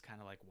them that's just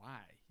kind of like, why?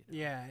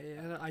 Yeah,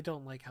 I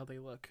don't like how they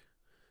look.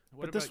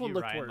 What But this about one you,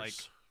 looked Ryan?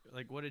 worse.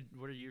 Like what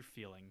are you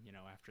feeling,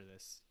 after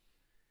this?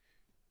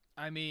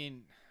 I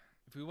mean,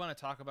 if we want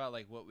to talk about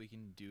like what we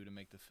can do to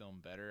make the film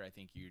better, I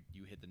think you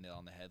hit the nail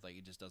on the head. Like,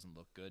 it just doesn't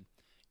look good.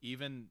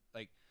 Even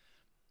like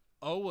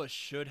Oa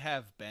should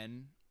have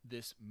been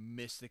this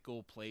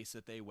mystical place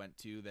that they went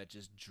to that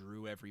just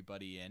drew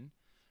everybody in,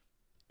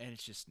 and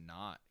it's just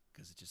not,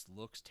 because it just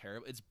looks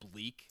terrible. It's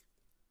bleak.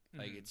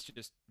 Like, it's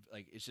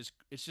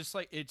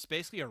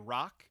basically a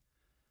rock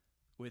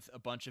with a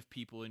bunch of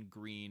people in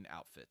green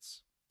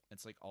outfits.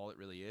 It's like all it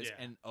really is. Yeah.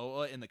 And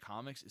Oa in the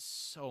comics is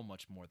so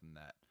much more than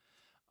that.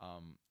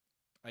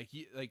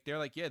 They're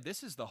like, yeah,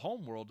 this is the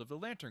home world of the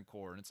Lantern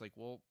Corps, and it's like,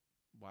 well,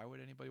 why would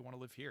anybody want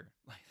to live here?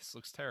 Like, this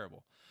looks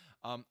terrible.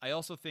 I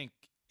also think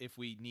if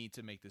we need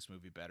to make this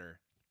movie better,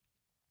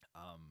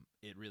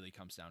 it really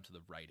comes down to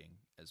the writing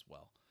as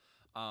well.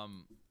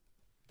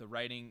 The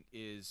writing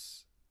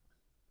it's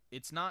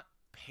not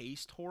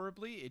paced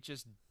horribly. It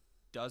just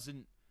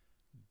doesn't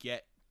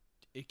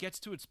it gets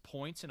to its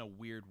points in a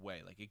weird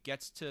way. Like, it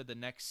gets to the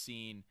next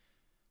scene.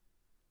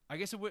 I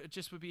guess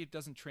it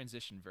doesn't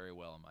transition very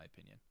well, in my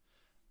opinion.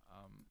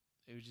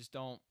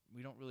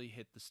 We don't really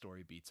hit the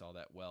story beats all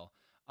that well.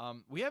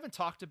 We haven't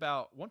talked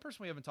about, one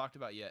person we haven't talked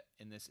about yet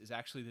in this is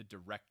actually the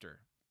director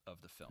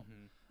of the film.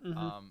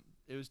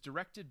 It was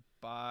directed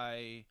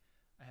by,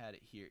 I had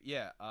it here.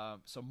 Yeah.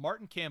 So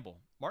Martin Campbell.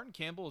 Martin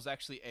Campbell is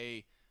actually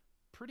a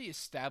pretty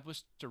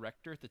established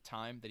director at the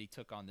time that he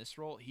took on this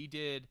role. He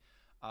did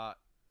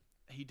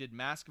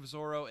Mask of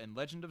Zorro and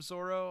Legend of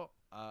Zorro.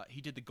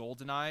 He did the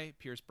GoldenEye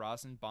Pierce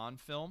Brosnan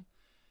Bond film,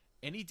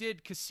 and he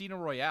did Casino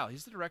Royale.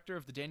 He's the director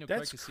of the Daniel Craig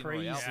That's Casino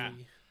crazy. Royale. Yeah.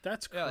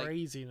 That's Yeah,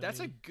 crazy. That's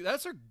me.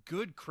 those are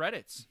good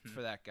credits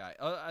for that guy.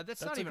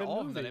 That's not a even good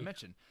all of them that I movie.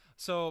 mentioned.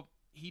 So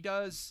he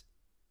does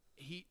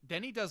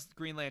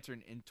Green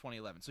Lantern in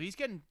 2011. So he's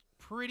getting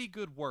pretty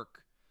good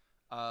work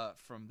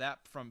from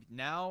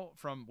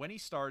when he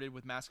started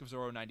with Mask of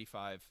Zorro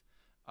 95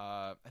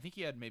 I think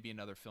he had maybe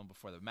another film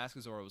before that. Mask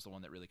of Zorro was the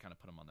one that really kind of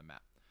put him on the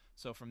map.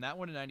 So from that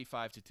one in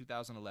 95 to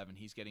 2011,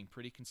 he's getting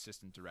pretty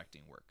consistent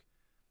directing work.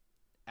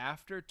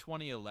 After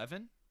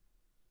 2011,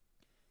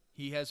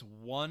 he has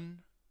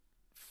one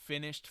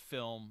finished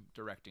film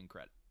directing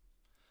credit.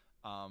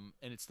 And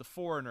it's The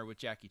Foreigner with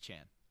Jackie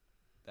Chan.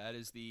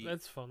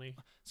 That's funny.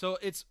 So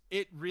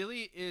it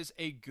really is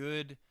a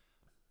good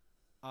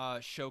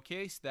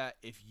showcase that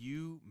if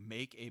you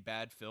make a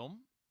bad film,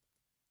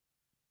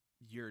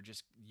 your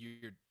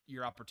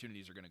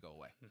opportunities are going to go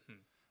away.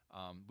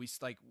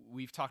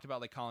 We've talked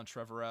about like Colin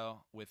Trevorrow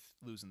with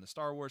losing the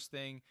Star Wars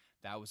thing.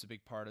 That was a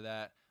big part of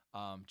that.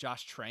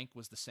 Josh Trank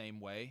was the same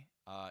way.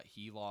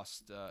 He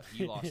lost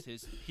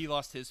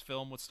his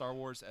film with Star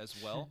Wars as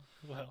well.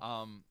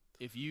 Well.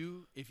 If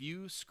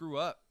you screw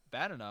up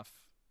bad enough,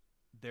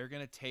 they're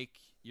gonna take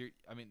your.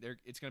 I mean,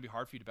 it's gonna be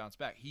hard for you to bounce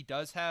back. He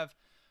does have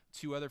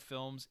 2 other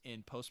films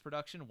in post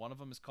production. One of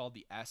them is called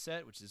The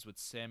Asset, which is with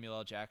Samuel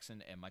L.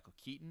 Jackson and Michael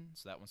Keaton.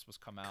 So that one's supposed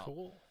to come out,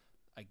 cool.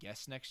 I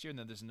guess, next year. And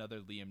then there's another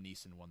Liam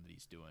Neeson one that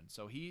he's doing.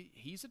 So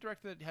he's a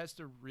director that has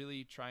to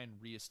really try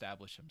and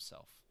reestablish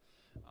himself.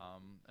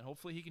 And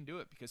hopefully he can do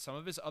it because some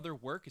of his other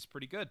work is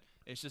pretty good.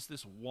 It's just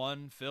this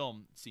one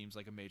film seems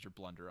like a major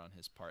blunder on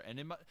his part.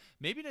 And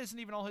maybe it isn't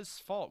even all his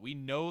fault. We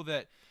know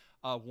that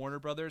Warner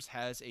Brothers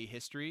has a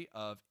history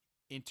of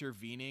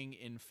intervening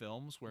in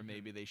films where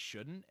maybe they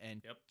shouldn't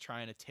and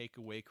trying to take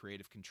away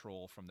creative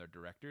control from their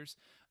directors.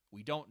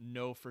 We don't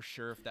know for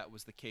sure if that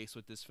was the case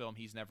with this film.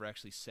 He's never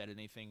actually said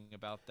anything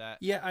about that.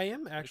 Yeah, I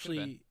am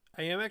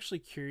actually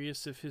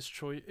curious if his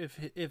choice,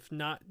 if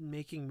not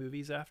making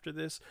movies after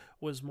this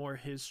was more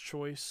his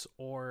choice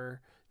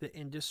or the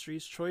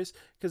industry's choice.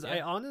 Because I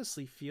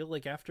honestly feel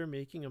like after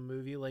making a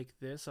movie like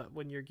this,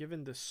 when you're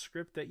given the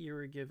script that you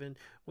were given,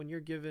 when you're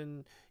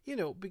given,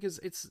 because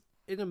it's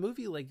in a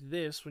movie like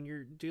this, when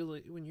you're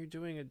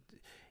doing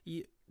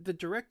the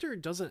director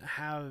doesn't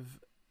have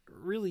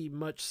really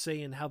much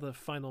say in how the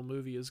final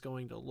movie is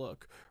going to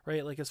look,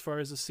 right? Like as far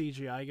as the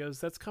CGI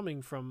goes, that's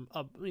coming from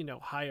up,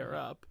 higher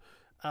up.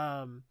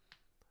 I'm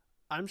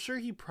sure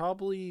he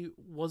probably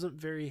wasn't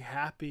very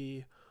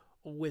happy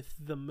with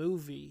the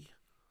movie,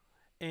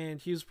 and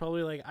he was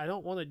probably like, I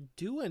don't want to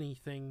do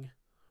anything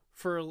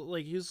for,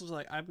 like, he was just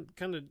like, I'm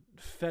kind of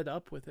fed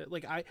up with it.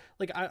 I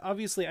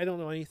obviously I don't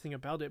know anything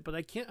about it, but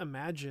I can't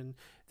imagine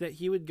that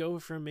he would go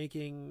from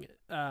making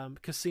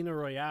Casino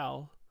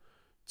Royale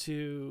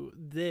to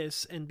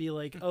this and be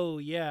like, oh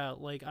yeah,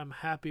 like I'm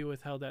happy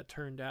with how that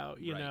turned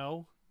out, you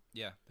know?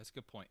 Yeah, that's a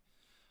good point.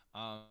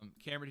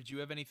 Cameron, did you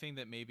have anything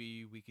that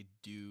maybe we could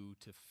do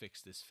to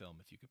fix this film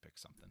if you could pick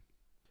something?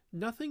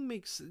 Nothing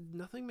makes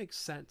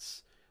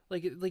sense.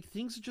 Like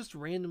things just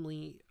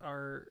randomly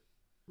are,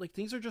 like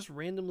things are just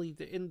randomly,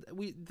 and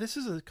this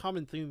is a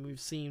common theme we've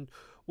seen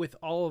with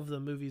all of the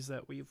movies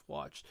that we've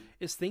watched,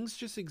 is things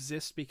just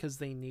exist because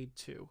they need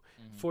to,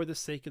 for the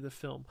sake of the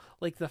film.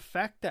 Like the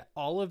fact that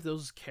all of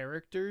those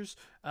characters,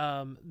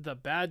 the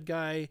bad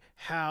guy,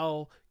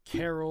 Hal,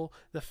 Carol,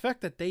 the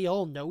fact that they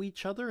all know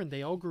each other and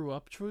they all grew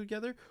up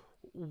together,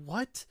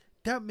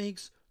 that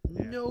makes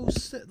no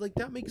sense. Like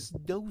that makes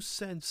no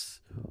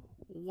sense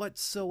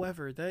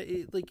whatsoever.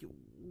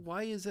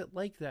 Why is it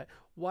like that?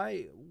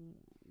 Why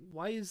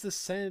is the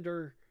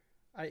senator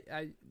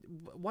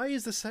why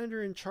is the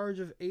senator in charge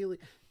of alien?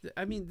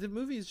 I mean, the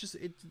movie is just,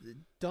 it's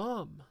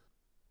dumb.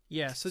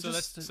 Yeah, so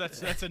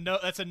that's a no.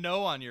 That's a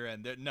no on your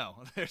end.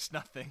 No, there's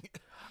nothing.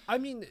 I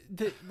mean,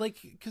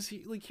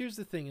 here's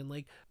the thing, and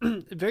like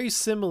very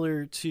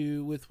similar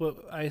to with what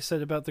I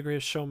said about The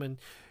Greatest Showman,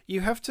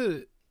 you have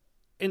to,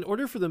 in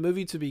order for the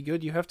movie to be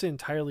good, you have to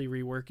entirely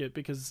rework it,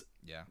 because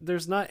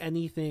there's not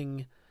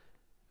anything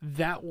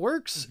that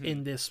works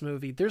in this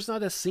movie. There's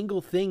not a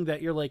single thing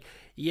that you're like,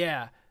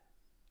 yeah,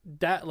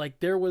 that,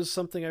 like, there was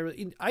something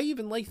I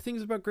even like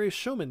things about Greatest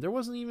Showman. There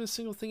wasn't even a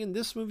single thing in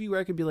this movie where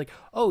I could be like,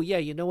 oh yeah,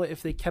 you know what,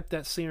 if they kept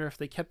that scene, or if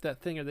they kept that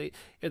thing, or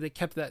they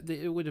kept that,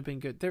 it would have been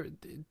good.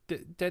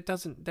 That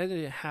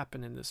didn't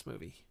happen in this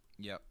movie.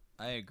 Yep,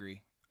 I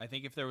agree. I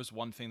think if there was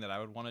one thing that I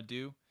would want to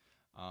do,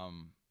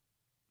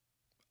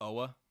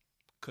 Oa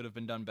could have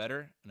been done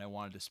better, and I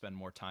wanted to spend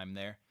more time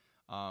there.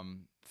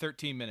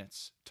 13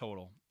 minutes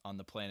total on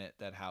the planet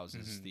that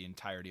houses the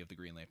entirety of the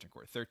Green Lantern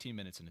Corps. 13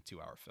 minutes in a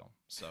 2-hour film.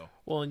 So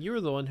well, and you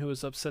were the one who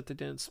was upset they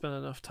didn't spend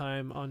enough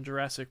time on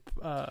Jurassic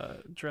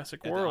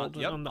World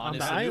on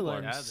the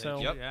island.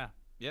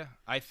 Yeah.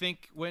 I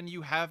think when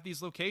you have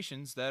these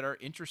locations that are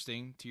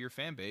interesting to your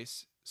fan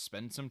base,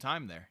 spend some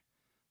time there.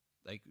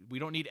 Like, we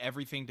don't need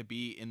everything to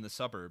be in the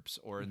suburbs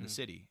or in the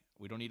city.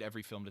 We don't need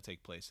every film to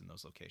take place in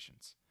those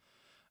locations.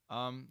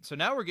 So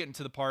now we're getting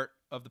to the part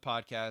of the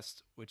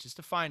podcast, which is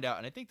to find out,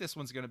 and I think this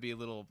one's going to be a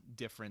little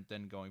different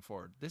than going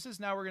forward. This is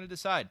now we're going to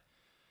decide.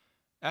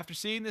 After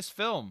seeing this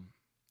film,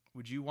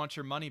 would you want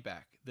your money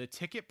back? The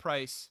ticket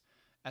price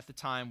at the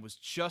time was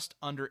just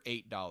under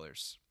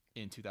 $8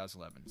 in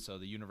 2011. So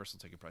the universal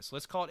ticket price. So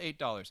let's call it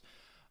 $8.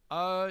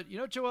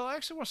 Joel, I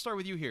actually want to start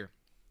with you here.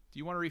 Do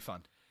you want a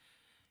refund?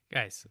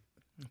 Guys,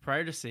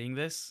 prior to seeing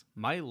this,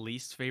 my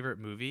least favorite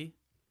movie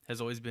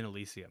has always been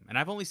Elysium. And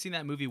I've only seen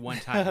that movie one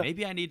time.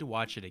 Maybe I need to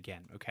watch it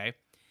again, okay?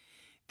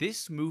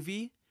 This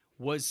movie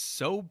was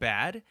so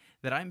bad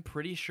that I'm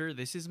pretty sure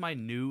this is my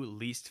new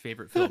least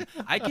favorite film.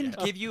 I can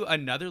give you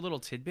another little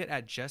tidbit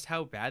at just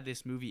how bad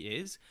this movie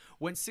is.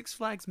 When Six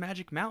Flags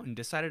Magic Mountain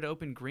decided to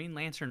open Green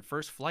Lantern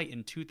First Flight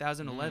in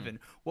 2011,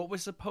 what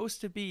was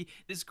supposed to be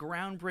this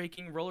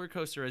groundbreaking roller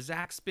coaster, a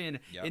Zack spin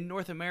in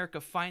North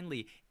America,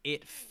 finally,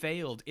 it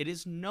failed. It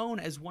is known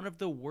as one of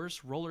the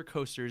worst roller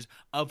coasters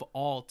of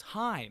all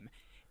time.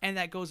 And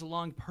that goes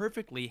along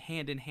perfectly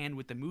hand in hand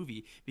with the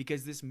movie,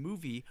 because this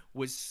movie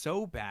was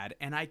so bad,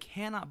 and I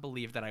cannot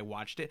believe that I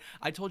watched it.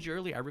 I told you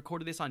earlier, I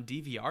recorded this on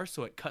DVR,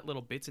 so it cut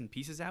little bits and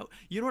pieces out.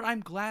 You know what? I'm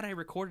glad I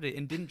recorded it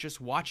and didn't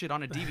just watch it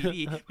on a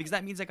DVD, because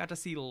that means I got to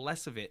see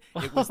less of it.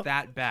 It was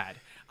that bad.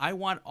 I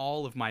want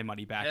all of my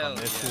money back on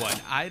this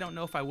one. I don't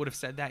know if I would have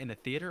said that in a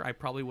theater. I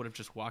probably would have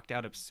just walked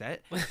out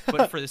upset.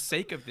 But for the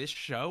sake of this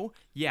show,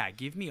 yeah,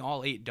 give me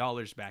all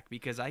 $8 back,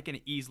 because I can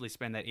easily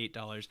spend that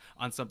 $8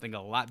 on something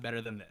a lot better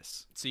than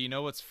this. So you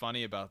know what's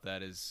funny about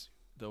that is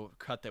the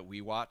cut that we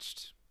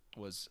watched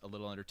was a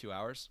little under 2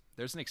 hours.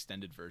 There's an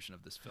extended version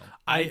of this film.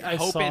 I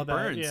hope saw it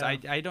burns.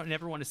 That, yeah. I don't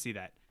never want to see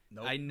that.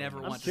 Nope. I never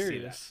I'm want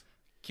curious. to see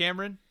that.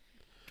 Cameron,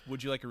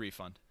 would you like a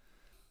refund?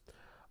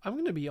 I'm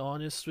going to be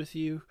honest with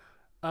you.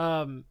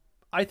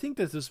 I think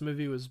that this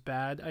movie was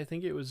bad. I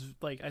think it was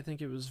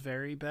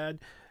very bad.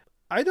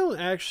 I don't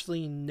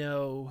actually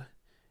know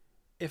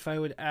if I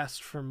would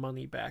ask for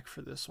money back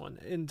for this one.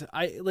 And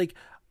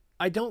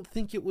I don't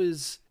think it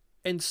was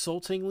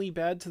insultingly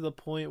bad to the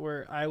point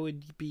where I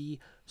would be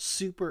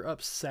super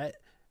upset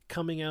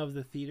coming out of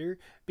the theater,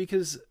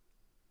 because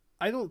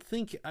I don't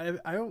think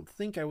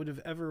I would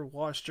have ever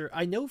watched her.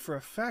 I know for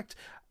a fact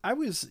I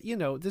was,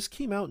 this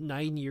came out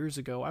 9 years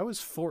ago. I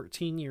was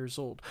 14 years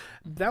old.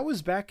 That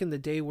was back in the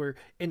day where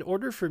in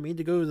order for me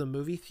to go to the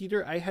movie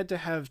theater, I had to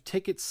have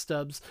ticket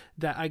stubs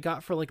that I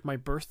got for like my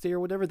birthday or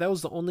whatever. That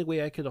was the only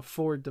way I could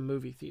afford the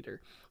movie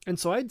theater. And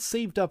so I'd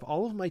saved up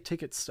all of my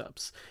ticket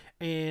stubs,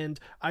 and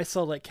I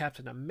saw like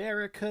Captain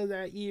America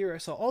that year. I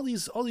saw all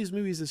these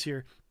movies this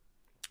year,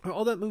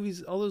 all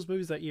those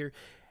movies that year.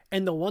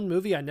 And the one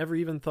movie I never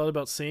even thought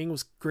about seeing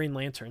was Green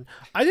Lantern.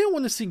 I didn't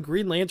want to see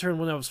Green Lantern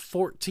when I was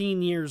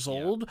 14 years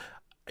old.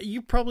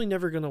 You're probably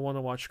never going to want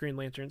to watch Green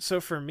Lantern.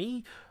 So for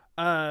me,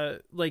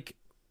 it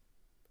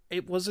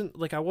wasn't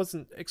like I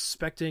wasn't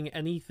expecting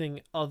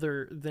anything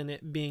other than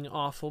it being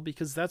awful,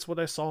 because that's what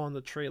I saw in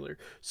the trailer.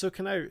 So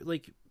would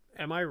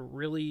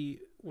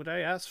I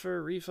ask for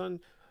a refund?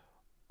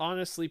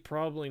 Honestly,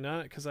 probably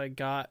not, because I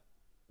got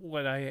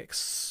what I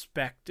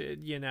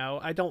expected,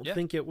 I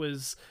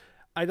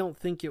don't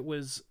think it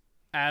was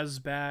as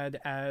bad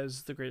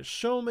as The Greatest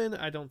Showman.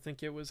 I don't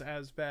think it was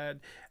as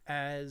bad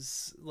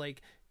as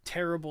like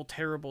terrible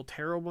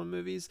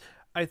movies.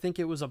 I think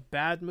it was a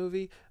bad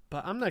movie,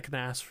 but I'm not going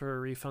to ask for a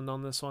refund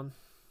on this one.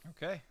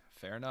 Okay,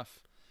 fair enough.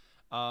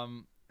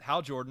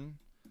 Hal Jordan,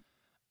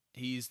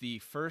 he's the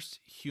first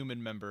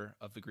human member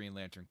of the Green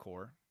Lantern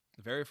Corps,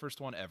 the very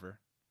first one ever.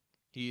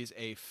 He is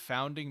a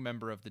founding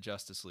member of the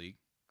Justice League,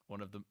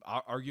 one of the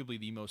arguably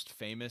the most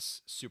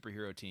famous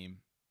superhero team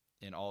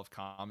in all of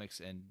comics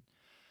and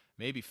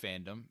maybe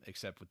fandom,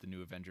 except with the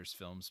new Avengers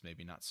films,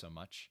 maybe not so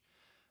much.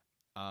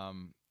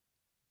 And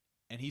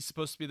he's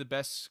supposed to be the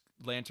best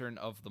Lantern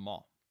of them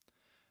all.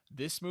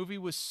 This movie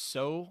was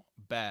so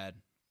bad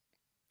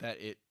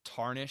that it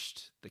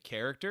tarnished the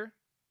character.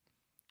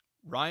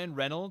 Ryan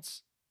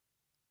Reynolds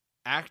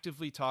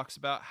actively talks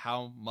about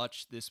how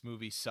much this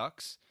movie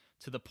sucks,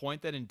 to the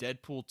point that in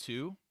Deadpool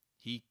 2,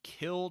 he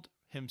killed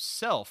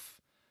himself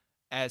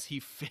as he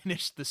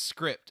finished the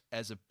script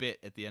as a bit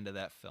at the end of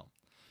that film.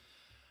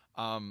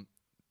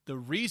 The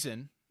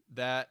reason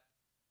that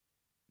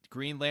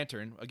Green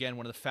Lantern, again,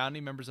 one of the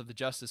founding members of the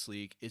Justice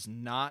League, is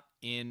not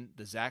in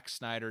the Zack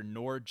Snyder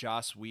nor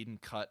Joss Whedon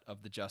cut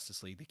of the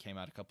Justice League that came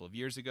out a couple of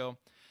years ago,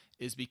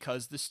 is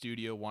because the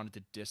studio wanted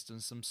to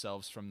distance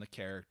themselves from the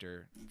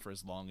character for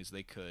as long as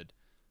they could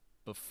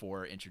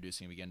before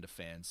introducing him again to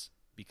fans,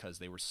 because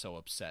they were so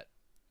upset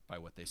by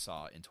what they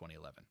saw in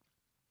 2011.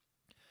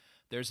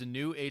 There's a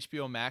new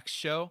HBO Max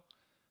show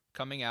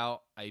coming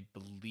out, I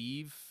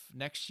believe,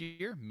 next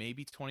year,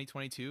 maybe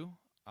 2022,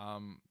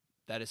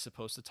 that is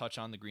supposed to touch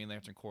on the Green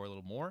Lantern Corps a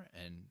little more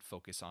and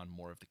focus on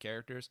more of the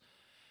characters.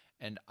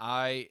 And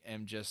I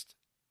am just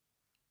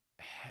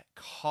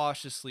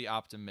cautiously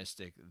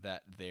optimistic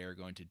that they're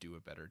going to do a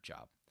better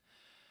job.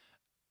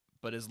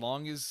 But as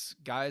long as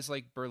guys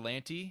like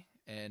Berlanti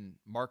and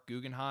Mark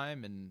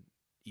Guggenheim and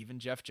even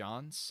Jeff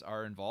Johns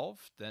are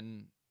involved,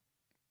 then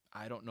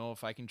I don't know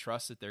if I can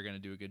trust that they're going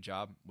to do a good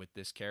job with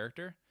this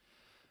character.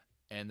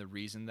 And the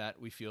reason that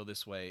we feel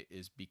this way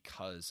is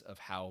because of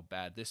how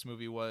bad this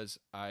movie was.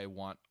 I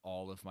want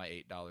all of my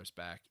 $8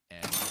 back.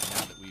 And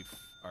now that we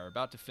are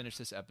about to finish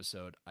this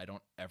episode, I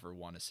don't ever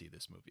want to see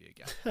this movie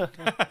again.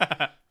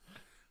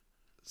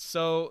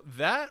 So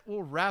that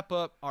will wrap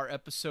up our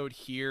episode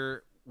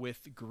here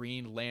with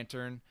Green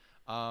Lantern.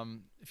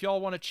 If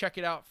y'all want to check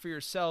it out for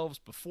yourselves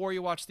before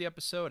you watch the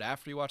episode,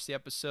 after you watch the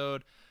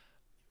episode,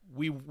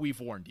 we've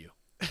warned you.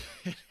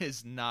 It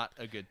is not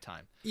a good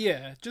time.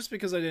 Yeah, just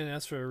because I didn't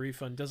ask for a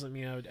refund doesn't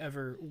mean I would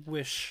ever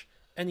wish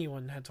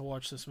anyone had to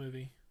watch this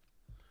movie.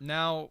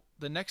 Now,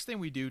 the next thing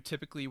we do,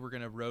 typically we're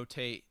going to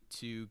rotate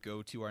to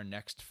go to our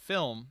next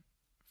film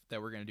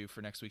that we're going to do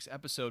for next week's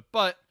episode.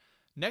 But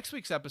next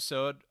week's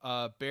episode,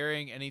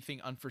 bearing anything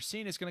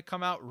unforeseen, is going to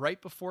come out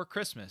right before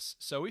Christmas.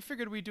 So we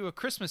figured we'd do a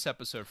Christmas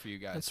episode for you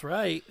guys. That's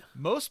right.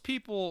 Most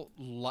people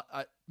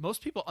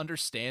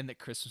understand that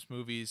Christmas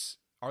movies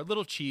are a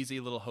little cheesy,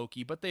 a little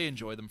hokey, but they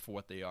enjoy them for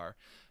what they are.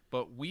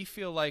 But we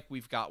feel like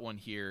we've got one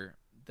here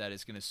that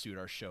is going to suit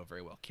our show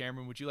very well.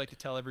 Cameron, would you like to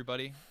tell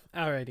everybody?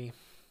 Alrighty.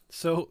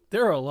 So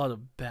there are a lot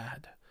of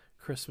bad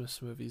Christmas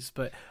movies,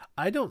 but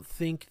I don't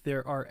think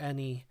there are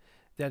any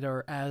that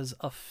are as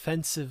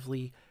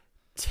offensively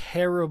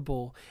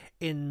terrible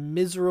and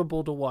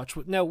miserable to watch.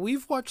 Now,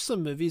 we've watched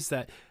some movies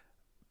that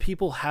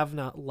people have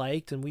not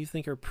liked and we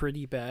think are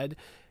pretty bad.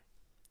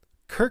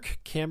 Kirk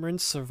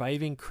Cameron's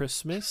Surviving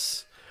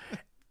Christmas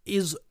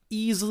is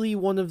easily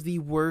one of the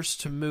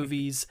worst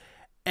movies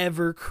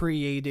ever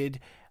created.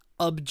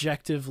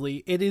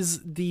 Objectively, it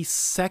is the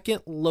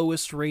second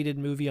lowest rated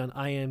movie on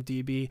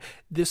IMDb.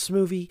 This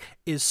movie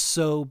is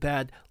so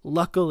bad.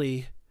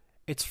 Luckily,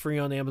 it's free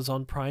on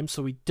Amazon Prime,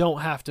 so we don't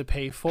have to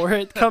pay for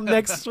it come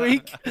next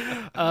week.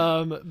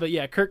 But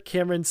yeah, Kirk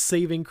Cameron's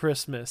Saving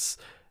Christmas.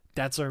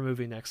 That's our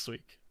movie next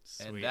week.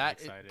 Sweet,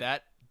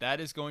 And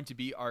that is going to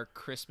be our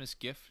Christmas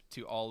gift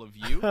to all of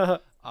you.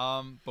 But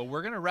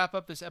we're going to wrap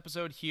up this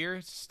episode here.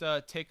 Just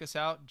take us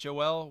out.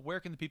 Joel, where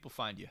can the people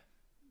find you?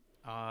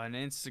 On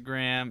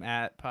Instagram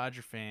at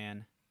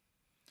PodgerFan.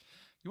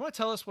 You want to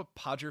tell us what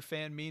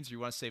PodgerFan means, or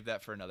you want to save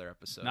that for another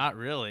episode? Not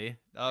really.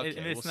 Okay,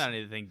 It's not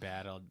anything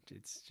bad.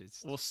 It's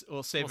just we'll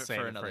save it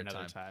for another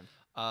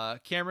time.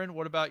 Cameron,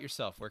 what about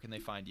yourself? Where can they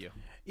find you?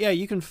 Yeah,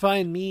 you can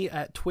find me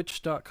at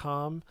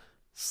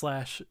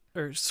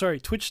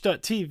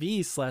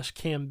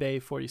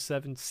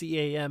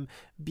twitch.tv/cambay47,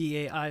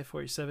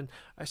 CAMBAI47.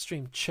 I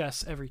stream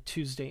chess every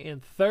Tuesday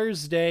and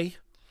Thursday.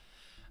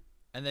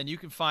 And then you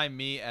can find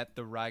me at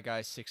the Rye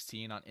Guy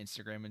 16 on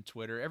Instagram and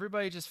Twitter.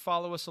 Everybody just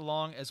follow us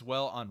along as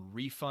well on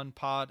Refund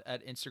Pod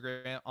at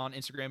Instagram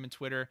and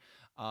Twitter.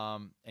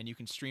 And you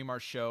can stream our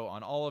show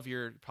on all of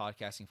your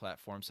podcasting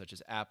platforms such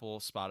as Apple,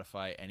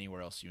 Spotify,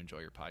 anywhere else you enjoy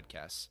your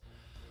podcasts.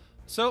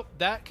 So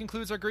that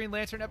concludes our Green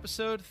Lantern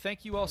episode.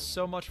 Thank you all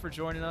so much for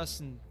joining us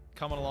and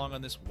coming along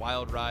on this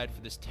wild ride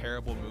for this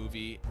terrible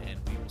movie. And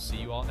we will see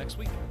you all next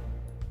week.